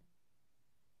are.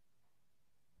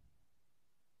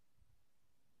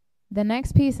 The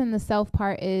next piece in the self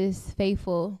part is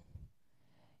faithful.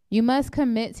 You must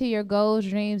commit to your goals,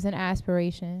 dreams, and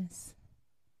aspirations.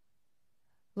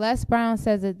 Les Brown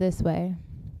says it this way: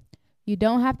 you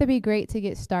don't have to be great to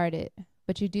get started,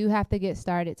 but you do have to get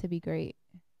started to be great.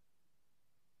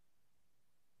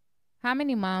 How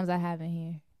many moms I have in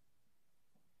here?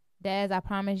 Dads, I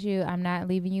promise you, I'm not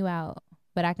leaving you out,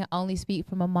 but I can only speak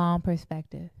from a mom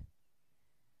perspective.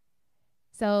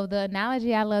 So the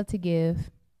analogy I love to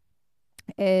give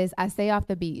is I stay off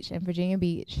the beach in Virginia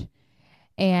Beach,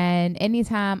 and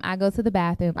anytime I go to the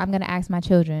bathroom, I'm going to ask my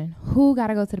children, who got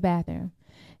to go to the bathroom?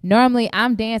 Normally,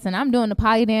 I'm dancing. I'm doing the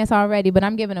poly dance already, but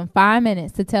I'm giving them 5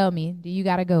 minutes to tell me, do you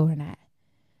got to go or not?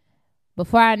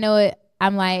 Before I know it,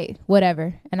 I'm like,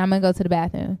 whatever, and I'm going to go to the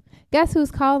bathroom. Guess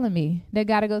who's calling me? They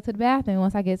got to go to the bathroom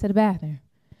once I get to the bathroom.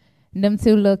 Them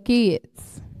two little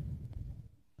kids.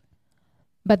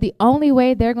 But the only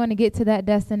way they're going to get to that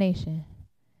destination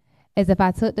is if I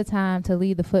took the time to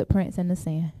leave the footprints in the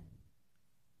sand.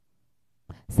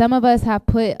 Some of us have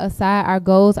put aside our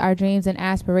goals, our dreams, and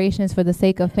aspirations for the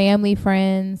sake of family,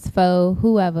 friends, foe,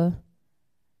 whoever.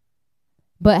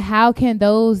 But how can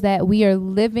those that we are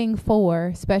living for,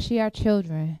 especially our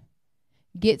children,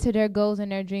 get to their goals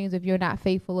and their dreams if you're not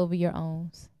faithful over your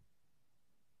own?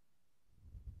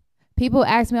 People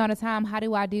ask me all the time, how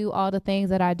do I do all the things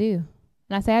that I do?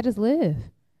 And I say, I just live.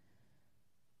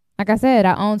 Like I said,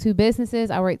 I own 2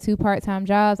 businesses. I work 2 part-time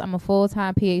jobs. I'm a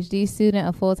full-time PhD student,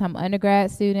 a full-time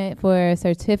undergrad student for a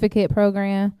certificate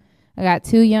program. I got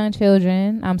 2 young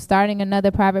children. I'm starting another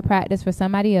private practice for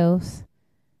somebody else.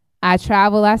 I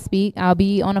travel, I speak. I'll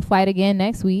be on a flight again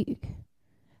next week.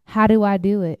 How do I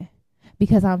do it?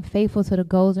 Because I'm faithful to the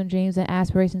goals and dreams and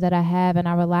aspirations that I have, and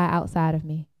I rely outside of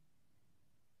me.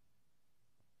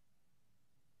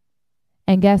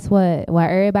 And guess what? While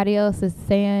everybody else is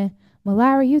saying,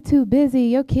 Mylira, you too busy.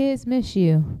 Your kids miss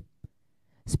you.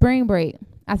 Spring break,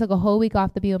 I took a whole week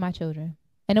off to be with my children.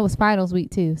 And it was finals week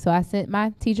too. So I sent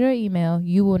my teacher an email.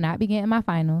 You will not be getting my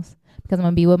finals because I'm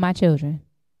going to be with my children.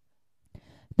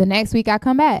 The next week I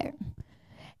come back.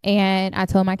 And I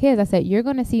told my kids, I said, you're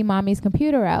going to see mommy's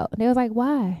computer out. They was like,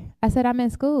 why? I said, I'm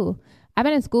in school. I've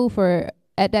been in school for,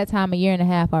 at that time, 1.5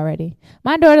 years already.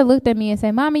 My daughter looked at me and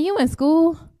said, Mommy, you in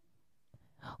school?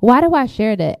 Why do I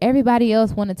share that? Everybody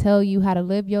else want to tell you how to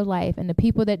live your life, and the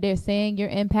people that they're saying you're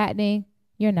impacting,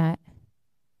 you're not.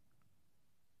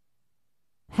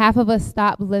 Half of us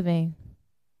stop living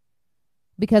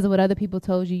because of what other people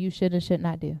told you you should and should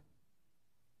not do.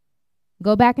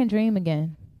 Go back and dream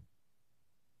again.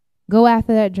 Go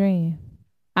after that dream.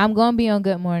 I'm going to be on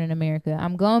Good Morning America.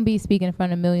 I'm going to be speaking in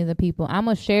front of millions of people. I'm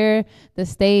going to share the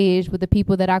stage with the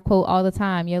people that I quote all the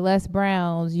time, your Les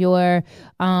Browns, your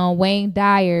Wayne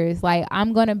Dyers. Like,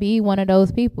 I'm going to be one of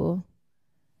those people.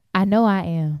 I know I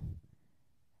am.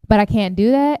 But I can't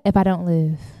do that if I don't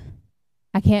live.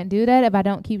 I can't do that if I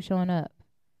don't keep showing up.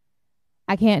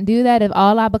 I can't do that if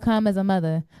all I become is a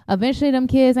mother. Eventually, them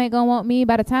kids ain't going to want me.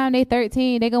 By the time they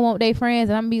 13, they going to want their friends,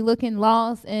 and I'm going to be looking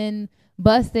lost and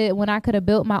busted when I could have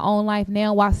built my own life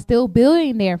now while still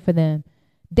building there for them.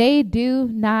 They do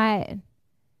not.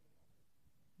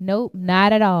 Nope,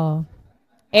 not at all.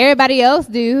 Everybody else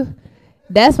do.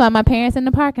 That's why my parents in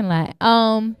the parking lot.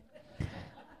 I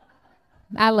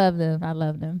love them. I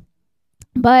love them.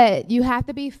 But you have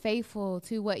to be faithful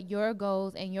to what your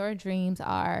goals and your dreams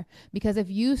are, because if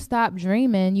you stop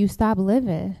dreaming, you stop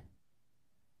living.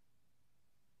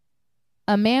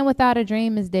 A man without a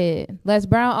dream is dead. Les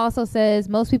Brown also says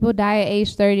most people die at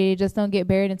age 30, they just don't get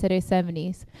buried into their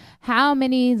 70s. How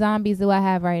many zombies do I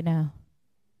have right now?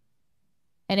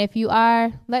 And if you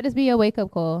are, let this be a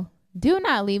wake-up call. Do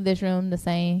not leave this room the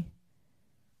same.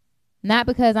 Not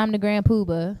because I'm the grand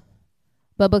poobah,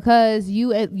 but because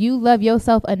you love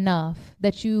yourself enough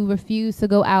that you refuse to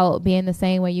go out being the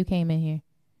same way you came in here.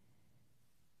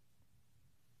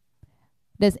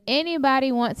 Does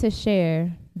anybody want to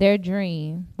share their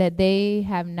dream that they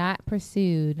have not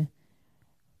pursued,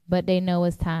 but they know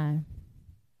it's time?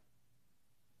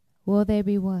 Will there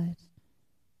be what?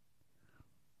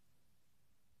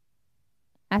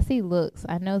 I see looks.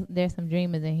 I know there's some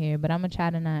dreamers in here, but I'm going to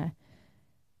try to not.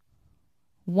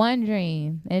 One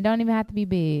dream. It don't even have to be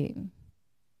big.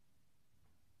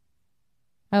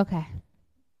 Okay.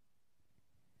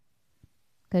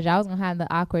 Because y'all was going to have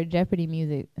the awkward Jeopardy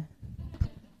music.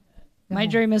 My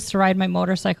dream is to ride my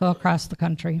motorcycle across the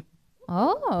country.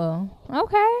 Oh,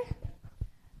 okay.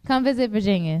 Come visit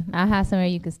Virginia. I'll have somewhere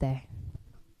you can stay.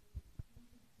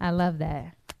 I love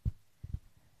that.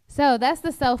 So that's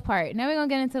the self part. Now we're going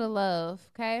to get into the love,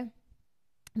 okay?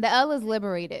 The L is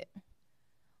liberated.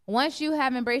 Once you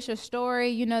have embraced your story,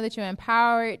 you know that you're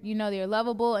empowered, you know that you're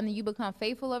lovable, and then you become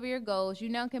faithful over your goals, you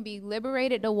now can be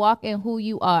liberated to walk in who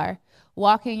you are,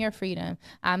 walk in your freedom.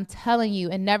 I'm telling you,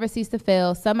 and never cease to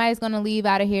fail, somebody's going to leave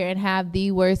out of here and have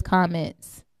the worst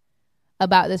comments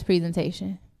about this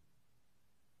presentation.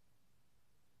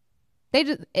 They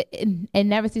just, it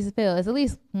never cease to fail. It's at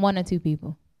least one or two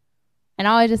people. And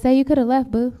I always just say, you could have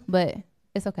left, boo, but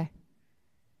it's okay.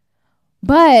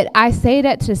 But I say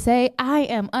that to say I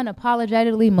am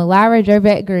unapologetically Mylira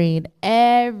Gervette Green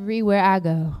everywhere I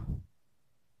go.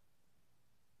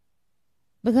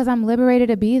 Because I'm liberated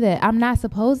to be that. I'm not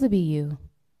supposed to be you.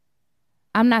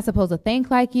 I'm not supposed to think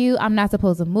like you. I'm not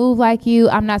supposed to move like you.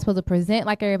 I'm not supposed to present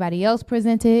like everybody else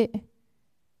presented.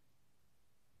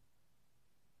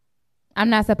 I'm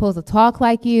not supposed to talk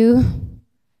like you.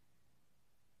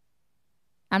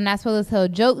 I'm not supposed to tell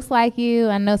jokes like you.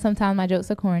 I know sometimes my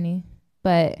jokes are corny.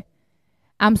 But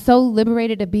I'm so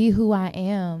liberated to be who I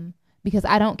am because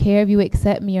I don't care if you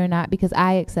accept me or not, because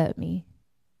I accept me.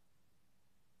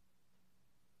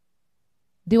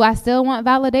 Do I still want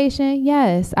validation?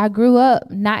 Yes. I grew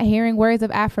up not hearing words of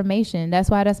affirmation.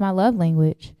 That's why that's my love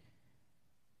language.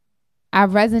 I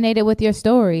resonated with your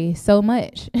story so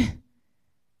much.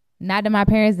 Not that my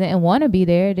parents didn't want to be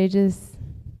there. They just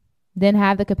didn't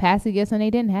have the capacity, guess when they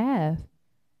didn't have.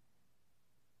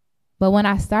 But when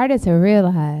I started to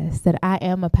realize that I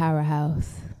am a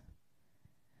powerhouse,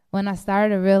 when I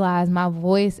started to realize my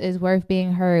voice is worth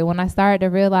being heard, when I started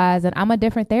to realize that I'm a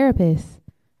different therapist.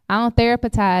 I don't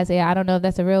therapeutize. Yeah, I don't know if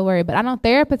that's a real word, but I don't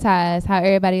therapeutize how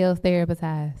everybody else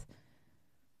therapeutize.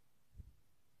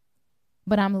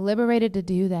 But I'm liberated to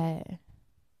do that.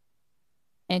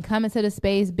 And come into the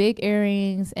space, big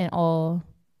earrings and all.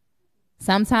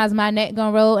 Sometimes my neck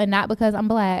gonna roll, and not because I'm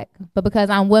black, but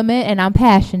because I'm woman and I'm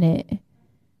passionate.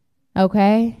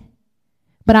 Okay?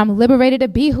 But I'm liberated to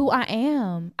be who I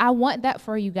am. I want that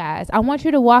for you guys. I want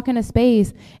you to walk in a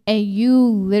space and you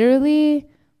literally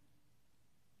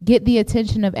get the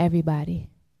attention of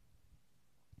everybody.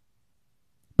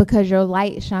 Because your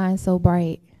light shines so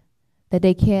bright that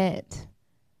they can't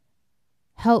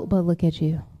help but look at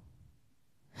you.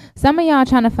 Some of y'all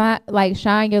trying to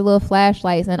shine your little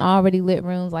flashlights in already lit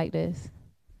rooms like this.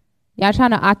 Y'all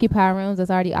trying to occupy rooms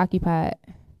that's already occupied.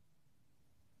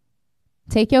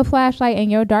 Take your flashlight in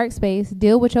your dark space,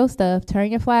 deal with your stuff,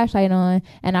 turn your flashlight on,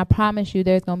 and I promise you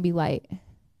there's going to be light.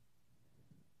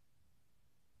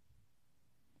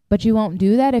 But you won't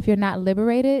do that if you're not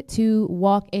liberated to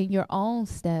walk in your own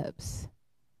steps.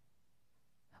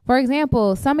 For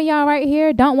example, some of y'all right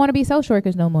here don't want to be social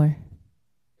workers no more.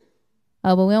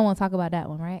 Oh, but we don't want to talk about that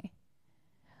one, right?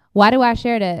 Why do I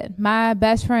share that? My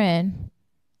best friend,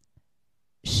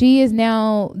 she is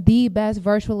now the best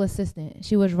virtual assistant.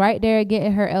 She was right there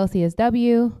getting her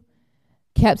LCSW,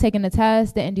 kept taking the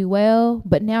test, didn't do well,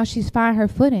 but now she's finding her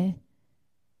footing.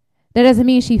 That doesn't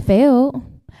mean she failed.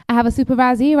 I have a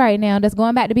supervisee right now that's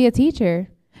going back to be a teacher.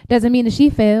 Doesn't mean that she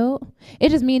failed. It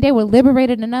just means they were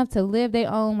liberated enough to live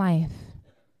their own life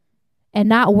and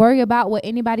not worry about what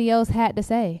anybody else had to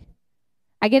say.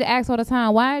 I get asked all the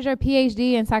time, why is your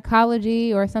PhD in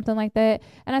psychology or something like that?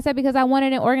 And I said, because I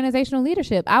wanted in organizational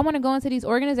leadership. I want to go into these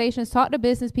organizations, talk to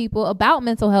business people about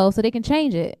mental health so they can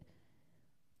change it.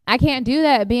 I can't do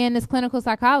that being this clinical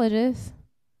psychologist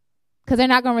because they're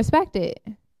not going to respect it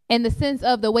in the sense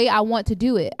of the way I want to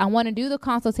do it. I want to do the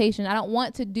consultation. I don't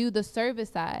want to do the service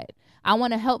side. I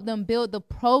want to help them build the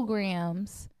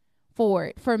programs for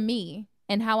it, for me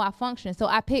and how I function. So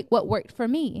I pick what worked for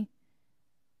me.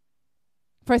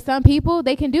 For some people,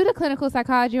 they can do the clinical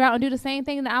psychology route and do the same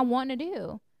thing that I want to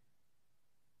do.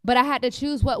 But I had to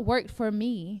choose what worked for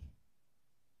me.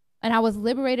 And I was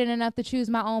liberated enough to choose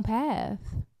my own path.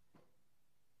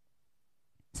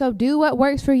 So do what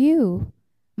works for you.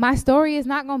 My story is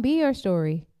not going to be your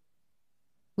story.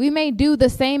 We may do the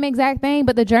same exact thing,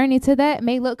 but the journey to that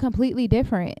may look completely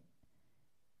different.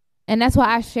 And that's why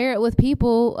I share it with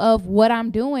people of what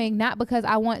I'm doing, not because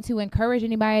I want to encourage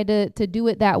anybody to do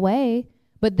it that way,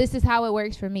 but this is how it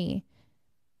works for me.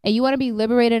 And you want to be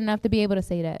liberated enough to be able to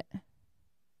say that.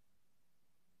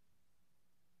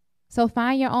 So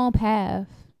find your own path.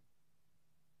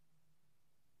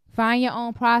 Find your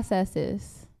own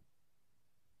processes.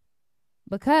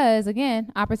 Because,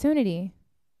 again, opportunity.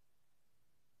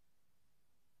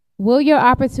 Will your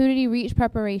opportunity reach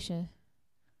preparation?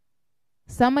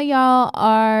 Some of y'all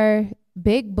are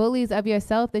big bullies of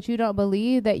yourself that you don't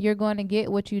believe that you're going to get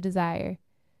what you desire.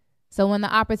 So when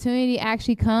the opportunity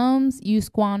actually comes, you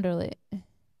squander it.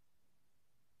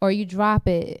 Or you drop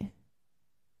it.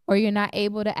 Or you're not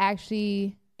able to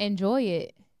actually enjoy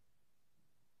it.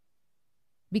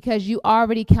 Because you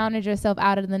already counted yourself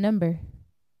out of the number.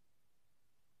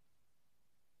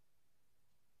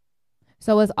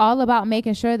 So it's all about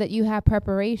making sure that you have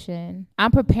preparation.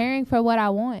 I'm preparing for what I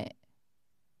want.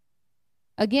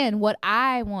 Again, what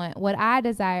I want, what I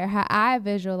desire, how I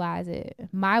visualize it.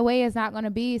 My way is not going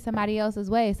to be somebody else's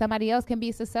way. Somebody else can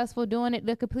be successful doing it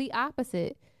the complete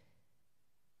opposite.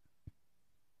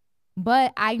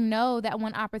 But I know that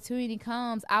when opportunity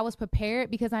comes, I was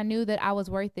prepared because I knew that I was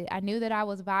worth it. I knew that I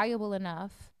was valuable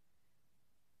enough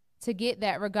to get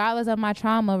that regardless of my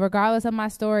trauma, regardless of my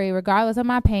story, regardless of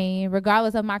my pain,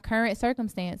 regardless of my current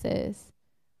circumstances.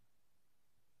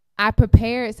 I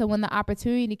prepared so when the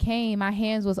opportunity came, my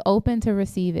hands was open to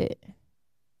receive it.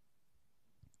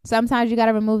 Sometimes you got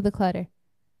to remove the clutter.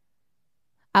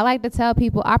 I like to tell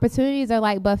people opportunities are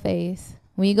like buffets.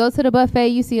 When you go to the buffet,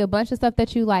 you see a bunch of stuff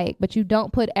that you like, but you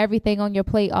don't put everything on your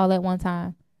plate all at one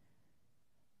time.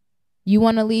 You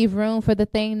want to leave room for the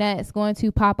thing that's going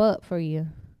to pop up for you.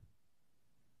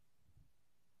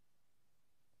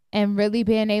 And really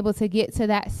being able to get to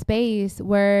that space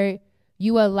where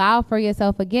you allow for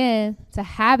yourself again to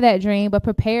have that dream, but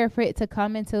prepare for it to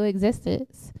come into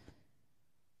existence.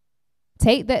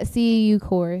 Take that CEU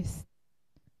course.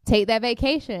 Take that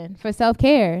vacation for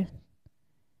self-care.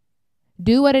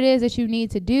 Do what it is that you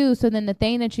need to do so then the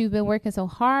thing that you've been working so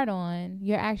hard on,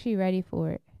 you're actually ready for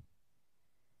it.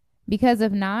 Because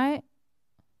if not,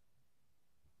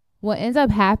 what ends up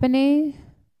happening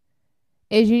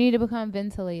is you need to become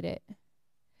ventilated.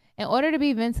 In order to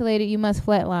be ventilated, you must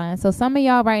flatline. So some of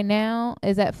y'all right now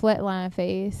is at flatline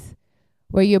phase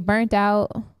where you're burnt out,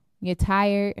 you're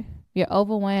tired, you're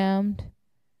overwhelmed,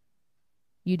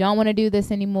 you don't want to do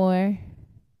this anymore.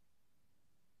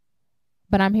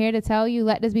 But I'm here to tell you,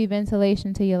 let this be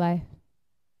ventilation to your life.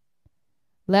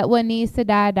 Let what needs to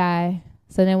die, die,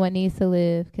 so then what needs to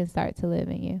live can start to live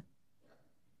in you.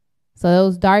 So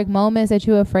those dark moments that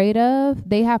you're afraid of,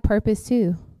 they have purpose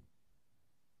too.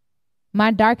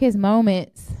 My darkest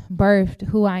moments birthed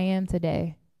who I am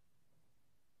today.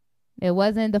 It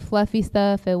wasn't the fluffy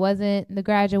stuff. It wasn't the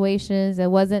graduations. It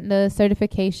wasn't the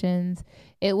certifications.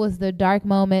 It was the dark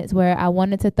moments where I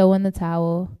wanted to throw in the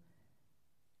towel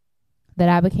that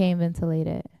I became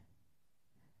ventilated.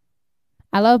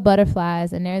 I love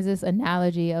butterflies, and there's this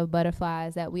analogy of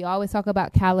butterflies that we always talk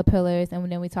about caterpillars, and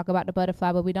then we talk about the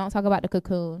butterfly, but we don't talk about the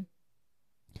cocoon.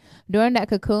 During that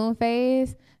cocoon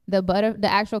phase, the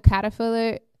actual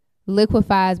caterpillar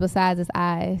liquefies besides its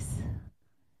eyes.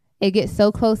 It gets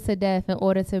so close to death in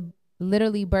order to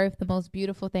literally birth the most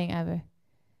beautiful thing ever.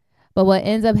 But what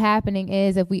ends up happening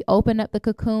is if we open up the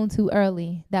cocoon too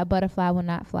early, that butterfly will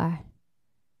not fly.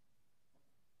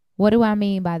 What do I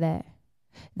mean by that?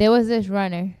 There was this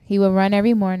runner. He would run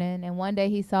every morning, and one day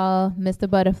he saw Mr.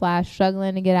 Butterfly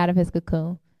struggling to get out of his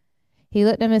cocoon. He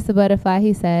looked at Mr. Butterfly.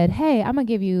 He said, "Hey, I'm gonna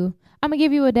give you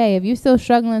a day. If you're still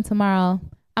struggling tomorrow,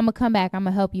 I'm gonna come back. I'm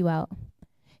gonna help you out."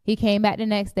 He came back the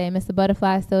next day. Mr.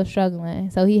 Butterfly is still struggling.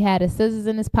 So he had his scissors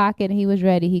in his pocket and he was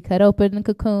ready. He cut open the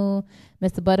cocoon.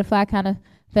 Mr. Butterfly kind of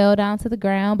fell down to the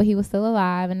ground, but he was still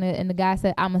alive. And the guy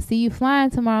said, "I'm gonna see you flying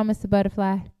tomorrow, Mr.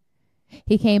 Butterfly."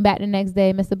 He came back the next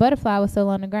day. Mr. Butterfly was still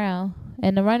on the ground.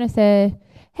 And the runner said,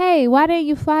 "Hey, why didn't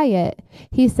you fly yet?"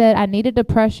 He said, "I needed the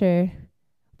pressure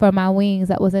for my wings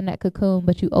that was in that cocoon,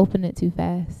 but you opened it too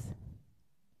fast."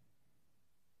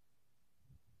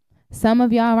 Some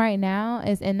of y'all right now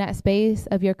is in that space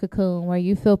of your cocoon where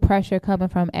you feel pressure coming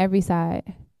from every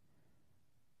side.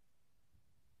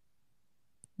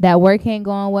 That work ain't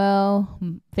going well,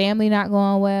 family not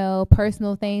going well,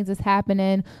 personal things is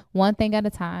happening, one thing at a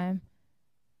time.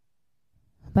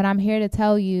 But I'm here to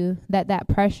tell you that that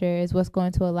pressure is what's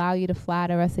going to allow you to fly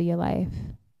the rest of your life,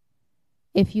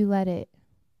 if you let it.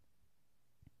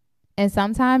 And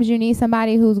sometimes you need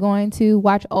somebody who's going to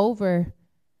watch over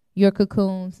your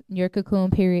cocoon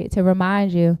period to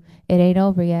remind you it ain't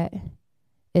over yet.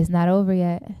 It's not over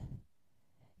yet.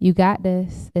 You got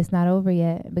this. It's not over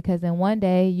yet. Because then one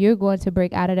day you're going to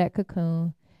break out of that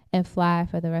cocoon and fly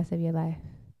for the rest of your life.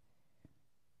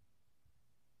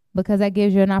 Because that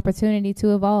gives you an opportunity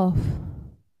to evolve.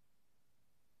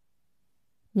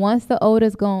 Once the old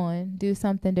is gone, do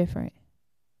something different.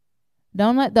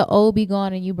 Don't let the old be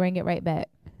gone and you bring it right back.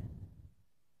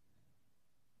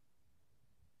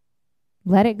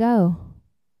 Let it go.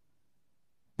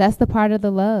 That's the part of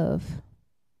the love.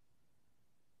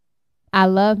 I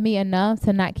love me enough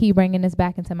to not keep bringing this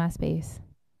back into my space.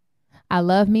 I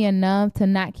love me enough to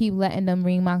not keep letting them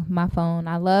ring my phone.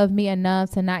 I love me enough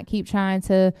to not keep trying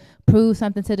to prove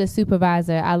something to the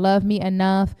supervisor. I love me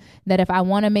enough that if I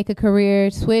want to make a career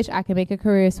switch, I can make a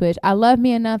career switch. I love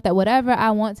me enough that whatever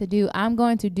I want to do, I'm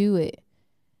going to do it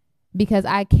because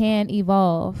I can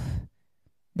evolve.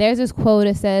 There's this quote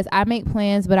that says, "I make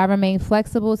plans, but I remain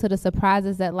flexible to the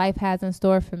surprises that life has in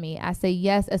store for me. I say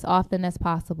yes as often as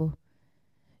possible."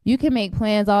 You can make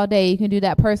plans all day. You can do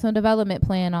that personal development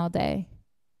plan all day.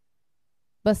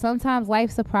 But sometimes life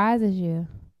surprises you.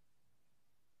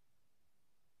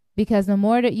 Because the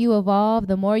more that you evolve,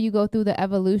 the more you go through the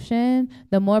evolution,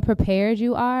 the more prepared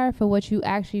you are for what you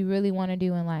actually really want to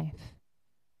do in life.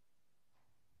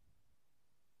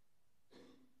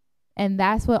 And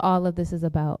that's what all of this is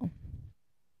about.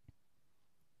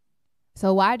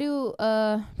 So why do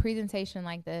a presentation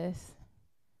like this?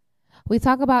 We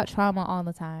talk about trauma all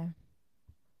the time.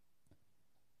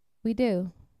 We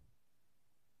do.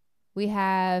 We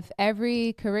have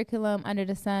every curriculum under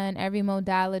the sun, every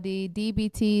modality,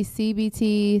 DBT,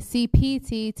 CBT,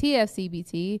 CPT,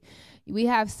 TFCBT. We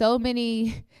have so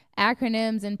many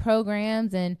acronyms and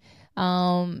programs and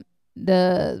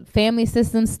the family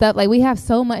system stuff. Like, we have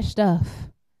so much stuff.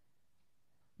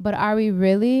 But are we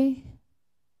really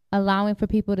allowing for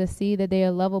people to see that they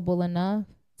are lovable enough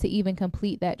to even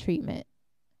complete that treatment?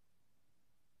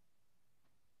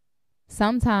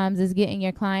 Sometimes it's getting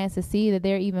your clients to see that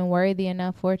they're even worthy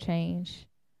enough for change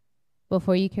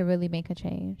before you can really make a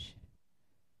change.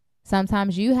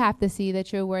 Sometimes you have to see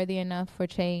that you're worthy enough for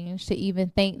change to even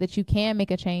think that you can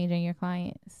make a change in your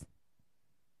clients.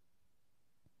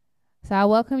 So I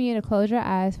welcome you to close your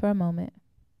eyes for a moment.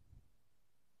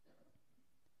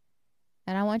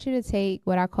 And I want you to take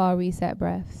what I call reset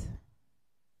breaths.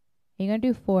 You're going to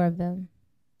do 4 of them.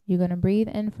 You're going to breathe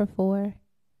in for 4.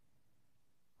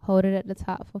 Hold it at the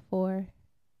top for 4.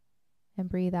 And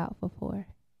breathe out for 4.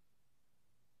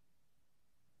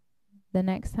 The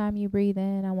next time you breathe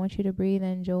in, I want you to breathe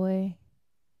in joy.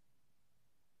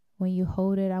 When you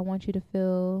hold it, I want you to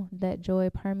feel that joy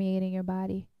permeating your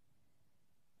body.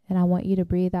 And I want you to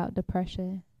breathe out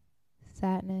depression,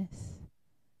 sadness,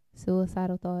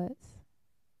 suicidal thoughts.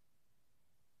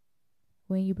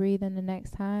 When you breathe in the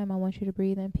next time, I want you to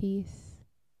breathe in peace.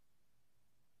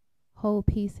 Hold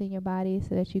peace in your body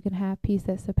so that you can have peace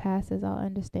that surpasses all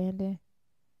understanding.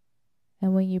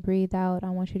 And when you breathe out,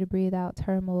 I want you to breathe out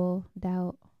turmoil,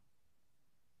 doubt,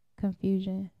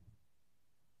 confusion.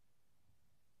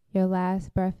 Your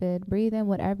last breath in, breathe in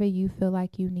whatever you feel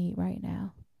like you need right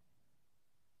now.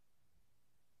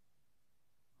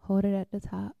 Hold it at the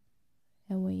top.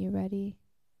 And when you're ready,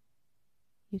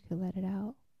 you can let it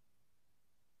out.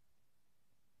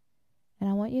 And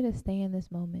I want you to stay in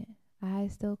this moment,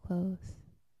 eyes still closed.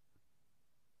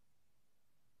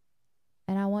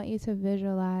 And I want you to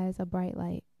visualize a bright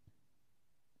light.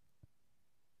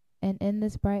 And in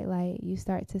this bright light, you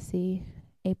start to see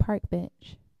a park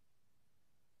bench.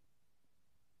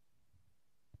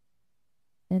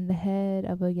 In the head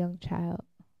of a young child.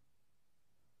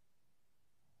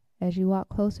 As you walk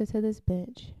closer to this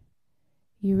bench,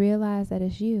 you realize that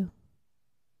it's you.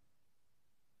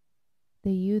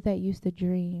 The you that used to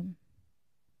dream.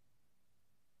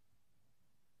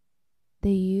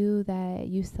 The you that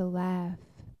used to laugh.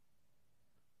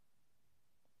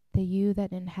 The you that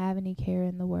didn't have any care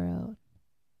in the world.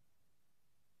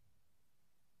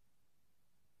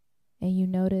 And you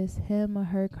notice him or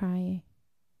her crying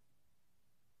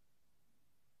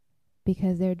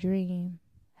because their dream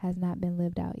has not been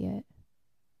lived out yet.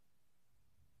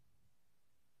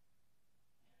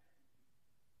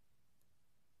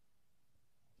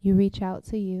 You reach out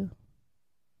to you.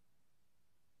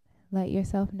 Let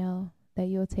yourself know that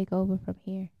you'll take over from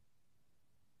here,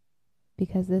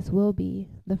 because this will be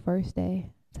the first day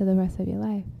to the rest of your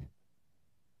life.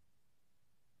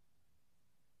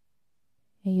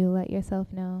 And you let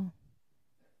yourself know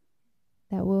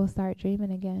that we'll start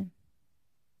dreaming again.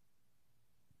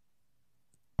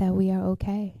 That we are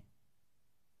okay.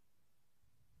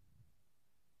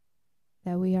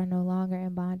 That we are no longer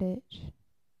in bondage.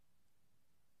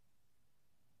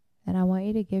 And I want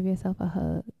you to give yourself a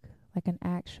hug, like an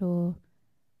actual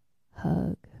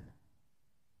hug.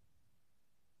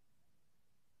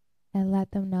 And let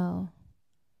them know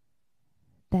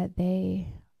that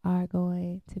they are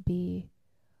going to be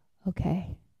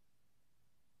okay.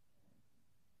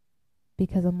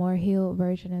 Because a more healed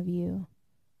version of you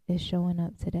is showing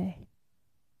up today.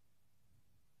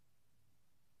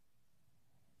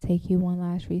 Take you one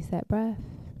last reset breath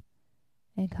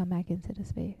and come back into the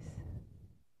space.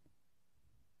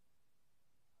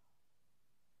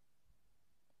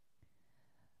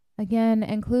 Again,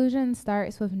 inclusion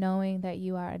starts with knowing that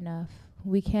you are enough.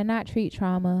 We cannot treat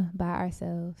trauma by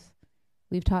ourselves.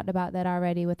 We've talked about that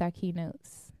already with our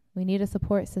keynotes. We need a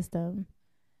support system.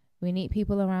 We need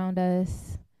people around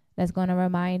us that's going to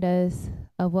remind us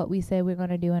of what we said we're going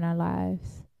to do in our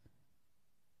lives.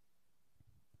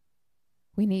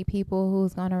 We need people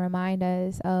who's going to remind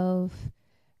us of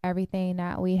everything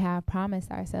that we have promised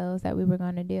ourselves that we were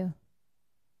going to do.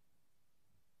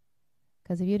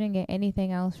 Because if you didn't get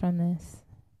anything else from this,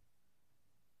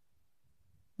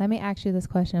 let me ask you this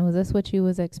question. Was this what you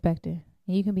was expecting?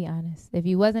 And you can be honest. If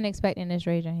you wasn't expecting this,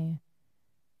 raise your hand.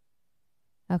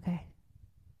 Okay.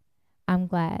 I'm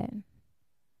glad.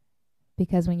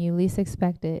 Because when you least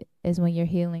expect it is when your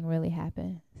healing really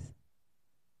happens.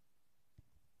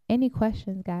 Any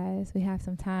questions, guys? We have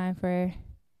some time for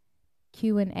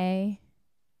Q&A.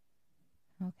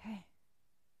 Okay.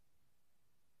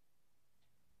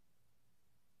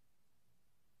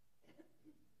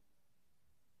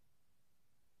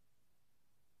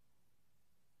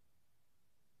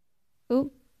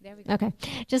 Ooh, There we go. okay.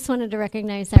 Just wanted to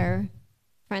recognize our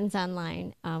friends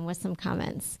online with some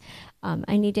comments.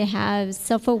 I need to have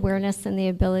self-awareness and the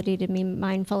ability to be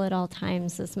mindful at all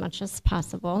times as much as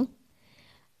possible.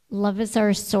 Love is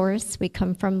our source. We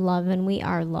come from love and we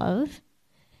are love.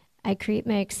 I create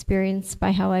my experience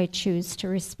by how I choose to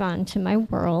respond to my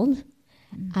world.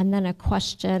 And then a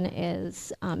question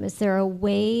is there a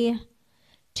way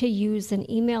to use an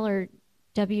email or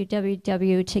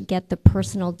www to get the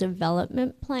personal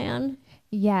development plan?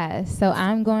 Yes, so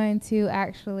I'm going to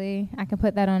actually, I can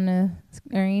put that on the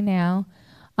screen now.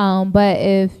 But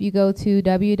if you go to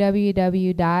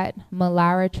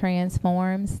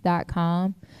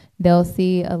www.myliratransforms.com, they'll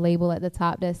see a label at the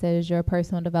top that says your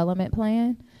personal development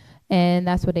plan. And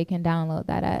that's where they can download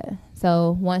that at.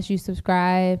 So once you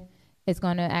subscribe, it's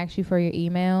going to ask you for your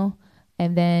email,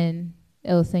 and then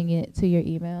it'll send it to your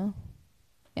email.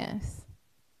 Yes.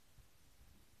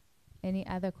 Any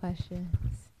other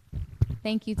questions?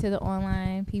 Thank you to the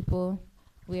online people.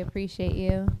 We appreciate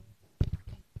you.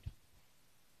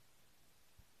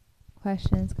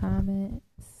 Questions, comments?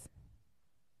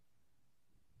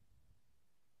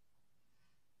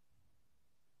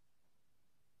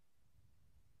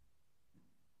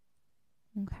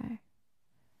 Okay.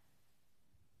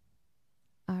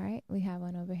 All right, we have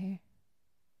one over here.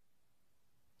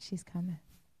 She's coming.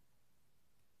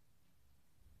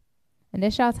 And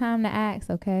this y'all time to ask,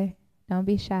 okay? Don't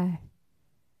be shy.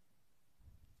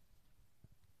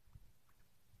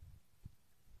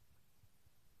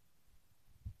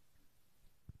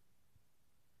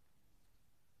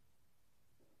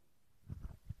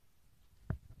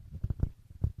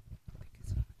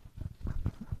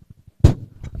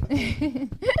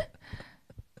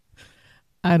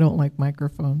 I don't like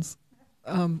microphones.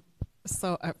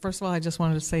 So first of all, I just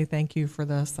wanted to say thank you for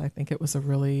this. I think it was a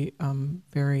really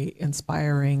very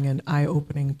inspiring and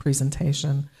eye-opening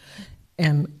presentation.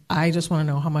 And I just want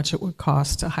to know how much it would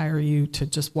cost to hire you to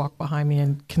just walk behind me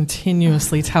and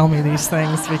continuously tell me these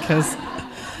things, because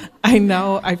I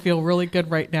know I feel really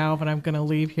good right now, but I'm going to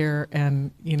leave here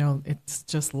and, you know, it's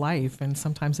just life. And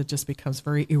sometimes it just becomes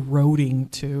very eroding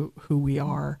to who we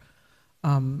are.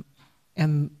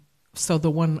 And so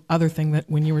the one other thing that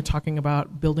when you were talking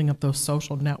about building up those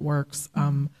social networks,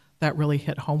 that really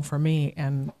hit home for me.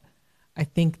 And I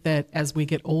think that as we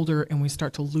get older and we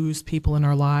start to lose people in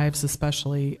our lives,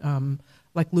 especially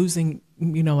like losing,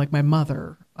 you know, like my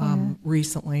mother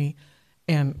recently,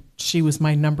 and she was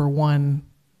my number one,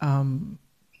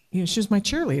 you know, she was my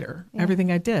cheerleader. Yeah.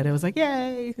 Everything I did, it was like,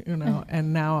 yay, you know,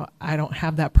 and now I don't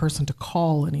have that person to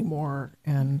call anymore,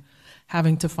 and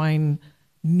having to find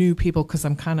new people, because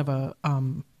I'm kind of a,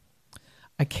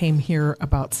 I came here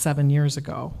about 7 years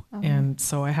ago, and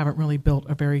so I haven't really built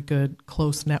a very good,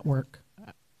 close network.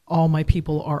 All my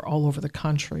people are all over the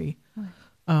country.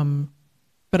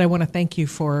 But I want to thank you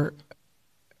for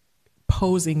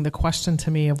posing the question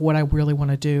to me of what I really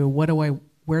want to do. Where do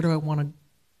I want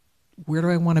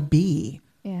to be?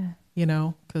 Yeah. You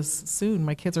know, because soon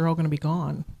my kids are all going to be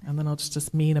gone, and then I'll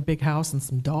just me in a big house and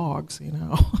some dogs, you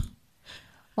know.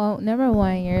 Well, number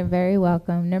one, you're very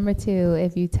welcome. Number two,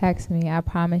 if you text me, I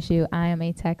promise you I am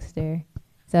a texter.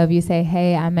 So if you say,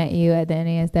 hey, I met you at the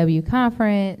NASW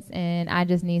conference and I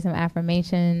just need some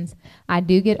affirmations, I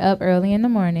do get up early in the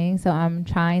morning, so I'm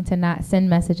trying to not send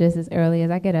messages as early as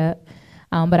I get up.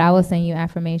 But I will send you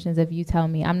affirmations if you tell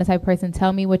me. I'm the type of person,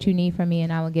 tell me what you need from me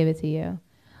and I will give it to you.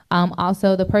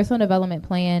 Also, the personal development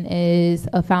plan is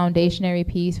a foundationary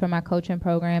piece for my coaching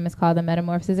program. It's called the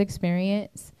Metamorphosis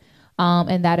Experience.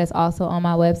 And that is also on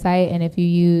my website. And if you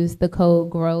use the code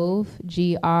GROVE,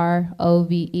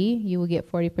 GROVE, you will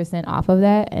get 40% off of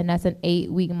that. And that's an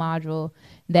 8-week module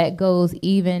that goes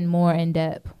even more in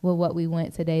depth with what we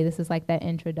went today. This is like that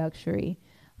introductory.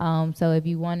 So if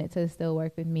you wanted to still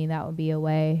work with me, that would be a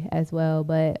way as well.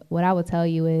 But what I would tell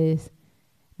you is,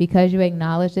 because you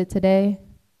acknowledged it today,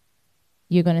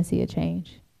 you're going to see a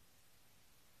change.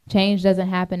 Change doesn't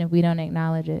happen if we don't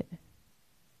acknowledge it.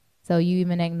 So you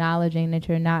even acknowledging that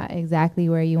you're not exactly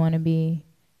where you want to be,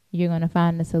 you're going to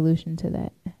find a solution to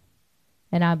that.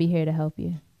 And I'll be here to help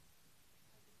you.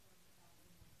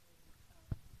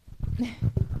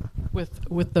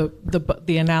 With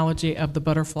the analogy of the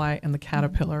butterfly and the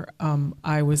caterpillar,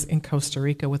 I was in Costa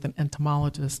Rica with an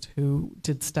entomologist who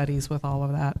did studies with all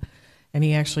of that. And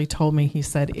he actually told me, he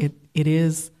said, it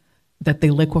is that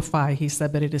they liquefy. He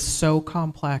said, but it is so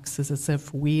complex, it's as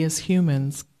if we as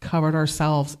humans covered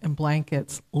ourselves in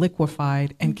blankets,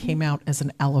 liquefied, and came out as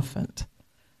an elephant.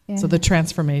 Yeah. So the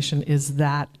transformation is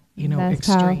that, you know, that's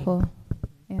extreme. Powerful.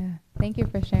 Yeah, thank you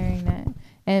for sharing that.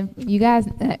 And you guys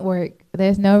at work,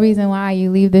 there's no reason why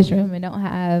you leave this room and don't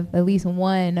have at least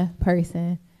one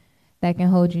person that can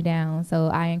hold you down. So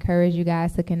I encourage you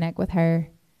guys to connect with her,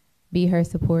 be her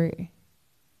support.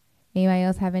 Anybody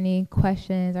else have any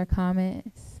questions or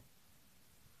comments?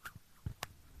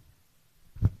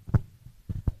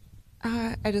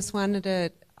 I just wanted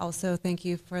to also thank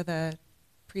you for the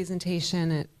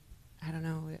presentation. I don't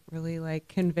know, it really like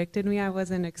convicted me. I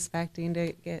wasn't expecting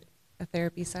to get a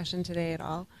therapy session today at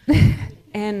all.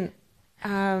 And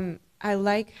I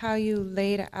like how you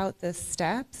laid out the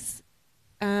steps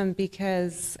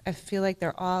because I feel like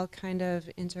they're all kind of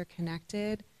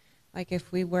interconnected. Like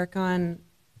if we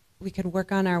could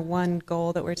work on our one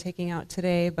goal that we're taking out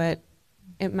today, but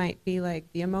it might be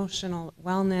like the emotional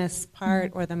wellness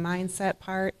part or the mindset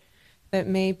part that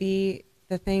may be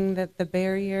the thing that the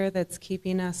barrier that's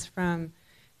keeping us from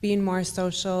being more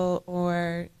social,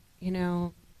 or, you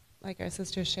know, like our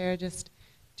sister shared, just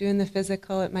doing the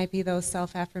physical. It might be those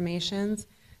self-affirmations.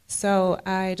 So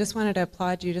I just wanted to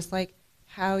applaud you, just like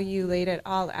how you laid it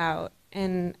all out,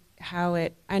 and I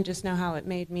just know how it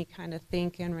made me kind of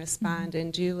think and respond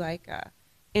and do like a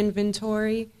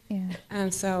inventory. Yeah.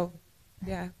 So,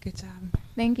 yeah, good job.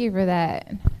 Thank you for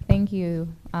that. Thank you,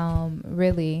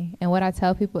 really. And what I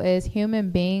tell people is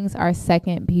human beings are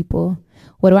second people.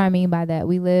 What do I mean by that?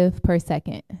 We live per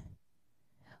second.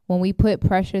 When we put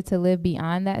pressure to live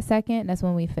beyond that second, that's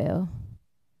when we fail.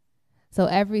 So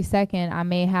every second I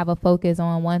may have a focus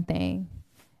on one thing,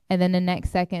 and then the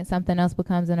next second, something else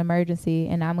becomes an emergency,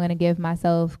 and I'm going to give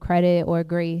myself credit or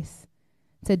grace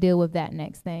to deal with that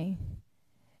next thing.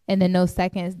 And then those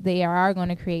seconds, they are going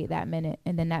to create that minute,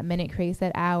 and then that minute creates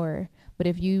that hour. But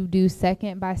if you do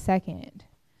second by second,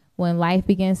 when life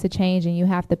begins to change and you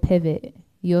have to pivot,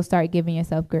 you'll start giving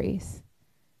yourself grace.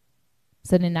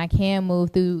 So then I can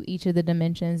move through each of the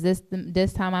dimensions.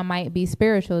 This time I might be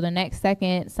spiritual. The next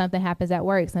second something happens at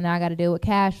work, so now I got to deal with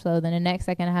cash flow. Then the next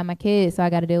second I have my kids, so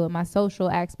I got to deal with my social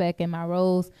aspect and my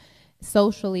roles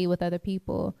socially with other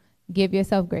people. Give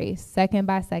yourself grace, second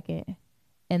by second,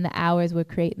 and the hours will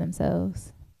create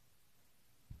themselves.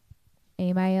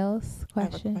 Anybody else?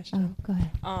 Question? I have a question. Oh, go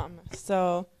ahead.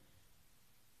 So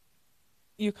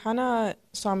you kind of,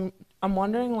 so I'm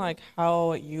wondering like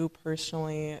how you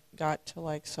personally got to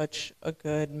like such a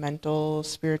good mental,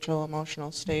 spiritual,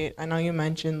 emotional state. I know you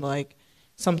mentioned like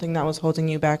something that was holding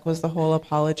you back was the whole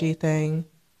apology thing,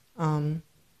 and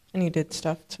you did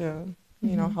stuff to,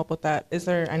 you know, help with that. Is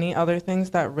there any other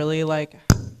things that really like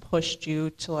pushed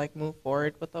you to like move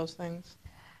forward with those things?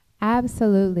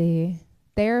 Absolutely.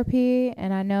 Therapy,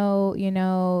 and I know, you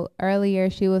know, earlier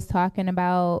she was talking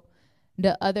about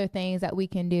the other things that we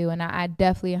can do, and I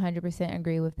definitely 100%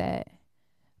 agree with that.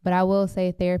 But I will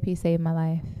say therapy saved my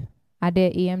life. I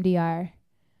did EMDR,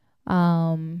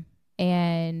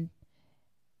 and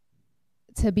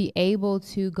to be able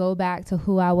to go back to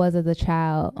who I was as a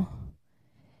child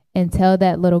and tell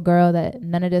that little girl that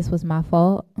none of this was my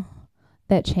fault,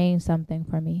 that changed something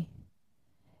for me.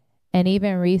 And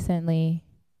even recently,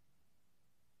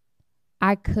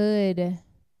 I could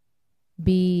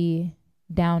be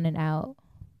down and out,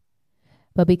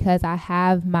 but because I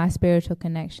have my spiritual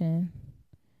connection,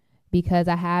 because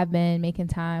I have been making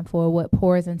time for what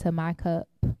pours into my cup,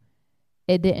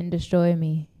 it didn't destroy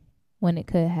me when it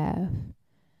could have.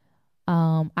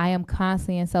 I am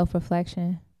constantly in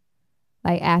self-reflection.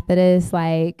 Like after this,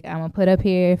 like I'm gonna put up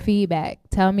here feedback.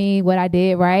 Tell me what I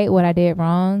did right, what I did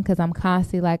wrong, because I'm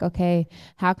constantly like, okay,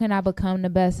 how can I become the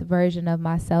best version of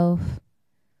myself?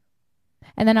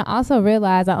 And then I also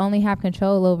realized I only have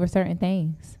control over certain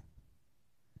things.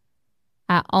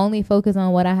 I only focus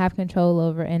on what I have control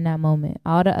over in that moment.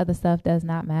 All the other stuff does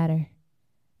not matter.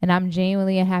 And I'm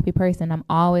genuinely a happy person. I'm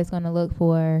always going to look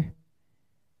for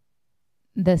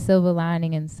the silver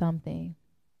lining in something.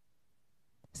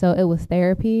 So it was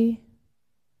therapy.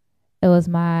 It was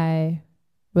my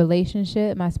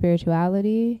relationship, my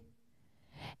spirituality.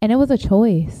 And it was a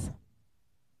choice.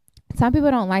 Some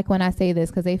people don't like when I say this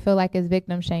because they feel like it's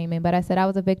victim shaming, but I said I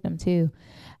was a victim too.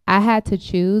 I had to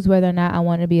choose whether or not I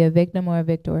wanted to be a victim or a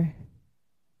victor.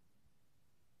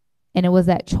 And it was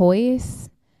that choice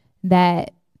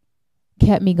that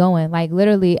kept me going. Like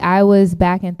literally, I was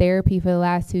back in therapy for the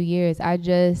last 2 years. I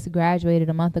just graduated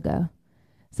a month ago.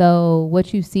 So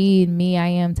what you see in me, I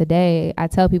am today. I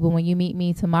tell people when you meet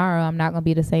me tomorrow, I'm not going to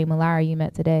be the same Mylira you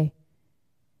met today.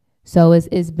 So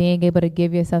it's being able to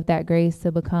give yourself that grace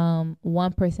to become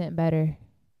 1% better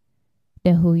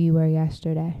than who you were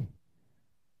yesterday.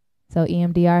 So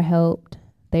EMDR helped,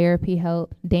 therapy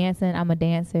helped, dancing, I'm a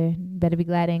dancer. Better be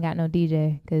glad I ain't got no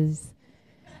DJ because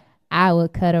I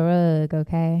would cut a rug,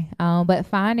 okay? But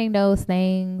finding those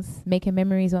things, making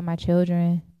memories with my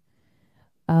children,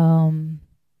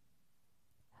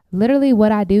 literally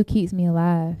what I do keeps me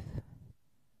alive.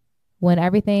 When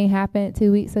everything happened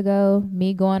 2 weeks ago,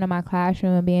 me going to my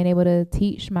classroom and being able to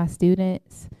teach my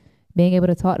students, being able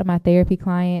to talk to my therapy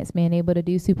clients, being able to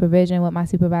do supervision with my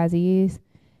supervisees,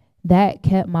 that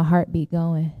kept my heartbeat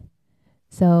going.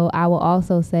 So I will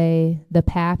also say the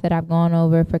path that I've gone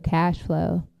over for cash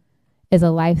flow is a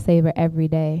lifesaver every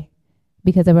day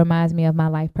because it reminds me of my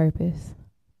life purpose.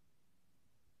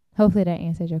 Hopefully that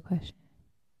answers your question.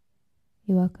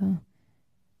 You're welcome.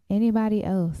 Anybody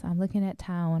else? I'm looking at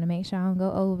time. I want to make sure I don't go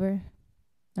over.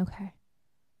 Okay.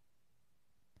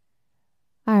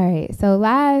 All right. So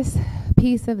last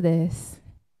piece of this,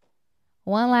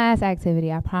 one last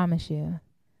activity, I promise you,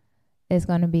 is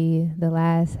going to be the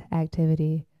last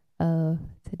activity of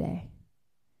today.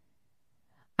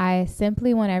 I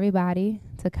simply want everybody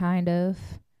to kind of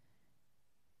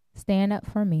stand up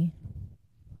for me.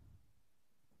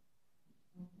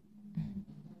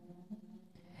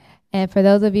 And for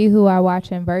those of you who are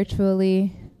watching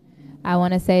virtually, I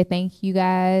want to say thank you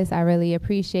guys. I really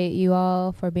appreciate you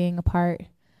all for being a part.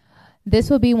 This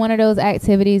will be one of those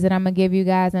activities that I'm going to give you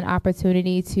guys an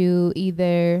opportunity to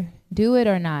either do it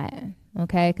or not,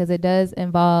 okay? Because it does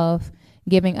involve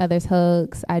giving others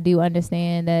hugs. I do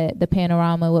understand that the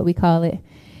panorama, what we call it,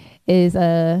 is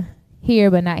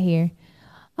here but not here.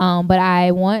 But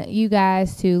I want you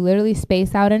guys to literally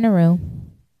space out in the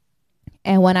room.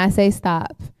 And when I say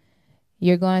stop,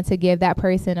 you're going to give that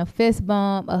person a fist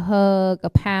bump, a hug, a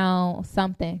pound,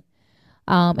 something.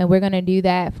 And we're going to do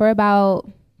that for about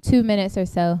 2 minutes or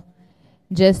so,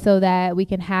 just so that we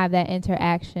can have that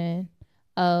interaction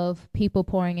of people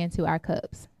pouring into our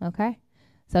cups, okay?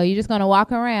 So you're just going to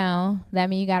walk around. That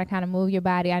means you got to kind of move your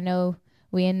body. I know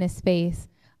we in this space.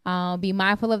 Be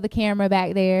mindful of the camera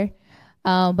back there.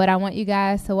 But I want you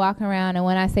guys to walk around, and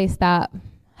when I say stop,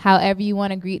 however you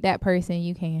want to greet that person,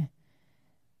 you can.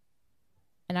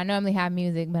 And I normally have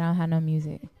music, but I don't have no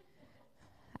music.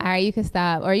 All right, you can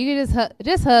stop. Or you can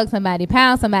just hug somebody,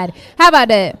 pound somebody. How about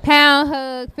that? Pound,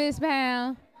 hug, fist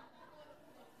pound,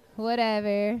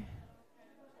 whatever.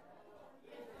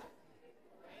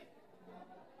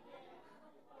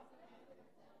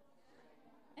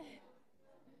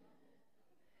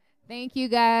 Thank you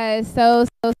guys so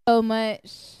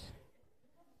much.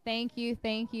 Thank you.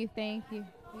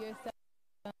 You're so